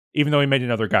end, even though he made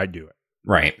another guy do it.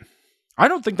 Right. I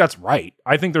don't think that's right.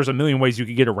 I think there's a million ways you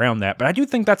could get around that, but I do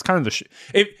think that's kind of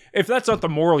the if that's not the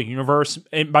moral universe,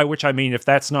 and by which I mean if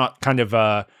that's not kind of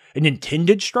an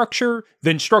intended structure,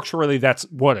 then structurally that's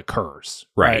what occurs.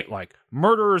 Right. Like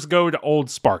murderers go to Old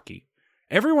Sparky.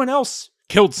 Everyone else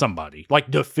killed somebody,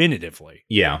 like definitively.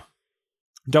 Yeah.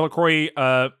 Delacroix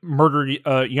murdered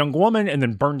a young woman and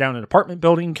then burned down an apartment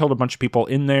building, killed a bunch of people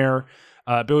in there.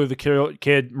 Billy the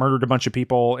Kid murdered a bunch of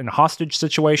people in a hostage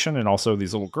situation, and also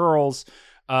these little girls.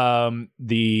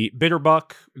 The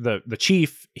Bitterbuck, the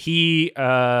chief, he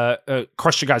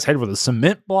crushed a guy's head with a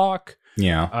cement block.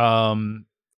 Yeah.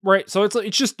 Right. So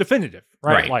it's just definitive,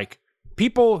 right? Like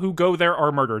people who go there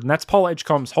are murdered, and that's Paul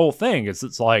Edgecombe's whole thing.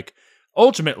 It's like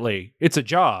ultimately it's a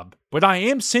job, but I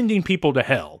am sending people to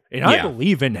hell, and I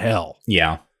believe in hell.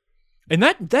 Yeah. And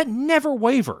that never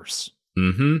wavers.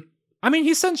 I mean,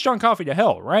 he sends John Coffey to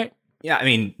hell, right? Yeah, I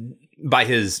mean, by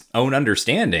his own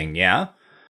understanding, yeah.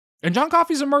 And John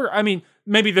Coffey's a murderer. I mean,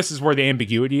 maybe this is where the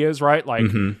ambiguity is, right? Like,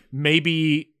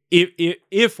 maybe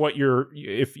if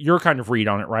your kind of read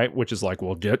on it, right, which is like,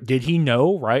 well, did he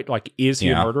know, right? Like, is he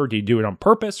a murderer? Did he do it on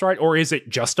purpose, right? Or is it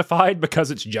justified because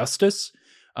it's justice?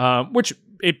 Which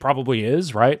it probably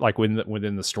is, right? Like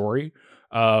within the story.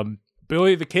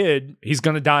 Billy the Kid, he's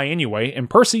going to die anyway, and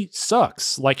Percy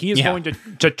sucks. Like, he is going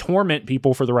to torment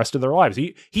people for the rest of their lives.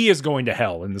 He is going to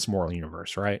hell in this moral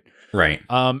universe, right? Right.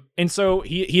 And so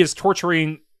he is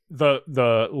torturing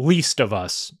the least of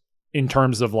us in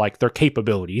terms of like their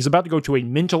capability. He's about to go to a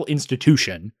mental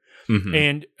institution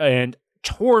and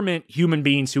torment human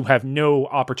beings who have no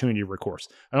opportunity of recourse.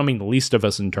 I don't mean the least of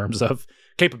us in terms of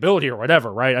capability or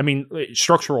whatever, right? I mean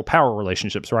structural power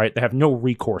relationships, right? They have no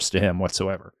recourse to him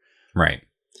whatsoever. Right.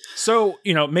 So,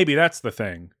 you know, maybe that's the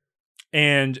thing.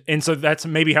 And so that's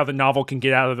maybe how the novel can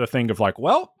get out of the thing of like,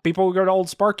 well, people who go to Old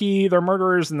Sparky, they're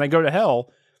murderers and they go to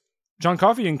hell. John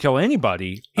Coffey didn't kill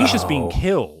anybody. He's just being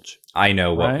killed. I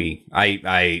know what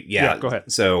Yeah, go ahead.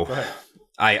 So Go ahead.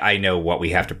 I know what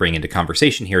we have to bring into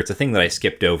conversation here. It's a thing that I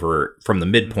skipped over from the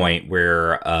midpoint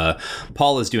where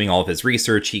Paul is doing all of his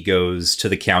research. He goes to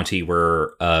the county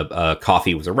where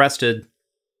Coffey was arrested.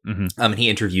 And he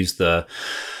interviews the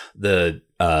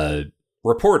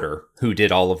reporter who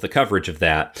did all of the coverage of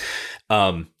that.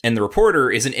 And the reporter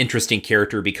is an interesting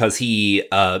character because he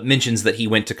mentions that he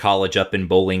went to college up in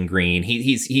Bowling Green.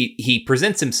 He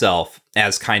presents himself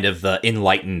as kind of the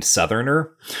enlightened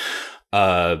Southerner,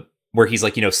 where he's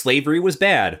like, you know, slavery was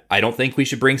bad. I don't think we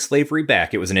should bring slavery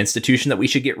back. It was an institution that we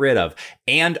should get rid of.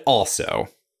 And also,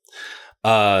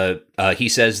 he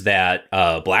says that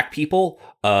black people,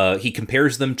 he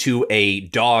compares them to a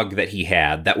dog that he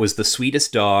had. That was the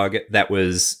sweetest dog. That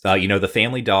was, the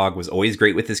family dog was always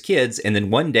great with his kids. And then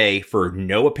one day, for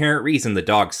no apparent reason, the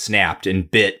dog snapped and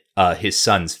bit his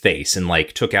son's face and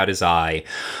like took out his eye.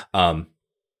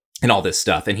 And all this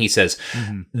stuff. And he says,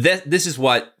 this is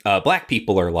what black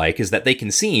people are like, is that they can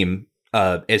seem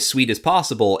as sweet as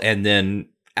possible. And then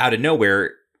out of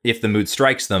nowhere, if the mood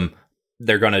strikes them,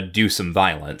 they're going to do some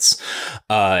violence.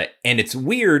 And it's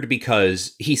weird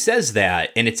because he says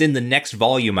that, and it's in the next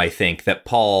volume, I think, that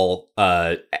Paul,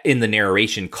 in the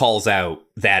narration, calls out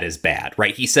that is bad,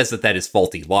 right? He says that is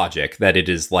faulty logic, that it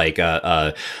is like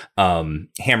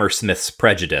Hammersmith's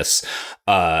prejudice,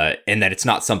 and that it's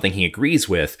not something he agrees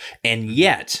with. And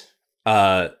yet,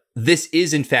 this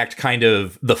is in fact kind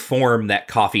of the form that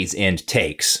Coffee's End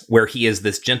takes, where he is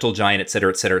this gentle giant, et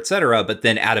cetera, et cetera, et cetera, but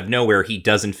then out of nowhere, he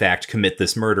does in fact commit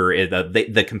this murder.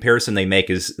 The comparison they make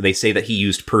is they say that he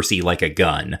used Percy like a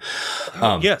gun.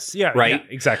 Yes, yeah, right? Yeah,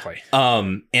 exactly.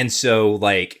 And so,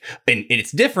 like, and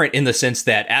it's different in the sense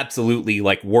that absolutely,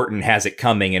 like, Wharton has it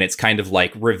coming, and it's kind of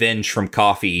like revenge from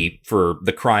Coffee for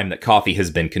the crime that Coffee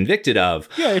has been convicted of.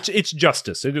 Yeah, it's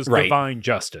justice. It is divine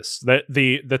justice. That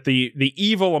the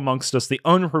evil amongst us, the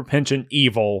unrepentant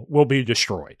evil, will be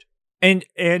destroyed. And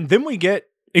then we get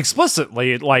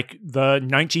explicitly like the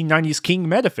 1990s King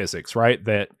metaphysics, right?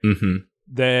 That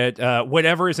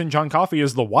whatever is in John Coffey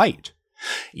is the white.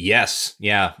 Yes,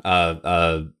 yeah.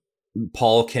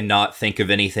 Paul cannot think of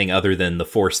anything other than the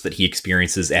force that he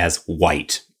experiences as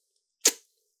white.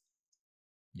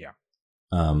 Yeah.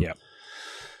 Yeah.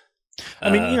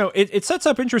 I mean, it sets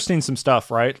up some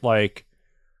stuff, right? Like,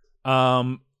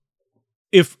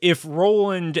 if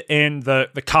Roland and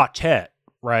the quartet,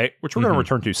 right, which we're going to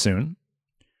return to soon,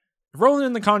 if Roland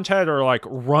and the quartet are like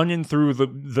running through the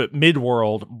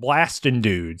midworld, blasting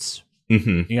dudes,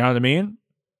 you know what I mean?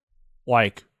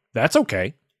 Like, that's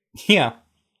okay. Yeah,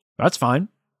 that's fine,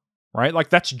 right? Like,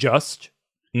 that's just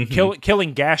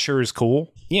killing Gasher is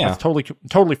cool. Yeah, that's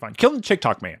totally fine. Killing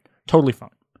TikTok man, totally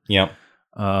fine. Yeah.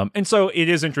 And so it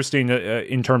is interesting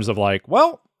in terms of like,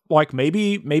 well, like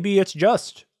maybe it's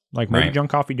just like maybe John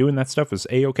Coffey doing that stuff is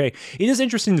a-okay. It is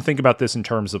interesting to think about this in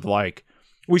terms of like,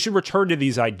 we should return to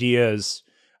these ideas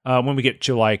when we get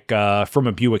to like From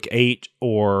a Buick 8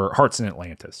 or Hearts in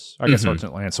Atlantis. I guess Hearts in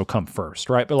Atlantis will come first,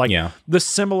 right? But like the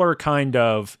similar kind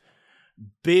of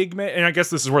big, and I guess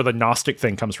this is where the Gnostic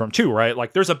thing comes from too, right?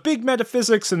 Like there's a big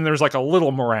metaphysics and there's like a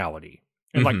little morality.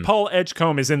 And like Paul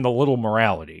Edgecombe is in the little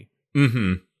morality.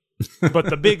 But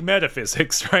the big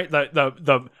metaphysics, right?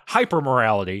 The hyper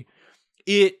morality,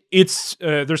 it's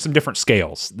there's some different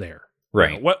scales there.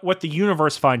 Right. You know, what the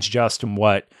universe finds just and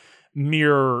what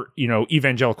mere,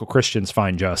 evangelical Christians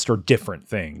find just are different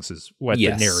things, is what the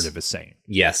narrative is saying.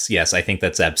 Yes, I think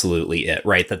that's absolutely it,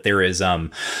 right? That there is,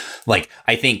 like,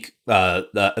 I think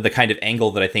the kind of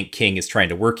angle that I think King is trying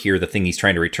to work here, the thing he's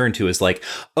trying to return to is like,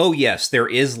 oh yes, there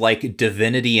is like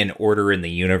divinity and order in the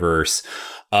universe,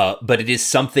 but it is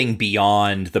something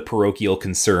beyond the parochial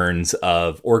concerns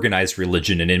of organized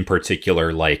religion, and in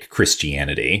particular, like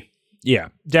Christianity. Yeah,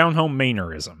 down-home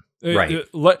Maynerism. Right.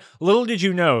 Little did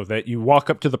you know that you walk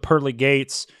up to the pearly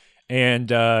gates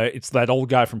and it's that old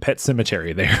guy from Pet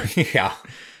Sematary there. Yeah.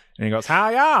 And he goes,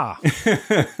 hi-ya.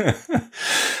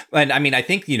 And I mean, I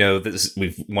think,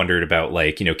 we've wondered about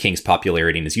like, King's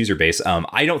popularity and his user base.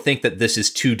 I don't think that this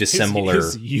is too dissimilar.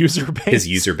 His user base? His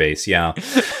user base, yeah.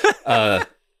 The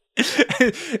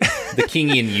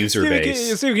Kingian user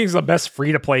base. Stephen King's the best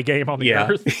free-to-play game on the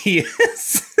earth.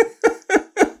 Yes.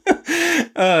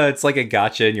 It's like a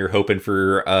gacha, and you're hoping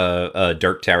for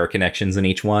Dark Tower connections in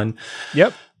each one.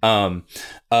 Yep.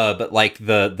 But like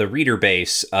the reader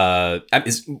base,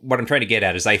 is what I'm trying to get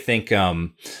at is I think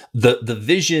the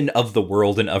vision of the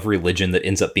world and of religion that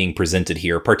ends up being presented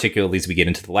here, particularly as we get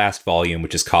into the last volume,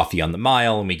 which is Coffee on the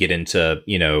Mile, and we get into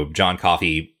John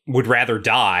Coffey would rather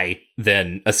die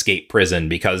than escape prison,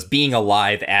 because being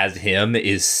alive as him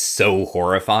is so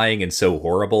horrifying and so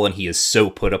horrible, and he is so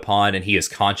put upon, and he is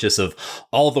conscious of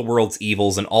all the world's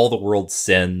evils and all the world's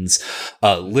sins,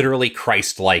 literally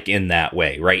Christ-like in that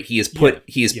way, right? He is put,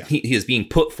 he is being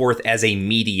put forth as a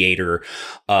mediator,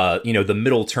 the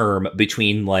middle term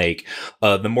between like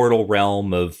the mortal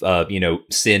realm of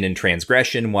sin and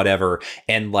transgression, whatever,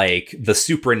 and like the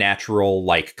supernatural,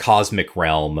 like cosmic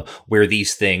realm where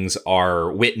these things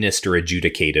are witnessed or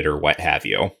adjudicated or what have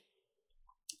you.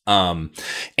 And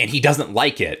he doesn't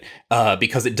like it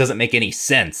because it doesn't make any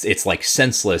sense. It's like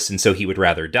senseless, and so he would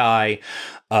rather die.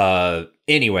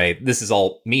 Anyway, this is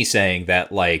all me saying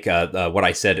that like what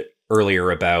I said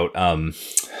earlier about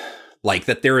like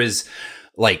that there is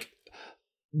like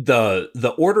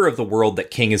the order of the world that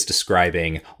King is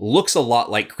describing looks a lot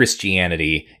like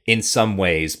Christianity in some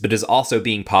ways, but is also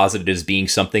being posited as being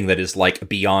something that is like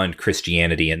beyond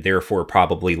Christianity and therefore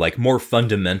probably like more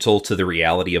fundamental to the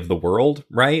reality of the world,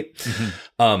 right?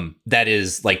 That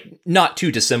is like not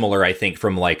too dissimilar, I think,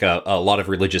 from like a lot of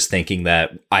religious thinking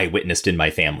that I witnessed in my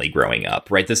family growing up,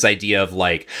 right? This idea of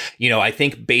like, I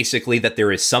think basically that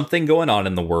there is something going on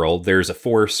in the world. There's a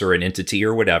force or an entity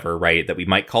or whatever, right? That we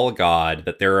might call a god,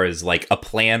 that there is like a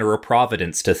plan or a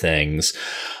providence to things.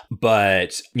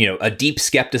 But, a deep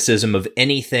skepticism of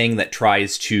anything that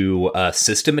tries to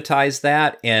systematize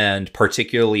that, and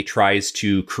particularly tries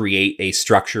to create a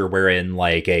structure wherein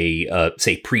like a,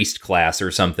 say, priest class or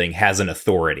or something has an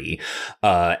authority,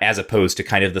 as opposed to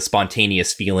kind of the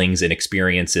spontaneous feelings and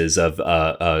experiences of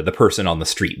the person on the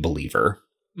street believer.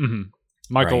 Mm-hmm.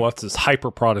 Michael Right. Lutz is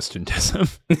hyper Protestantism.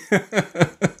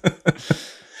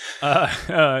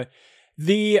 I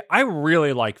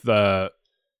really like the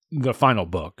final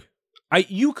book.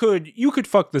 You could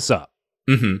fuck this up.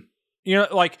 Mm-hmm. You know,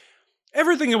 like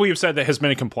everything that we have said that has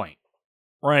been a complaint,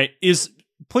 right? Is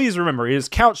please remember it is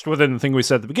couched within the thing we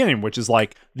said at the beginning, which is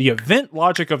like the event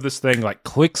logic of this thing like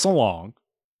clicks along.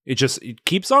 It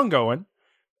keeps on going.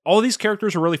 All these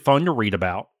characters are really fun to read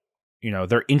about. You know,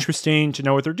 they're interesting to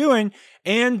know what they're doing,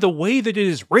 and the way that it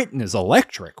is written is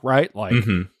electric, right? Like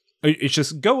it's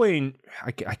just going.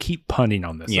 I keep punning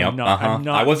on this. Yeah, I'm not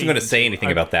I wasn't going to meaning say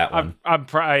anything about that one.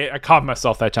 I caught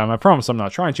myself that time. I promise I'm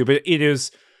not trying to, but it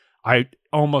is. I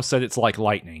almost said it's like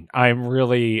lightning. I'm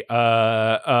really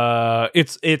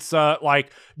it's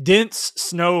like dense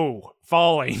snow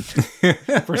falling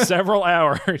for several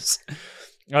hours.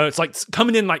 It's like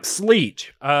coming in like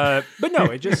sleet. But no,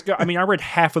 it just I mean, I read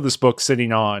half of this book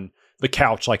sitting on the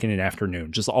couch like in an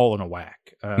afternoon, just all in a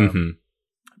whack.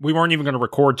 We weren't even going to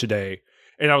record today,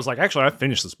 and I was like, actually, I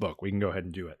finished this book. We can go ahead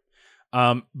and do it.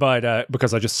 But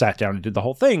because I just sat down and did the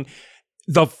whole thing.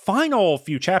 The final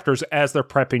few chapters, as they're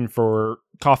prepping for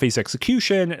Coffee's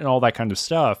execution and all that kind of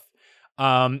stuff,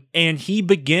 and he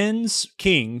begins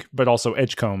King, but also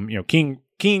Edgecombe. You know,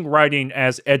 King writing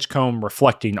as Edgecombe,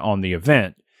 reflecting on the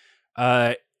event.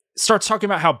 Starts talking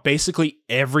about how basically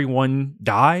everyone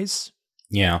dies.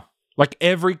 Yeah, like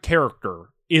every character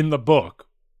in the book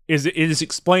it is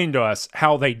explained to us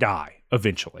how they die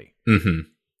eventually,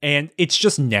 and it's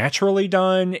just naturally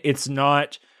done. It's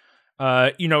not.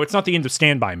 It's not the end of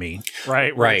Stand By Me,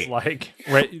 right? Where Right. It's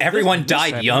like everyone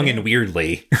died young and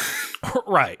weirdly.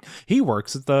 Right. He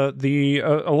works at the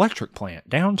electric plant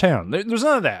downtown. There's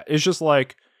none of that. It's just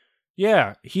like,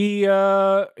 yeah, he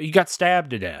got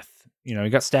stabbed to death. You know, he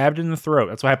got stabbed in the throat.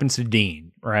 That's what happens to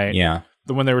Dean, right? Yeah.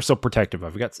 The one they were so protective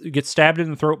of. He gets stabbed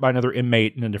in the throat by another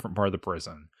inmate in a different part of the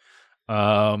prison.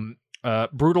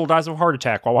 Brutal dies of a heart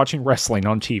attack while watching wrestling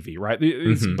on TV, right?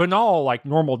 It's banal, like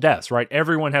normal deaths, right?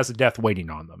 Everyone has a death waiting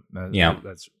on them.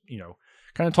 That's,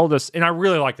 kind of told us, and I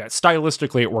really like that.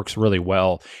 Stylistically, it works really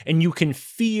well. And you can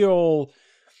feel,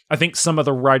 I think, some of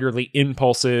the writerly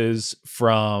impulses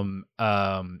from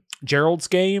Gerald's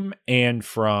Game and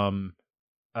from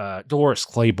Dolores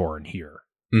Claiborne here.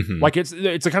 Like it's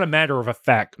a kind of matter of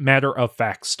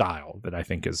fact style that I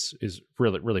think is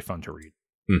really, really fun to read.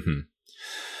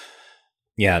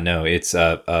 Yeah, no, it's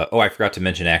I forgot to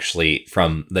mention actually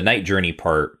from the Night Journey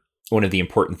part, one of the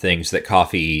important things that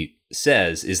Coffee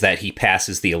says is that he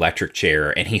passes the electric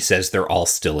chair and he says they're all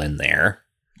still in there.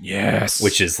 Yes.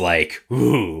 Which is like,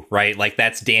 ooh, right? Like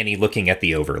that's Danny looking at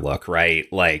the Overlook, right?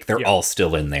 Like they're all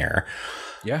still in there.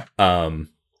 Yeah.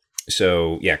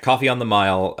 So yeah, Coffee on the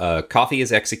Mile. Coffee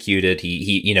is executed.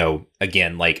 He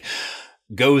again, like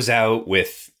goes out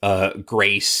with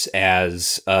Grace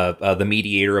as the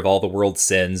mediator of all the world's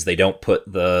sins. They don't put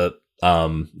the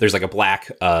there's like a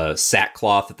black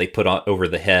sackcloth that they put on over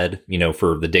the head,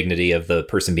 for the dignity of the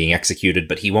person being executed,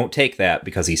 but he won't take that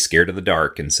because he's scared of the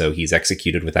dark, and so he's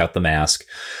executed without the mask.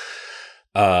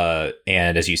 And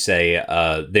as you say,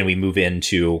 then we move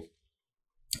into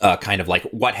kind of like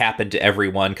what happened to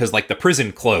everyone, because like the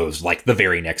prison closed like the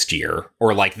very next year,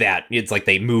 or like that. It's like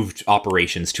they moved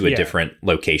operations to a different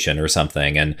location or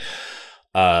something, and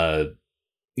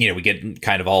we get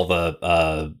kind of all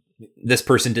the this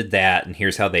person did that, and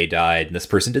here's how they died, and this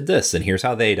person did this, and here's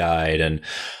how they died, and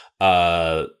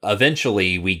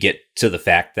eventually we get to the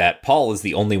fact that Paul is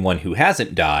the only one who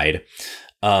hasn't died.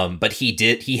 But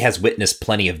he has witnessed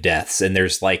plenty of deaths, and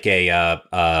there's like a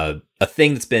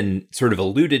thing that's been sort of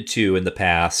alluded to in the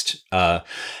past,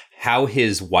 how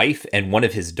his wife and one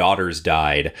of his daughters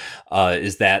died,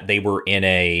 is that they were in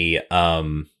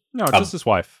no, it's just his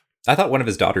wife. I thought one of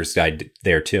his daughters died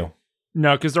there too.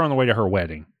 No, because they're on the way to her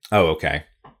wedding. Oh, okay.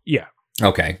 Yeah.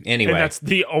 Okay. Anyway, and that's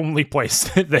the only place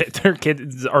that their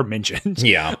kids are mentioned.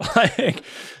 Yeah.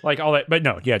 like all that. But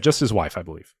no, yeah, just his wife, I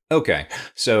believe. Okay.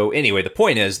 So anyway, the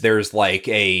point is there's like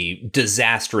a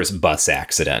disastrous bus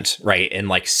accident, right? And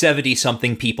like 70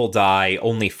 something people die.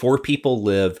 Only 4 people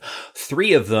live.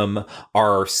 3 of them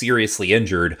are seriously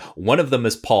injured. One of them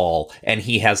is Paul, and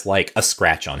he has like a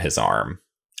scratch on his arm.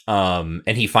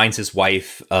 And he finds his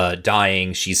wife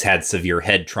dying. She's had severe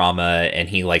head trauma, and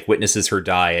he like witnesses her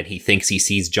die, and he thinks he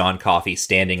sees John Coffey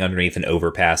standing underneath an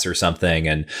overpass or something.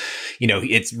 And,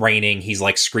 it's raining. He's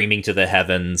like screaming to the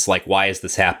heavens, like, why has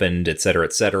this happened, et cetera,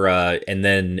 et cetera. And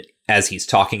then as he's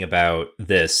talking about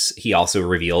this, he also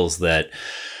reveals that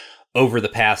over the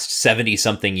past 70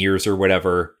 something years or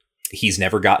whatever, he's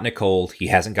never gotten a cold. He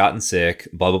hasn't gotten sick,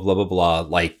 blah, blah, blah, blah, blah.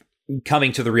 Like,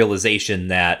 coming to the realization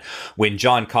that when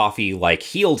John Coffey like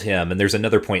healed him, and there's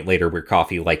another point later where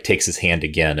Coffey like takes his hand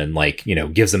again and like, you know,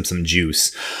 gives him some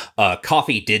juice.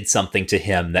 Coffey did something to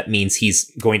him that means he's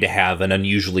going to have an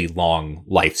unusually long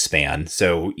lifespan.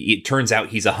 So it turns out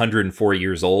he's 104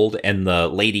 years old, and the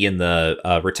lady in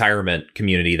the retirement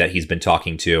community that he's been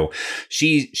talking to,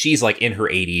 she's like in her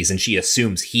 80s, and she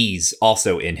assumes he's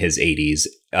also in his 80s.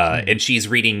 And she's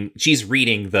reading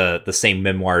the same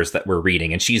memoirs that we're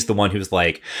reading. And she's the one who's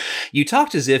like, you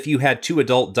talked as if you had 2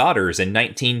 adult daughters in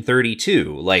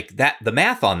 1932. Like that, the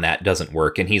math on that doesn't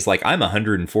work. And he's like, I'm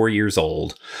 104 years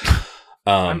old.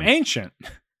 I'm ancient.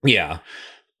 Yeah.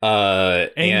 And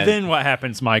then what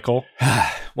happens, Michael?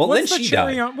 Well, what's then the she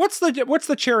cherry died. on, what's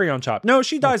the cherry on top? No,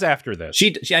 she dies after this.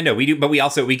 I know we do, but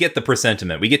we get the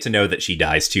presentiment. We get to know that she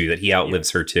dies too, that he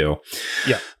outlives her too.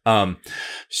 Yeah.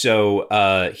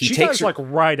 So he she takes dies her, like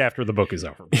right after the book is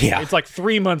over. Yeah. It's like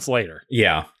 3 months later.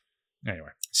 yeah. Anyway.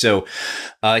 So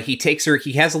he takes her,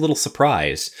 he has a little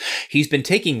surprise. He's been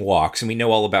taking walks, and we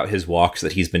know all about his walks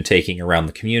that he's been taking around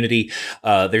the community.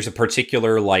 There's a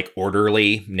particular like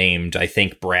orderly named, I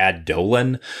think, Brad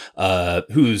Dolan,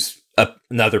 who's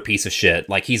another piece of shit.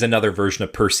 Like, he's another version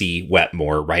of Percy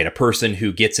Wetmore, right? A person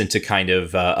who gets into kind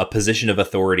of a position of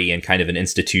authority and kind of an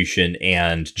institution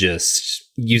and just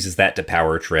uses that to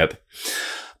power trip.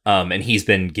 And he's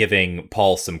been giving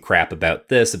Paul some crap about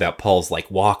this, about Paul's like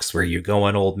walks. Where you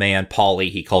going, old man? Polly,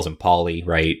 he calls him Polly,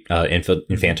 right?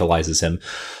 Infantilizes him.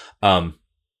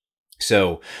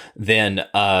 So then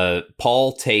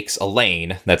Paul takes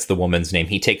Elaine, that's the woman's name.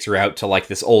 He takes her out to like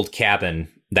this old cabin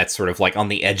that's sort of like on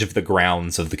the edge of the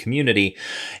grounds of the community,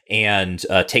 and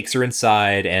takes her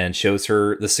inside and shows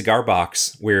her the cigar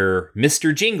box where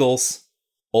Mr. Jingles,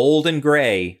 old and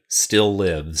gray, still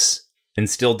lives. And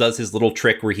still does his little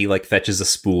trick where he like fetches a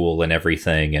spool and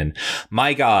everything. And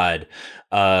my God,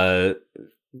 how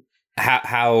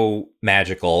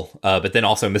magical. But then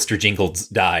also Mr. Jingles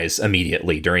dies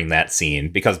immediately during that scene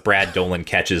because Brad Dolan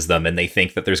catches them and they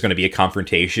think that there's going to be a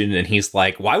confrontation. And he's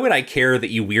like, why would I care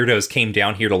that you weirdos came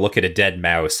down here to look at a dead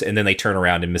mouse? And then they turn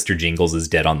around and Mr. Jingles is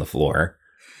dead on the floor.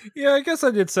 Yeah, I guess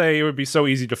I did say it would be so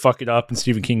easy to fuck it up, and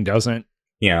Stephen King doesn't.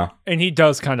 Yeah. And he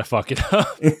does kind of fuck it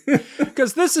up.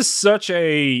 Because this is such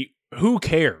a who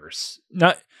cares?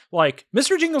 Not like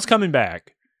Mr. Jingles coming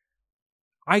back.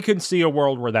 I can see a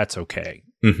world where that's okay.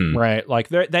 Mm-hmm. Right? Like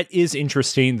that is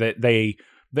interesting that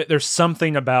there's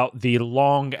something about the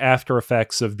long after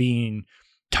effects of being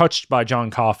touched by John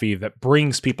Coffey that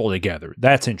brings people together.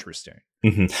 That's interesting.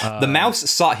 Mm-hmm. The mouse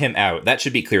sought him out. That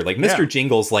should be clear. Like Mr.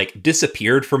 Jingles like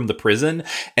disappeared from the prison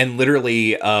and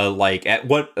literally like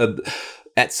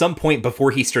at some point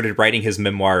before he started writing his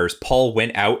memoirs, Paul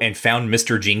went out and found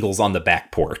Mr. Jingles on the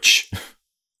back porch.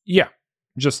 Yeah.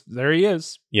 Just there he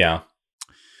is. Yeah.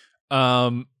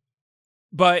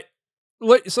 But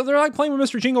so they're like playing with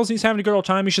Mr. Jingles. He's having a good old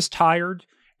time. He's just tired.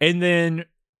 And then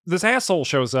this asshole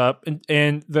shows up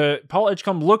and the Paul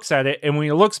Edgecombe looks at it. And when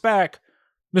he looks back,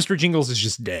 Mr. Jingles is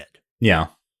just dead. Yeah.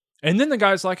 And then the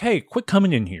guy's like, hey, quit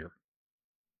coming in here.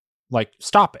 Like,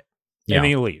 stop it. Yeah. And then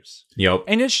he leaves. Yep.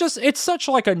 And it's such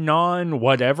like a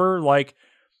non-whatever. Like,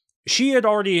 she had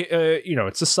already,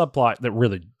 it's a subplot that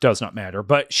really does not matter.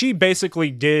 But she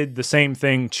basically did the same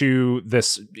thing to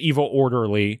this evil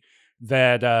orderly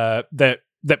that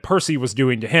Percy was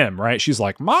doing to him, right? She's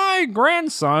like, my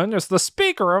grandson is the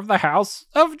Speaker of the House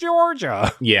of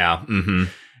Georgia. Yeah. Mm-hmm.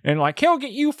 And like, he'll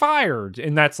get you fired.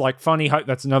 And that's like funny.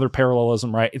 That's another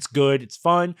parallelism, right? It's good. It's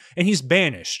fun. And he's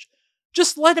banished.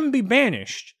 Just let him be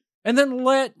banished. And then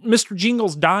let Mr.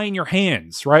 Jingles die in your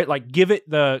hands, right? Like give it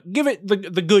the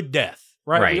good death,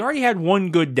 right? We already had one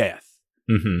good death.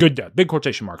 Mm-hmm. Good death. Big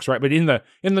quotation marks, right? But in the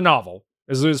novel,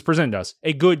 as it was presented to us,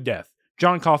 a good death.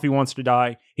 John Coffey wants to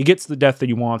die. He gets the death that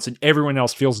he wants, and everyone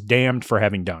else feels damned for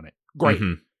having done it. Great.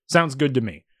 Mm-hmm. Sounds good to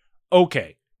me.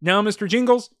 Okay. Now, Mr.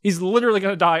 Jingles, he's literally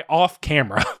going to die off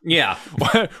camera. Yeah.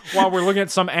 While we're looking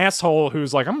at some asshole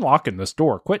who's like, I'm locking this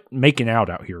door. Quit making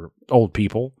out here, old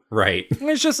people. Right.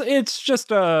 It's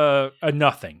just a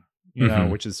nothing, you know,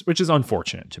 which is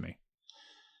unfortunate to me.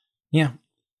 Yeah.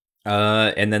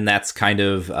 And then that's kind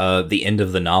of the end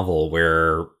of the novel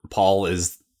where Paul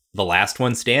is the last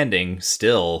one standing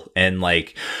still and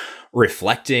like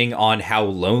reflecting on how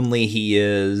lonely he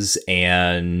is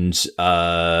and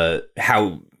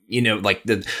how, like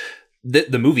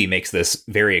the movie makes this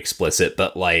very explicit,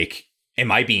 but like,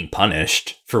 am I being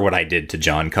punished for what I did to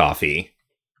John Coffey?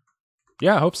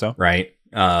 Yeah, I hope so. Right.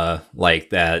 like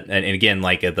that. And again,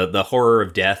 like the horror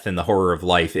of death and the horror of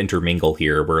life intermingle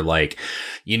here, where like,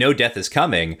 death is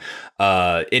coming.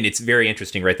 And it's very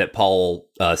interesting, right? That Paul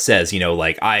says,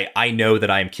 like, I know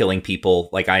that I am killing people,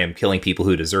 like I am killing people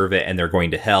who deserve it and they're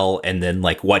going to hell. And then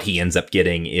like what he ends up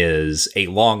getting is a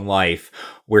long life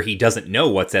where he doesn't know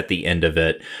what's at the end of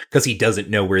it because he doesn't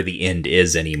know where the end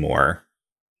is anymore.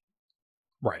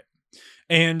 Right.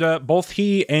 And both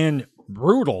he and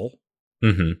Brutal,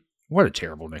 what a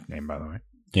terrible nickname, by the way.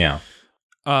 Yeah.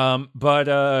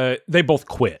 But they both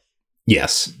quit.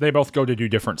 Yes. They both go to do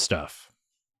different stuff.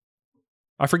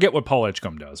 I forget what Paul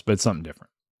Edgecombe does, but it's something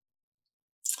different.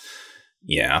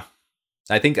 Yeah.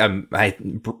 I think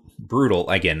Brutal,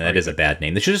 again, that is a bad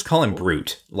name. They should just call him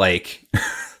Brute. Like,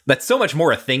 that's so much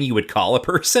more a thing you would call a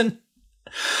person.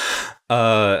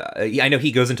 I know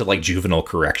he goes into like juvenile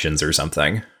corrections or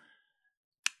something.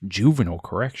 Juvenile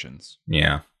corrections?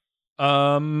 Yeah.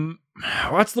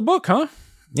 That's the book, huh?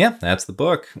 Yeah, that's the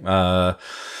book.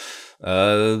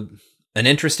 An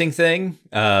interesting thing.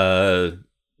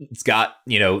 It's got,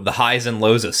 the highs and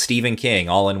lows of Stephen King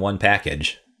all in one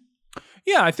package.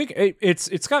 Yeah, I think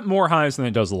it's got more highs than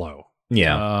it does low.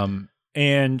 Yeah.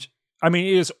 And I mean,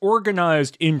 it is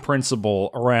organized in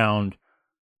principle around,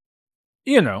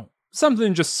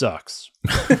 something just sucks.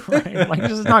 Right? Like,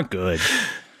 this is not good.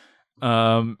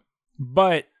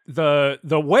 But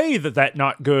the way that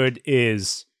not good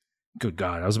is, good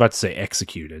God, I was about to say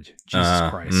executed. Jesus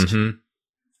Christ.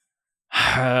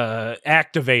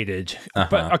 Activated,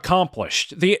 but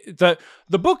accomplished. The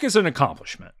book is an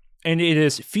accomplishment, and it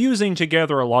is fusing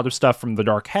together a lot of stuff from The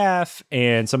Dark Half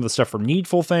and some of the stuff from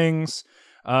Needful Things,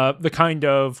 the kind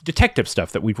of detective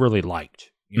stuff that we've really liked,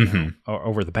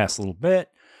 over the past little bit.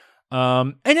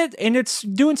 And it's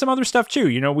doing some other stuff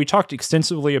too. We talked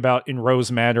extensively about in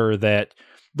Rose Matter that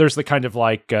there's the kind of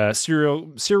like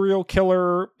serial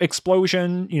killer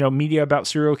explosion, media about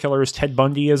serial killers, Ted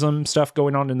Bundyism stuff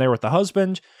going on in there with the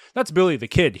husband. That's Billy the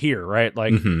Kid here, right?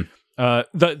 Like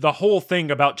the whole thing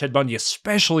about Ted Bundy,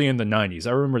 especially in the 90s,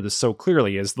 I remember this so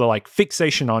clearly, is the like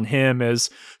fixation on him as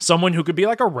someone who could be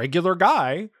like a regular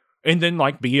guy and then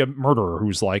like be a murderer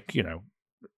who's like,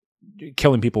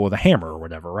 killing people with a hammer or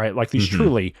whatever, right? Like these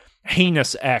truly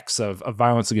heinous acts of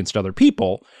violence against other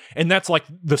people. And that's like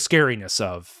the scariness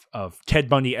of Ted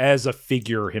Bundy as a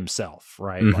figure himself,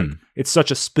 right? Like it's such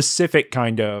a specific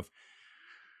kind of,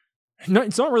 no,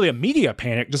 it's not really a media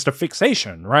panic, just a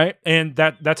fixation, right? And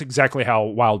that's exactly how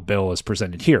Wild Bill is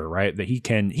presented here, right? That he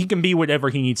can be whatever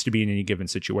he needs to be in any given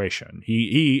situation.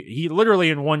 He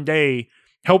literally in one day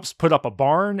helps put up a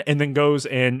barn and then goes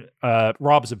and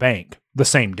robs a bank the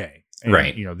same day. And,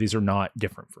 right. These are not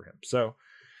different for him. So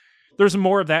there's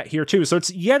more of that here too. So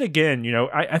it's yet again,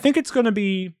 I think it's going to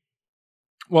be,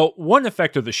 well, one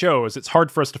effect of the show is it's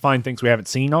hard for us to find things we haven't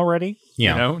seen already.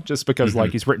 Yeah. Just because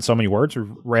like he's written so many words. We've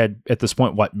read at this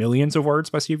point, millions of words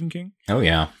by Stephen King. Oh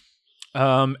yeah.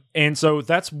 And so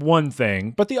that's one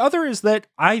thing. But the other is that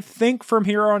I think from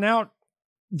here on out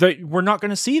that we're not going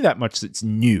to see that much that's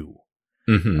new.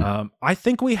 I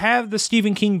think we have the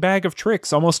Stephen King bag of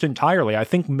tricks almost entirely. I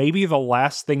think maybe the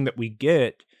last thing that we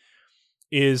get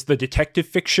is the detective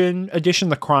fiction edition,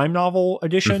 the crime novel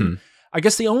edition. I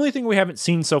guess the only thing we haven't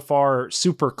seen so far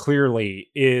super clearly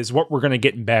is what we're going to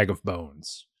get in Bag of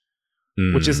Bones,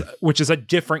 which is a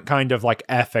different kind of like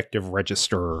affective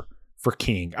register for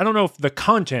King. I don't know if the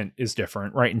content is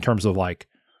different, right? In terms of like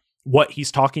what he's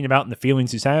talking about and the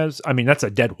feelings he has. I mean, that's a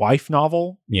dead wife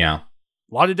novel. Yeah.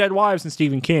 A lot of dead wives in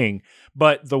Stephen King,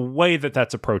 but the way that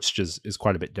that's approached is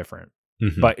quite a bit different.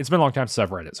 But it's been a long time since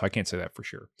I've read it, so I can't say that for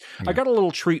sure. Yeah. I got a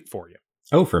little treat for you.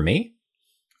 Oh, for me?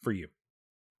 For you.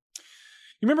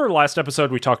 You remember the last episode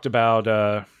we talked about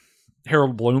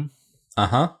Harold Bloom?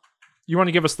 You want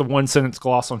to give us the one sentence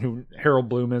gloss on who Harold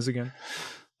Bloom is again?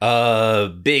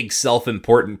 Big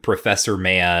self-important professor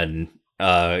man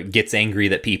gets angry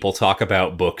that people talk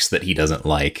about books that he doesn't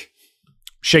like.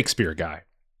 Shakespeare guy.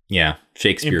 Yeah,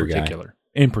 Shakespeare guy.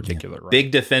 In particular, right.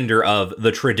 Big defender of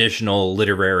the traditional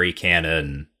literary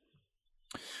canon.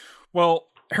 Well,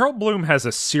 Harold Bloom has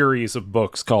a series of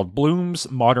books called Bloom's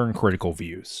Modern Critical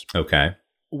Views. Okay.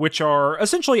 Which are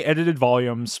essentially edited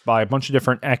volumes by a bunch of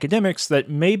different academics that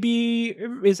maybe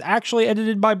is actually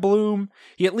edited by Bloom.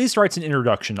 He at least writes an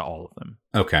introduction to all of them.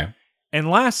 Okay. And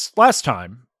last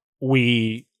time,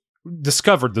 we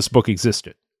discovered this book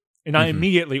existed. And I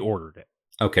immediately ordered it.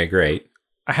 Okay, great.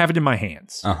 I have it in my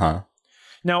hands.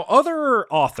 Now, other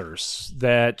authors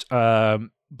that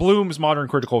Bloom's Modern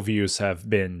Critical Views have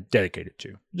been dedicated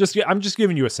to. I'm just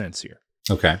giving you a sense here.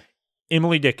 Okay.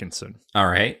 Emily Dickinson. All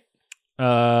right.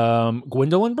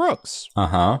 Gwendolyn Brooks.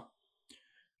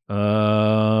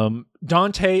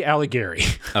 Dante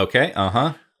Alighieri Okay.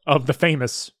 of the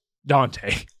famous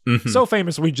Dante. Mhm. So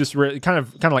famous we just kind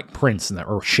of like Prince in that,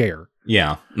 or Cher.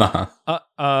 Yeah.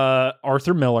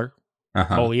 Arthur Miller,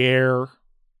 Uh-huh. Moliere,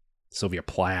 Sylvia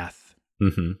Plath.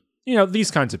 Mhm. You know,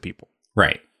 these kinds of people.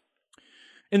 Right.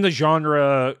 In the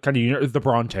genre, kind of, the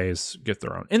Brontes get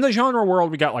their own. In the genre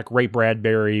world, we got like Ray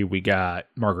Bradbury, we got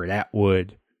Margaret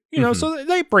Atwood. You know, so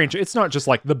they branch. It's not just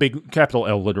like the big capital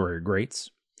L literary greats.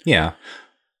 Yeah.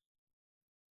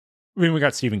 I mean, we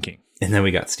got Stephen King. And then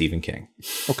we got Stephen King.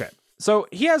 Okay. So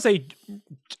he has a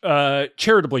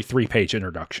charitably 3-page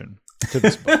introduction to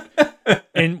this book.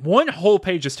 And one whole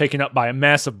page is taken up by a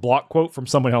massive block quote from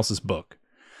someone else's book.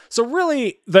 So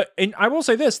really, and I will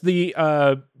say this, the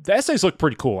essays look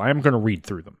pretty cool. I am going to read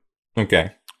through them.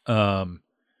 Okay. But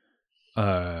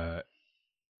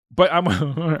I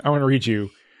want to read you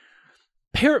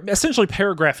essentially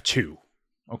paragraph 2.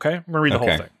 Okay? I'm going to read the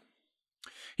whole thing.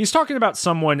 He's talking about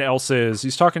someone else's.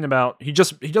 He's talking about he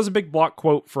does a big block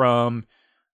quote from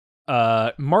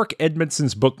Mark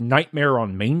Edmondson's book Nightmare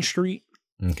on Main Street,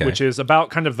 which is about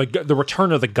kind of the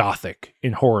return of the Gothic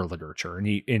in horror literature, and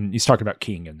he's talking about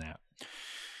King in that.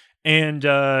 And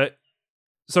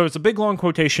so it's a big long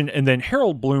quotation, and then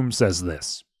Harold Bloom says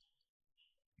this.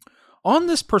 On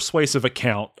this persuasive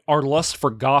account, our lust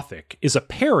for Gothic is a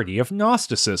parody of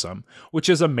Gnosticism, which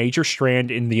is a major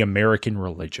strand in the American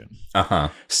religion.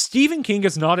 Stephen King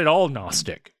is not at all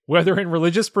Gnostic, whether in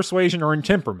religious persuasion or in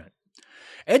temperament.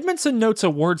 Edmondson notes a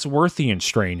Wordsworthian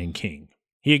strain in King.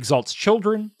 He exalts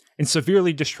children and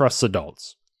severely distrusts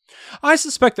adults. I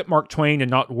suspect that Mark Twain and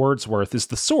not Wordsworth is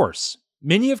the source.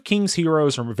 Many of King's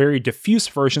heroes are very diffuse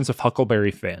versions of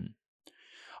Huckleberry Finn.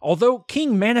 Although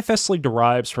King manifestly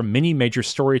derives from many major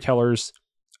storytellers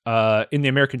in the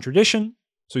American tradition,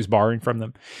 so he's borrowing from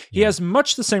them, he has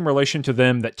much the same relation to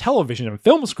them that television and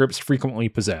film scripts frequently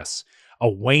possess, a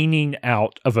waning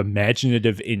out of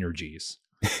imaginative energies.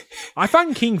 I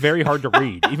find King very hard to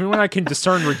read, even when I can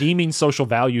discern redeeming social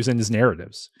values in his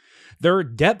narratives. There are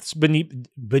depths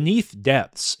beneath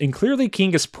depths, and clearly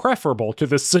King is preferable to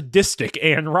the sadistic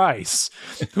Anne Rice,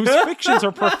 whose fictions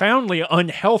are profoundly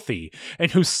unhealthy, and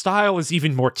whose style is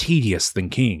even more tedious than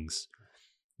King's.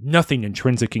 Nothing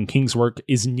intrinsic in King's work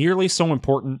is nearly so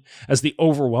important as the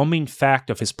overwhelming fact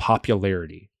of his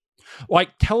popularity.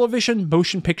 Like television,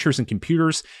 motion pictures, and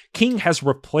computers, King has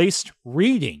replaced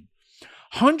reading.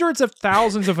 Hundreds of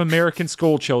thousands of American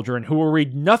school children who will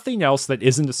read nothing else that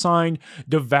isn't a sign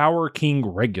devour King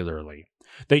regularly.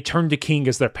 They turn to King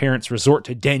as their parents resort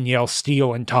to Danielle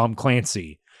Steele and Tom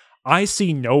Clancy. I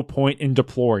see no point in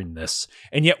deploring this,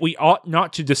 and yet we ought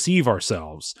not to deceive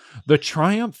ourselves. The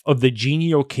triumph of the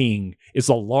genial King is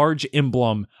a large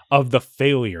emblem of the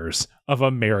failures of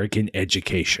American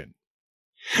education.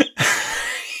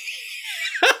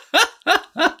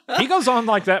 He goes on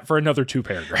like that for another 2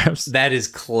 paragraphs. That is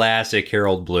classic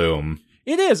Harold Bloom.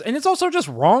 It is, and it's also just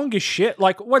wrong as shit.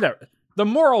 Like, whatever. The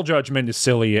moral judgment is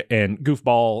silly and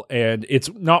goofball, and it's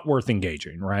not worth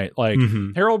engaging, right? Like,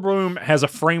 Harold Bloom has a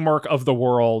framework of the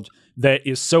world that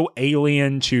is so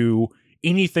alien to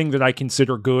anything that I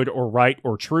consider good or right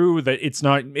or true that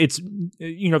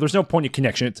there's no point of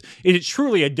connection. It's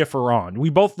truly a differend.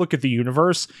 We both look at the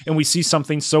universe and we see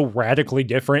something so radically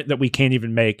different that we can't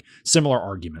even make similar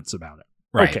arguments about it.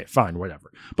 Right. Okay, fine,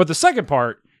 whatever. But the second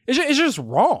part is just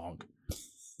wrong.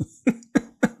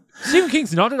 Stephen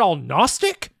King's not at all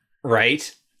Gnostic?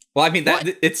 Right. Well, I mean,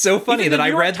 it's so funny that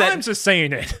I read that. The New York Times is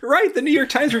saying it. Right. The New York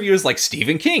Times review is like,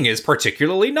 Stephen King is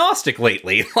particularly Gnostic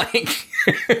lately. Like,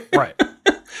 right.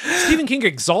 Stephen King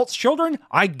exalts children,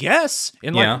 I guess,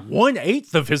 in like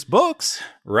 1/8 of his books.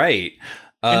 Right.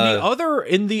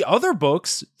 In the other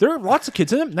books, there are lots of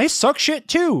kids in them. And they suck shit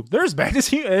too. They're as bad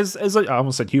as I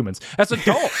almost said humans, as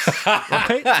adults.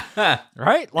 Right?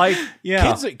 Right? Like,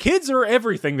 kids are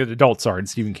everything that adults are in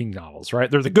Stephen King novels,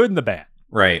 right? They're the good and the bad.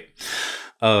 Right.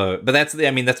 But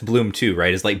that's Bloom too,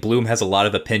 right? It's like Bloom has a lot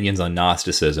of opinions on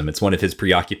Gnosticism. It's one of his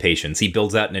preoccupations. He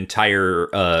builds out an entire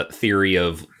theory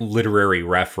of literary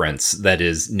reference that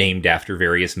is named after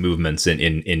various movements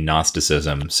in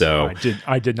Gnosticism. So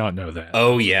I did not know that.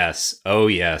 Oh yes,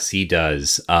 he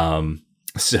does.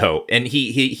 So, and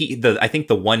I think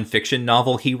the one fiction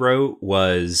novel he wrote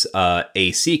was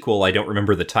a sequel. I don't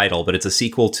remember the title, but it's a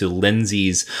sequel to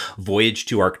Lindsay's Voyage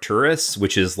to Arcturus,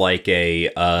 which is like a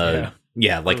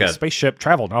like a spaceship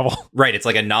travel novel. Right, it's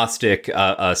like a Gnostic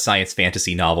science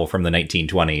fantasy novel from the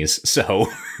 1920s. So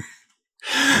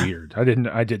weird. I did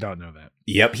not know that.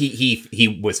 Yep,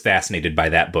 he was fascinated by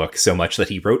that book so much that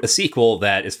he wrote a sequel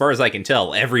that, as far as I can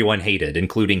tell, everyone hated,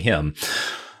 including him.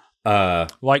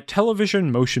 Like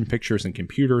television, motion pictures, and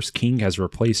computers, King has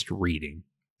replaced reading.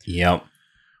 Yep.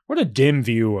 What a dim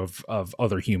view of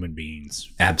other human beings.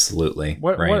 Absolutely.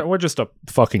 What just a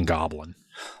fucking goblin.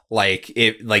 Like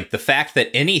the fact that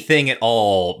anything at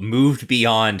all moved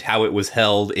beyond how it was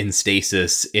held in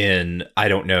stasis in, I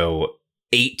don't know,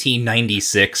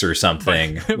 1896 or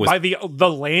something. By the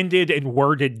landed and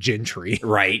worded gentry.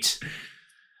 Right.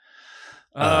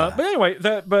 But anyway,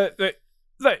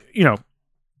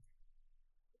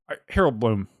 Harold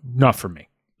Bloom, not for me.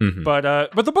 Mm-hmm.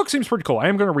 But the book seems pretty cool. I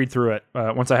am going to read through it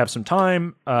once I have some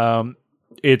time.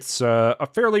 It's a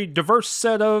fairly diverse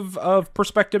set of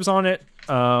perspectives on it.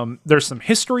 There's some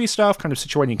history stuff, kind of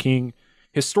situating King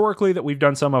historically that we've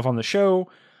done some of on the show.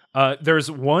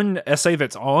 There's one essay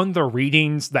that's on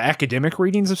the academic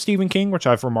readings of Stephen King, which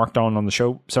I've remarked on the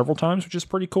show several times, which is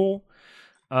pretty cool.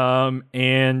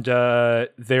 And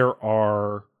there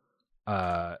are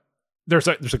there's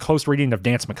a close reading of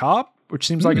Danse Macabre, which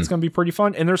seems like it's going to be pretty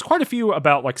fun. And there's quite a few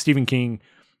about like Stephen King,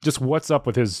 just what's up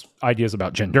with his ideas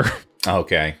about gender.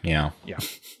 Okay, yeah. Yeah.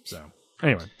 So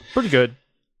anyway, pretty good.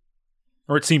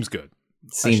 Or it seems good.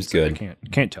 Seems good. I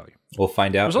can't tell you. We'll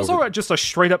find out. There's also just a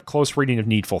straight up close reading of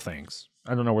Needful Things.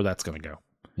 I don't know where that's going to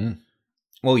go.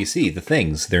 Well, you see, the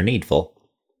things, they're needful.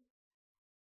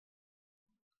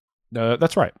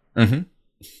 That's right. Mm-hmm.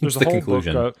 There's the a whole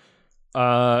conclusion. book.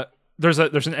 There's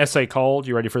an essay called,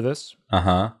 you ready for this?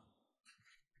 Uh-huh.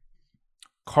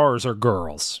 Cars Are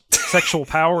Girls. Sexual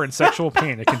Power and Sexual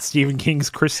Panic in Stephen King's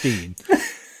Christine.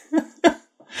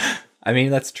 I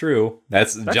mean, that's true.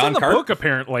 That's John in the book,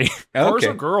 apparently. Cars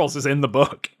Are Girls is in the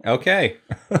book. Okay.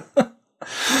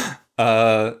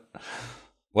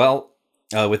 Well,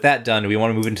 with that done, do we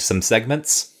want to move into some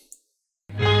segments?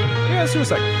 Yeah, let's do a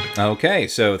segment. Okay,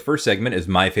 so the first segment is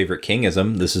My Favorite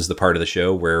Kingism. This is the part of the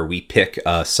show where we pick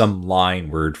some line,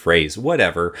 word, phrase,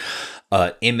 whatever,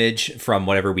 image from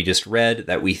whatever we just read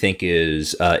that we think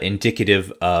is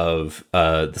indicative of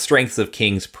the strengths of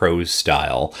King's prose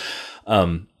style.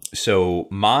 So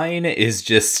mine is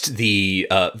just the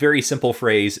very simple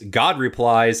phrase, God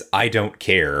replies, I don't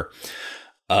care,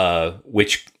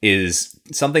 which is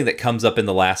something that comes up in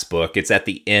the last book. It's at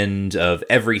the end of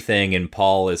everything, and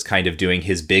Paul is kind of doing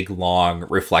his big, long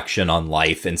reflection on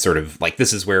life, and sort of like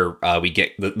this is where we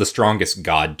get the strongest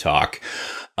God talk.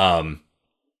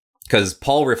 Because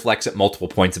Paul reflects at multiple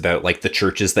points about like the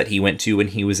churches that he went to when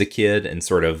he was a kid and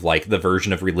sort of like the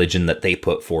version of religion that they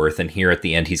put forth. And here at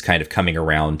the end, he's kind of coming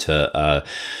around to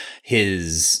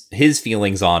his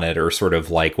feelings on it, or sort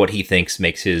of like what he thinks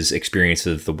makes his experience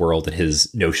of the world and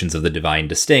his notions of the divine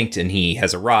distinct. And he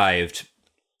has arrived,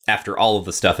 after all of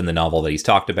the stuff in the novel that he's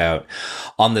talked about,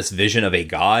 on this vision of a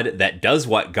God that does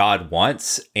what God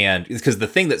wants. And because the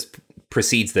thing that's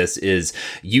precedes this is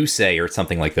you say, or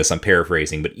something like this, I'm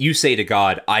paraphrasing, but you say to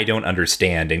God, I don't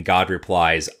understand, and God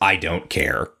replies, I don't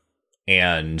care.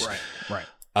 And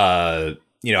right.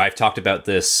 I've talked about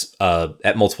this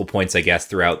at multiple points, I guess,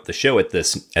 throughout the show at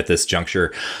this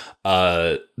juncture.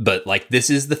 But like,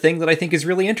 this is the thing that I think is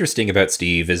really interesting about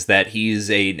Steve, is that he's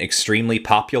an extremely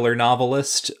popular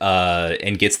novelist,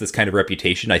 and gets this kind of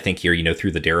reputation, I think here,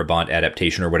 through the Darabont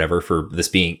adaptation or whatever, for this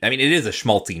being, I mean, it is a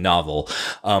schmaltzy novel,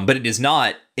 but it is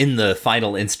not in the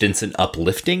final instance an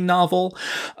uplifting novel,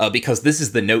 because this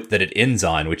is the note that it ends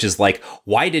on, which is like,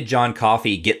 why did John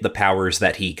Coffey get the powers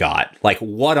that he got? Like,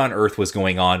 what on earth was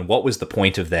going on? What was the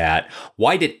point of that?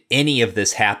 Why did any of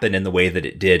this happen in the way that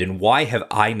it did? And why have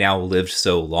I now lived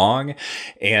so long?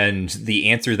 And the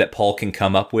answer that Paul can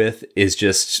come up with is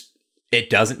just, it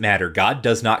doesn't matter. God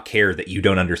does not care that you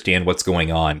don't understand what's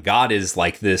going on. God is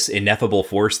like this ineffable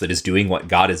force that is doing what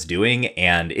God is doing,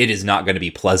 and it is not going to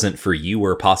be pleasant for you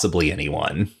or possibly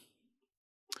anyone.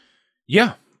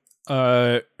 Yeah.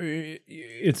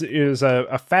 It is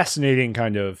a fascinating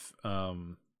kind of,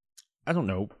 I don't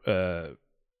know,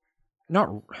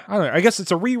 I guess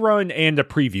it's a rerun and a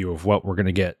preview of what we're going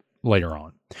to get later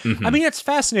on. Mm-hmm. I mean, it's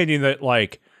fascinating that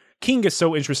like King is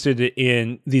so interested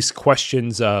in these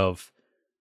questions of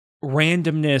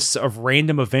randomness, of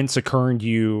random events occurring to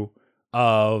you,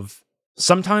 of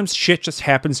sometimes shit just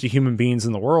happens to human beings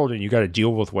in the world and you got to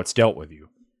deal with what's dealt with you.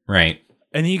 Right.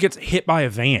 And then you get hit by a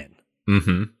van.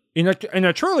 Mm-hmm. In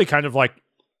a truly kind of like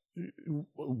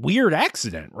weird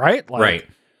accident, right? Like, right.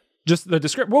 Just the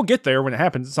description, we'll get there when it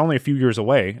happens. It's only a few years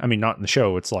away. I mean, not in the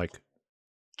show. It's like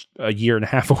a year and a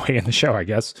half away in the show, I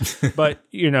guess. But,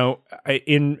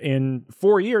 in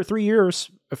 3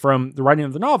 years from the writing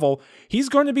of the novel, he's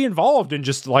going to be involved in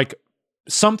just like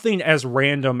something as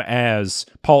random as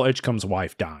Paul Edgecombe's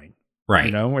wife dying.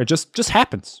 Right. It just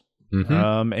happens.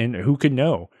 Mm-hmm. And who could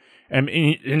know? and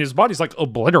his body's like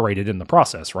obliterated in the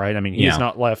process, right? I mean, he's Yeah.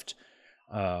 not left,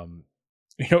 and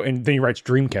then he writes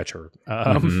Dreamcatcher.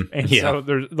 And so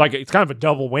there's like, it's kind of a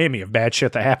double whammy of bad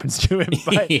shit that happens to him.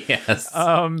 But, Yes.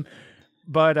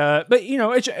 but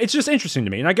it's just interesting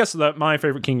to me. And I guess that my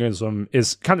favorite Kingism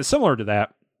is kind of similar to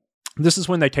that. This is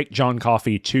when they take John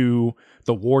Coffey to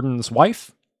the warden's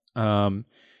wife,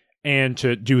 and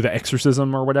to do the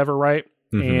exorcism or whatever, right?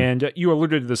 And you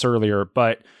alluded to this earlier,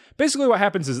 but basically what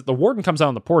happens is that the warden comes out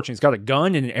on the porch and he's got a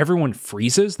gun and everyone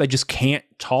freezes. They just can't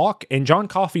talk. And John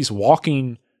Coffey's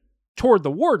walking toward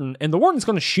the warden and the warden's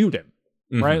going to shoot him,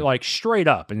 right? Like straight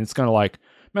up. And it's going to like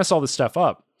mess all this stuff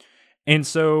up. And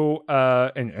so,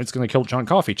 and it's going to kill John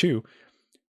Coffey too.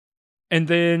 And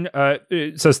then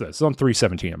it says this, it's on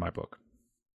 317 in my book.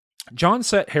 John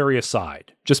set Harry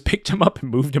aside, just picked him up and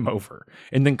moved him over,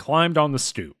 and then climbed on the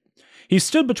stoop. He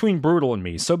stood between Brutal and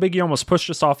me, so big he almost pushed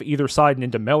us off either side and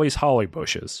into Melly's holly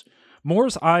bushes.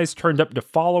 Moore's eyes turned up to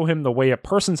follow him the way a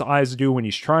person's eyes do when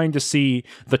he's trying to see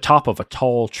the top of a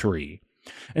tall tree.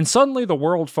 And suddenly the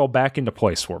world fell back into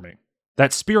place for me.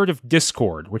 That spirit of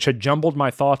discord, which had jumbled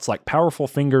my thoughts like powerful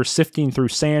fingers sifting through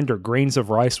sand or grains of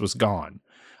rice, was gone.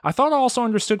 I thought I also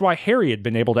understood why Harry had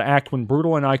been able to act when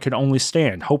Brutal and I could only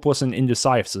stand, hopeless and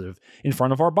indecisive, in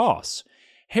front of our boss.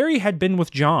 Harry had been with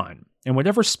John, and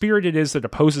whatever spirit it is that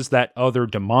opposes that other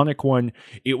demonic one,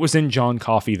 it was in John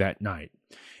Coffey that night.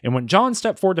 And when John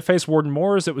stepped forward to face Warden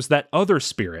Moores, it was that other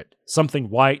spirit, something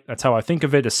white, that's how I think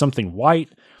of it, as something white,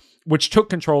 which took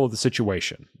control of the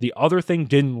situation. The other thing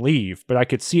didn't leave, but I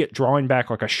could see it drawing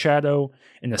back like a shadow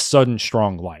in a sudden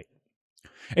strong light.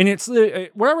 And it's what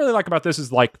I really like about this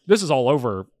is like, this is all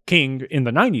over King in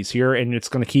the 90s here, and it's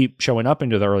going to keep showing up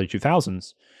into the early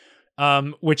 2000s,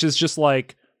 which is just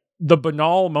like the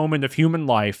banal moment of human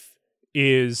life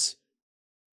is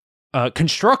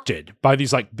constructed by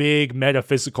these like big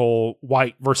metaphysical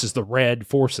white versus the red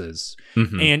forces.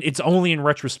 And it's only in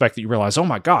retrospect that you realize, oh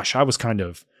my gosh, I was kind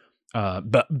of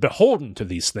beholden to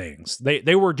these things.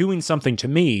 They were doing something to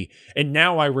me, and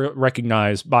now I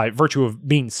recognize by virtue of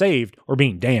being saved or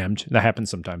being damned, that happens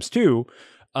sometimes too,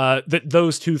 that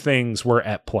those two things were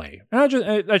at play.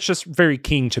 And that's just very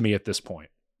King to me at this point.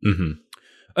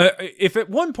 If at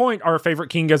one point our favorite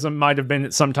Kingism might have been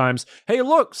at sometimes, hey,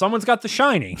 look, someone's got The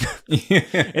Shining,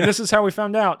 and this is how we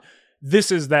found out. This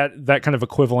is that kind of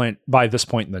equivalent by this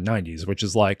point in the 90s, which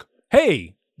is like,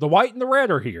 hey, the white and the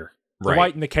red are here. The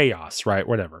white and the chaos, right?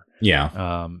 Whatever.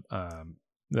 Yeah.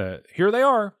 Here they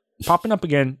are, popping up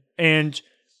again, and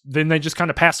then they just kind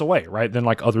of pass away, right? Then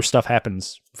like other stuff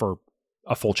happens for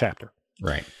a full chapter.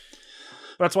 Right.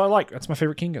 That's what I like. That's my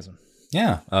favorite Kingism.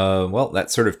 Yeah. Well, that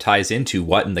sort of ties into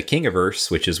What in the Kingiverse,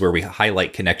 which is where we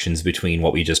highlight connections between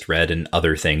what we just read and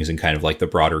other things and kind of like the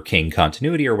broader King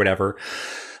continuity or whatever.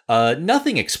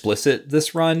 Nothing explicit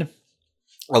this run.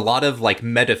 A lot of like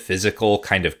metaphysical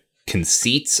kind of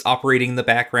conceits operating in the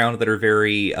background that are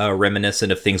very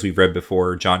reminiscent of things we've read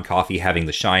before. John Coffey having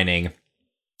The Shining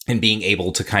and being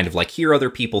able to kind of like hear other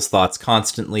people's thoughts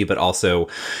constantly, but also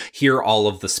hear all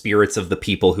of the spirits of the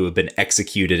people who have been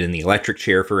executed in the electric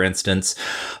chair, for instance.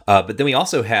 But then we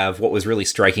also have what was really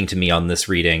striking to me on this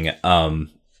reading,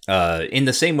 in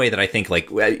the same way that I think like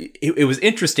it was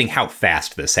interesting how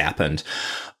fast this happened.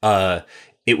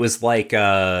 It was like,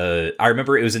 I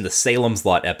remember it was in the Salem's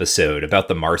Lot episode about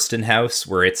the Marston house,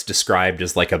 where it's described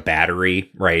as like a battery,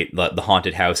 right? The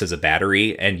haunted house as a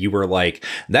battery. And you were like,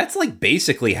 that's like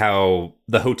basically how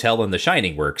the hotel in The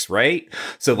Shining works, right?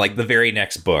 So like the very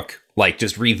next book, like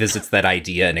just revisits that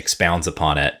idea and expounds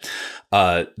upon it.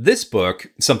 This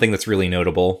book, something that's really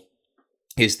notable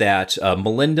is that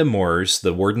Melinda Moores,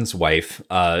 the warden's wife,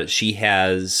 she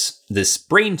has this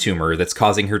brain tumor that's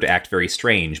causing her to act very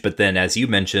strange. But then, as you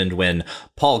mentioned, when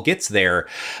Paul gets there,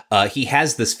 he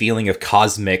has this feeling of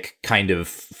cosmic kind of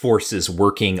forces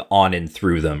working on and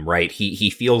through them, right? He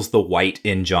feels the white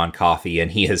in John Coffey,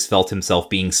 and he has felt himself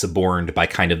being suborned by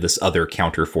kind of this other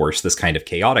counterforce, this kind of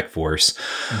chaotic force.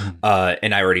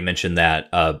 And I already mentioned that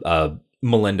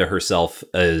Melinda herself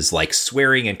is like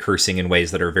swearing and cursing in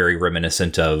ways that are very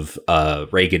reminiscent of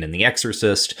Regan in The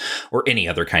Exorcist, or any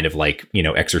other kind of like, you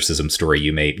know, exorcism story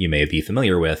you may be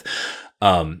familiar with.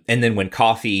 And then when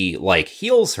Coffey like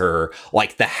heals her,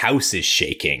 like the house is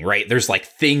shaking, right? There's like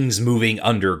things moving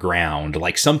underground,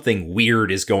 like something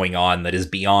weird is going on that is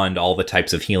beyond all the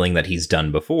types of healing that he's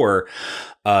done before.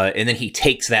 And then he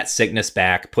takes that sickness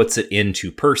back, puts it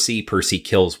into Percy. Percy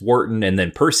kills Wharton, and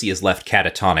then Percy is left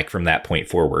catatonic from that point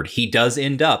forward. He does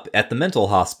end up at the mental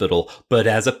hospital, but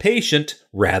as a patient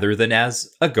rather than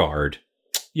as a guard.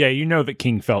 Yeah, you know that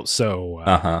King felt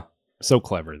so so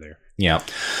clever there. Yeah.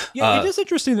 Yeah, it is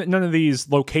interesting that none of these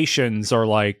locations are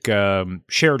like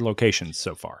shared locations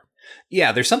so far.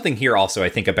 Yeah, there's something here also I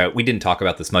think about, we didn't talk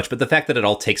about this much, but the fact that it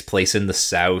all takes place in the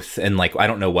South and like, I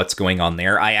don't know what's going on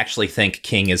there. I actually think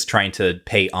King is trying to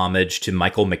pay homage to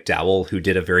Michael McDowell, who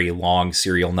did a very long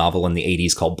serial novel in the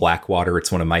 80s called Blackwater.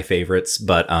 It's one of my favorites,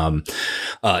 but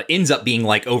ends up being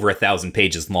like over 1,000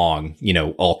 pages long, you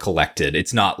know, all collected.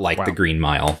 It's not like The Green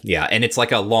Mile. Yeah, and it's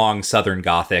like a long Southern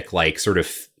Gothic, like sort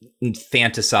of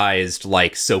fantasized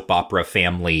like soap opera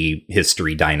family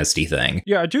history dynasty thing.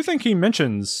 Yeah, I think he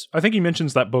mentions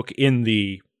that book in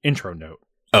the intro note.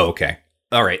 Oh, okay.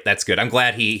 All right, that's good. I'm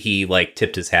glad he like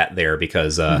tipped his hat there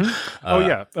because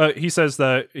he says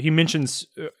that he mentions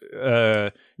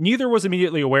neither was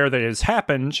immediately aware that it has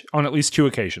happened on at least 2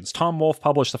 occasions. Tom Wolfe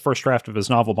published the first draft of his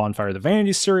novel Bonfire of the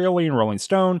Vanities serially in Rolling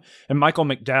Stone, and Michael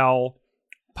McDowell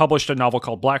published a novel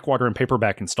called Blackwater in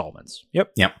paperback installments.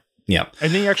 Yep. And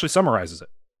then he actually summarizes it.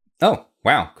 Oh,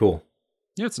 wow, cool.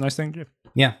 Yeah, it's a nice thing to do.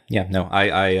 Yeah. No,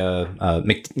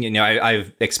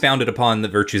 I've expounded upon the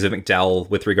virtues of McDowell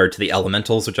with regard to the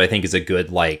elementals, which I think is a good,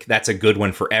 like, that's a good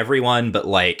one for everyone. But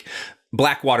like,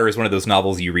 Blackwater is one of those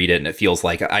novels you read it and it feels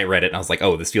like I read it and I was like,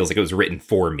 oh, this feels like it was written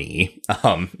for me. We're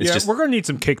going to need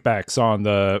some kickbacks from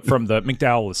the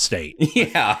McDowell estate.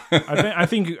 Yeah. I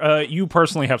think you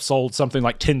personally have sold something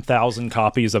like 10,000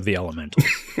 copies of the Elementals.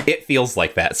 It feels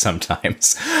like that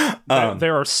sometimes.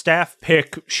 There are staff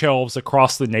pick shelves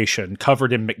across the nation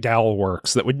covered in McDowell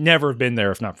works that would never have been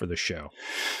there if not for this show.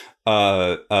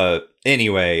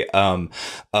 Anyway,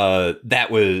 that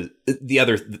was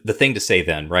the thing to say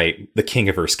then, right? The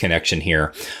Kingiverse connection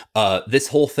here. This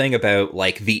whole thing about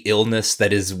like the illness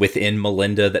that is within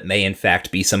Melinda that may in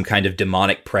fact be some kind of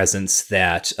demonic presence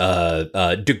that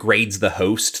degrades the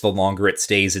host the longer it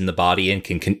stays in the body and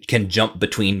can jump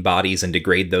between bodies and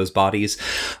degrade those bodies.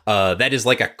 That is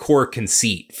like a core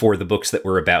conceit for the books that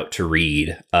we're about to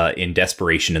read in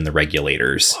Desperation and the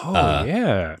Regulators.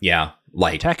 Yeah.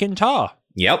 Like Tekken Ta.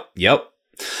 Yep.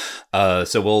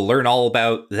 So we'll learn all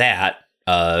about that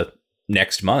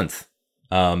next month.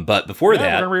 But before that,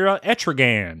 we're gonna read about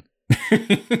Etrigan.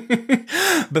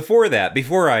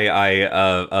 Before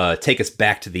I take us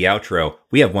back to the outro,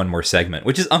 we have one more segment,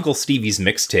 which is Uncle Stevie's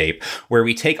Mixtape, where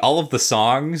we take all of the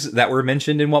songs that were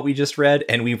mentioned in what we just read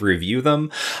and we review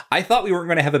them. I thought we weren't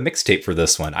going to have a mixtape for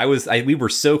this one. We were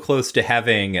so close to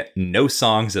having no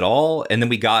songs at all, and then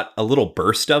we got a little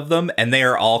burst of them, and they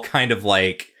are all kind of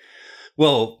like,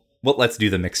 well, let's do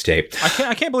the mixtape.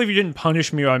 I can't believe you didn't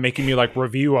punish me by making me like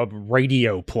review a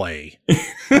radio play.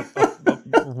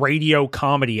 Radio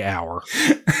comedy hour,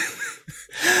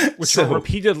 which are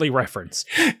repeatedly referenced.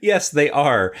 Yes, they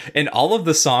are. And all of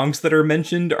the songs that are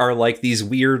mentioned are like these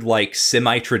weird, like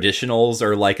semi-traditionals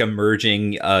or like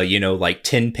emerging, like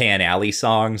Tin Pan Alley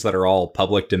songs that are all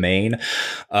public domain.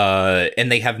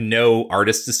 And they have no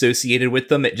artists associated with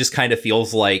them. It just kind of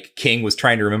feels like King was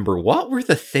trying to remember what were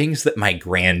the things that my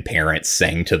grandparents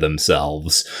sang to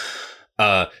themselves.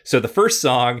 So the first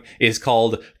song is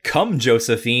called Come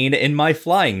Josephine in My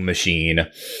Flying Machine.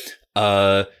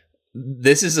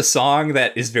 This is a song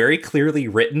that is very clearly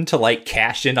written to like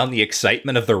cash in on the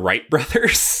excitement of the Wright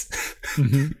brothers.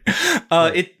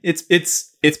 Mm-hmm.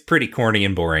 It's pretty corny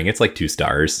and boring. It's like 2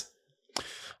 stars.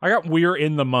 I got We're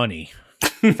in the Money.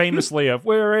 Famously of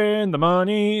We're in the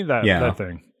Money. That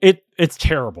thing. It's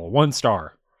terrible. 1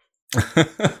 star.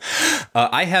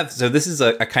 So this is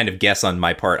a kind of guess on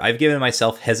my part. I've given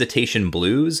myself Hesitation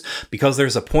Blues because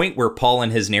there's a point where Paul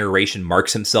in his narration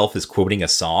marks himself as quoting a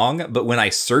song, but when I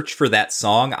search for that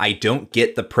song, I don't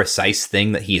get the precise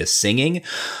thing that he is singing,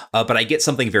 but I get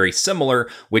something very similar,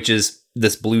 which is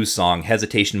this blues song,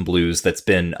 Hesitation Blues, that's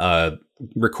been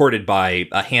recorded by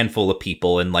a handful of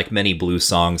people, and like many blues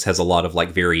songs has a lot of like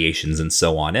variations and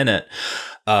so on in it.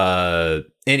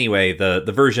 Anyway,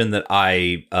 the version that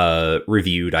I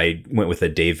reviewed, I went with a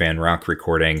Dave Van Ronk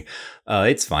recording.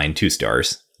 It's fine, 2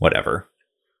 stars, whatever.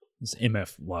 This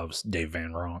MF loves Dave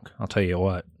Van Ronk. I'll tell you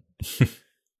what.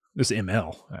 This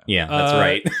ML. Yeah, that's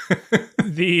right.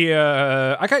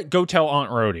 I got Go Tell Aunt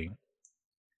Rhody,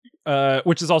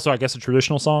 which is also, I guess, a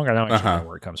traditional song. I don't actually know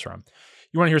where it comes from.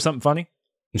 You want to hear something funny?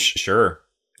 Sure.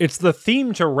 It's the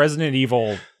theme to Resident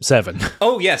Evil 7.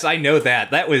 Oh, yes, I know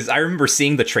that. I remember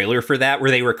seeing the trailer for that where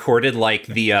they recorded like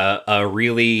the a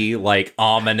really like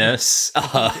ominous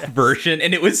version.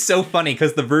 And it was so funny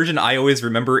because the version I always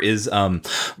remember is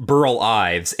Burl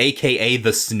Ives, a.k.a.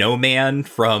 the snowman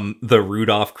from the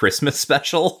Rudolph Christmas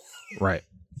special. Right.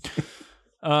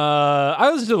 I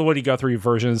listened to the Woody Guthrie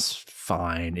version. It's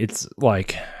fine. It's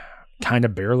like kind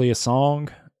of barely a song.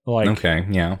 Like, okay,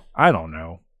 yeah. I don't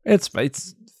know. It's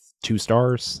 2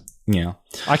 stars. Yeah.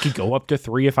 I could go up to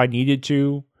 3 if I needed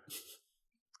to.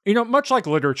 You know, much like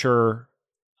literature,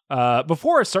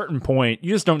 before a certain point,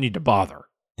 you just don't need to bother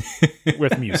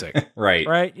with music. Right.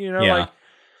 Right? You know, Yeah. like,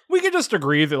 we could just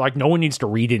agree that, like, no one needs to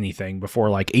read anything before,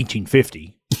 like,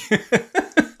 1850.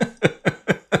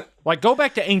 Like, go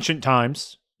back to ancient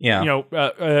times. Yeah. You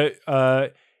know,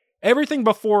 everything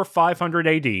before 500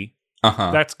 AD,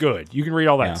 Uh-huh. that's good. You can read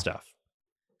all that Yeah. stuff.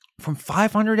 From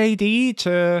 500 AD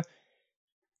to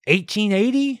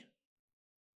 1880?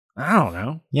 I don't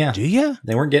know. Yeah. Do you?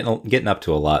 They weren't getting up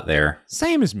to a lot there.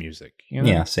 Same as music. You know?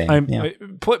 Yeah, same. Yeah.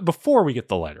 Before we get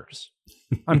the letters.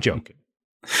 I'm joking.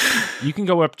 We can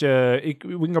go back to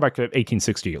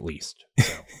 1860 at least.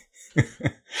 So.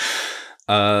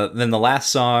 Then the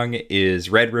last song is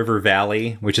Red River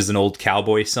Valley, which is an old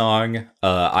cowboy song.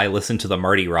 I listened to the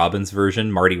Marty Robbins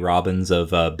version. Marty Robbins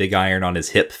of Big Iron on His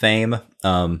Hip fame.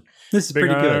 This is Big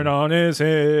pretty iron good. on his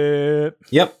hip.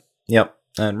 Yep.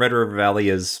 And Red River Valley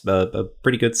is a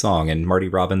pretty good song, and Marty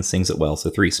Robbins sings it well, so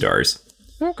 3 stars.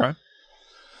 Okay.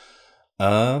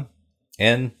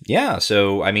 And yeah,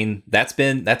 so I mean that's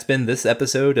been this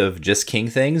episode of Just King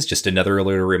Things. Just another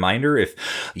little reminder: if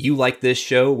you like this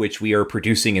show, which we are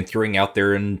producing and throwing out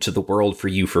there into the world for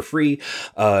you for free,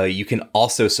 you can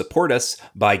also support us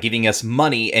by giving us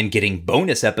money and getting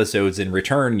bonus episodes in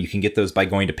return. You can get those by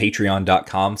going to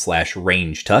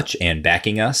patreon.com/rangetouch and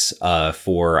backing us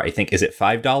for, I think, is it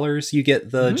 $5? You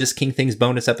get the Just King Things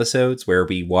bonus episodes where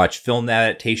we watch film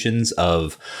adaptations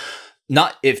of.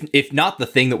 Not if not the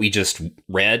thing that we just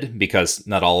read, because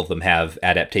not all of them have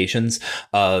adaptations,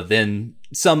 then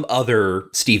some other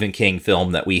Stephen King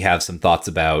film that we have some thoughts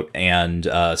about. And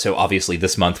so obviously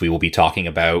this month we will be talking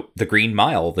about The Green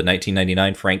Mile, the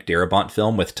 1999 Frank Darabont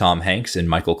film with Tom Hanks and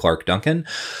Michael Clarke Duncan.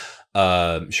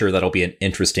 Sure, that'll be an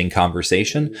interesting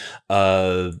conversation.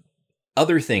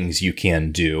 Other things you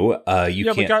can do. We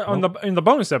got in the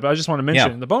bonus episode. I just want to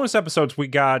mention in the bonus episodes we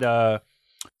got.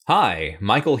 Hi,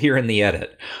 Michael here in the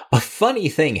edit. A funny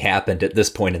thing happened at this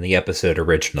point in the episode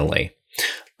originally.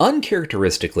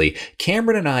 Uncharacteristically,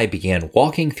 Cameron and I began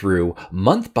walking through,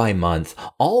 month by month,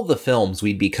 all the films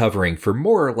we'd be covering for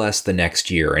more or less the next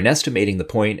year, and estimating the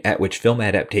point at which film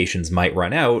adaptations might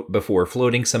run out before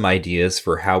floating some ideas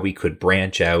for how we could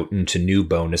branch out into new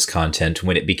bonus content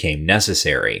when it became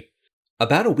necessary.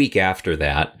 About a week after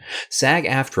that,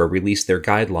 SAG-AFTRA released their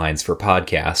guidelines for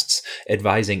podcasts,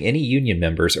 advising any union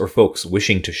members or folks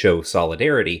wishing to show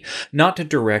solidarity not to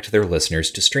direct their listeners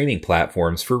to streaming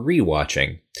platforms for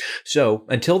rewatching. So,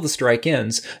 until the strike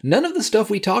ends, none of the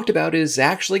stuff we talked about is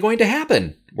actually going to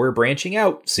happen. We're branching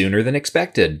out sooner than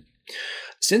expected.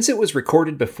 Since it was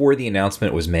recorded before the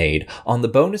announcement was made, on the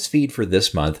bonus feed for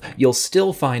this month, you'll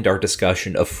still find our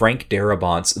discussion of Frank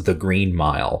Darabont's The Green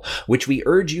Mile, which we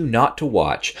urge you not to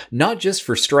watch, not just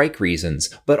for strike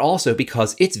reasons, but also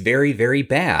because it's very, very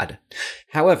bad.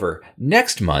 However,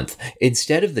 next month,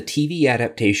 instead of the TV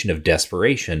adaptation of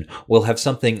Desperation, we'll have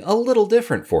something a little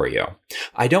different for you.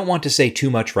 I don't want to say too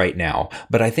much right now,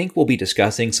 but I think we'll be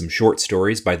discussing some short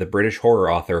stories by the British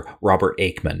horror author Robert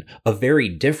Aickman, a very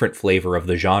different flavor of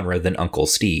the genre than Uncle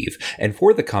Steve, and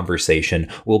for the conversation,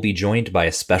 we'll be joined by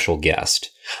a special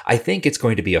guest. I think it's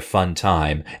going to be a fun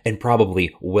time, and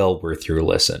probably well worth your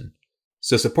listen.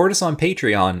 So support us on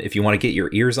Patreon if you want to get your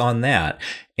ears on that.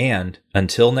 And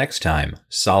until next time,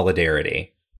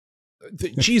 solidarity.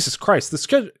 Jesus Christ, this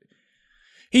guy,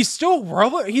 he's still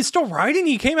writing?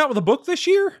 He came out with a book this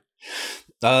year?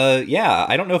 Yeah,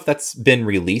 I don't know if that's been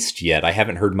released yet. I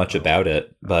haven't heard much about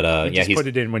it, but he's put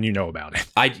it in when you know about it.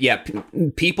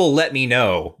 People let me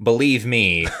know. Believe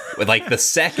me, like the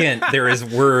second there is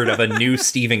word of a new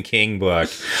Stephen King book,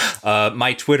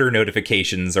 my Twitter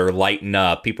notifications are lighting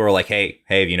up. People are like, "Hey,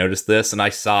 have you noticed this?" And I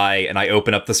sigh and I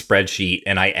open up the spreadsheet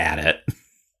and I add it.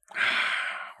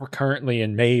 We're currently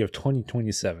in May of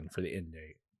 2027 for the end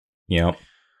date. Yep.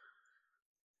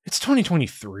 It's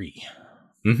 2023.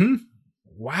 Mm-hmm.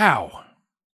 Wow.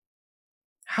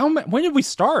 When did we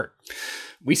start?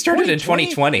 We started in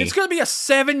 2020. It's going to be a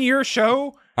 7-year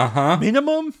show? Uh-huh.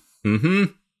 Minimum? Mm-hmm.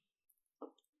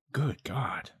 Good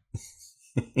God.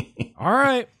 All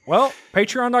right. Well,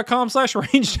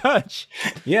 patreon.com/rangetouch.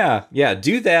 Yeah.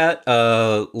 Do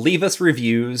that. Leave us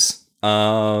reviews.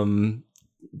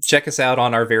 Check us out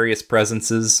on our various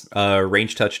presences.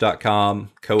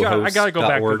 rangetouch.com, co-host.org/rangetouch. I got to go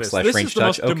back to this. This is the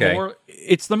most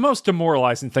it's the most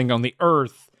demoralizing thing on the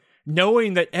earth,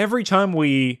 knowing that every time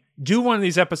we do one of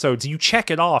these episodes, you check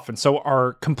it off, and so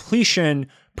our completion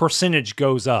percentage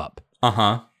goes up.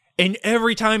 Uh-huh. And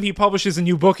every time he publishes a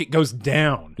new book, it goes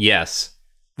down. Yes.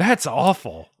 That's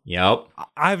awful. Yep.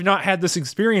 I've not had this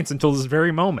experience until this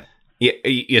very moment.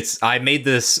 It's I made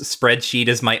this spreadsheet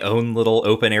as my own little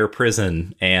open air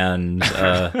prison, and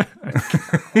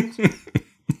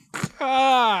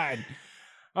God.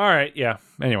 All right, yeah.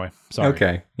 Anyway, sorry.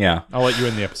 Okay, yeah. I'll let you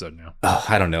end the episode now. Oh,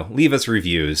 I don't know. Leave us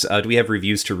reviews. Do we have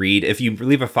reviews to read? If you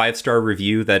leave a 5-star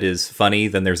review that is funny,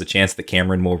 then there's a chance that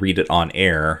Cameron will read it on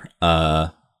air.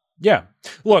 Yeah.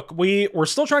 Look, we're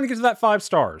still trying to get to that 5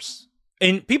 stars.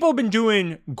 And people have been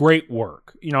doing great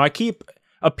work. You know, I keep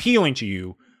appealing to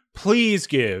you. Please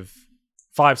give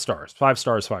 5 stars. 5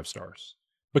 stars, 5 stars.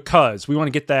 Because we want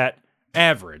to get that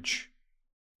average.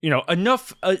 You know,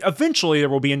 enough. Eventually, there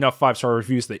will be enough 5-star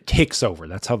reviews that takes over.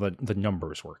 That's how the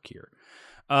numbers work here.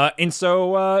 And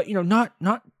so, you know, not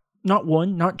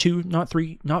 1, not 2, not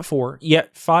 3, not 4,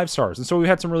 yet 5 stars. And so we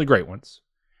had some really great ones.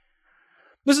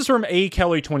 This is from A.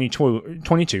 Kelly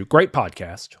 22. Great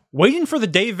podcast. Waiting for the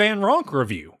Dave Van Ronk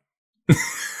review.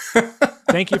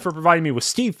 Thank you for providing me with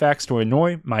Steve facts to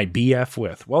annoy my BF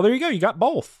with. Well, there you go. You got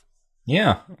both.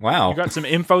 Yeah. Wow. You got some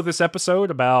info this episode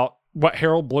about what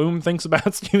Harold Bloom thinks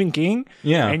about Stephen King.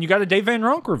 Yeah. And you got a Dave Van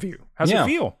Ronk review. How's it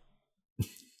feel?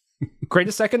 Create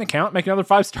a second account, make another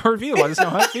 5-star review. Let us know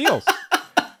how it feels.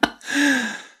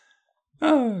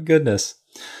 Oh, goodness.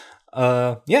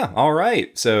 Yeah. All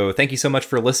right. So thank you so much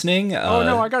for listeling. Oh,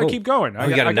 no, I got to keep going.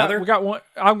 We got another? We got one.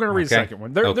 I'm going to read the second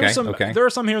one. There are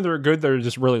some here that are good. That are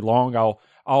just really long. I'll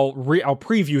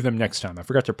preview them next time. I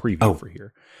forgot to preview for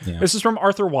here. Yeah. This is from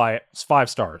Arthur Wyatt. It's 5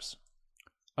 stars.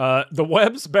 The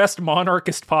web's best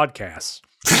monarchist podcast.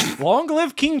 Long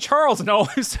live King Charles and all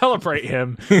who celebrate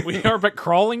him. We are but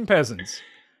crawling peasants.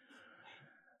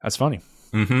 That's funny.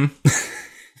 Mm-hmm.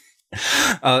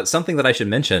 Something that I should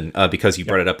mention, because you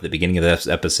brought it up at the beginning of this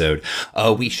episode,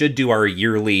 we should do our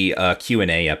yearly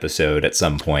Q&A episode at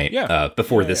some point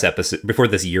before this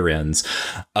year ends.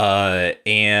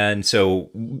 And so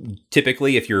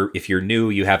typically if you're new,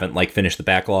 you haven't like finished the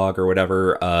backlog or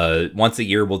whatever, once a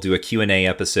year we'll do a Q&A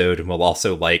episode, and we'll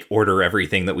also like order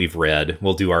everything that we've read.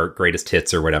 We'll do our greatest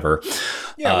hits or whatever.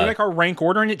 Yeah, we make our rank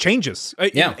order and it changes.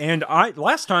 And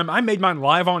last time I made mine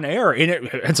live on air and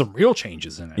it had some real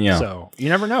changes in it. Yeah. So you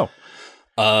never know.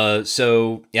 If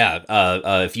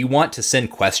you want to send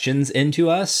questions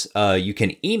into us, you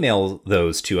can email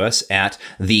those to us at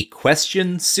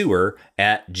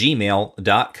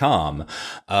thequestionsewer@gmail.com.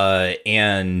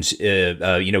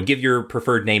 Give your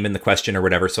preferred name in the question or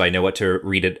whatever, so I know what to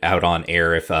read it out on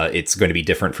air if it's going to be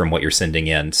different from what you're sending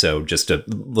in. So just a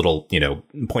little,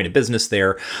 point of business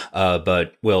there.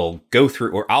 But we'll go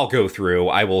through, or I'll go through,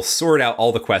 I will sort out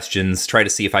all the questions, try to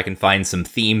see if I can find some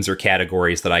themes or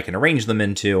categories that I can arrange them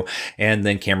into, and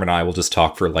then Cameron and I will just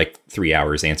talk for like 3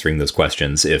 hours answering those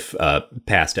questions if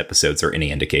past episodes are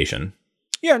any indication.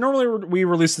 Yeah, normally we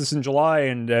release this in July,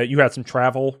 and you had some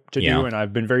travel to do, and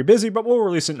I've been very busy, but we'll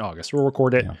release it in August. We'll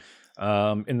record it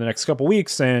in the next couple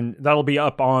weeks, and that'll be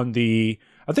up on the...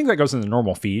 I think that goes in the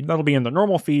normal feed. That'll be in the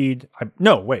normal feed. Is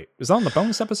that on the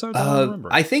bonus episode? I don't remember.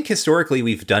 I think historically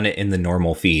we've done it in the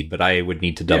normal feed, but I would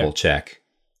need to double check.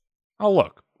 Oh,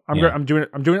 look. I'm doing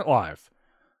it live.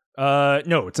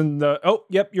 No, it's in the... Oh,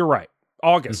 yep, you're right.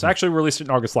 August. Mm-hmm. I actually released it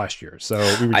in August last year, so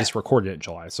we just recorded it in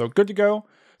July. So good to go.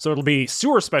 So it'll be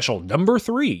Sewer Special number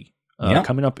 3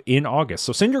 coming up in August.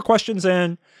 So send your questions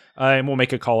in, and we'll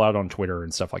make a call out on Twitter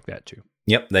and stuff like that too.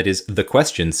 Yep, that is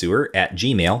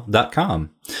thequestionsewer@gmail.com.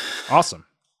 Awesome.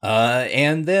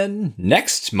 And then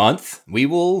next month, we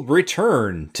will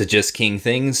return to Just King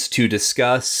Things to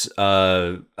discuss...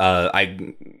 I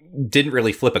didn't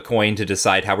really flip a coin to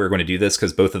decide how we were going to do this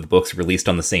because both of the books released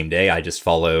on the same day. I just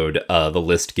followed the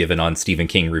list given on Stephen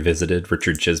King Revisited,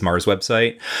 Richard Chismar's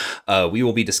website. We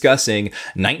will be discussing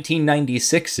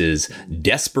 1996's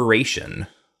Desperation.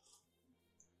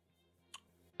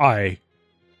 I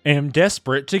am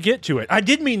desperate to get to it. I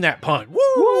did mean that pun. Woo!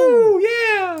 Woo!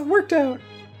 Yeah, worked out.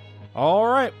 All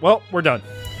right. Well, we're done.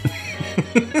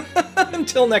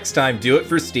 Until next time, do it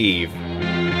for Steve.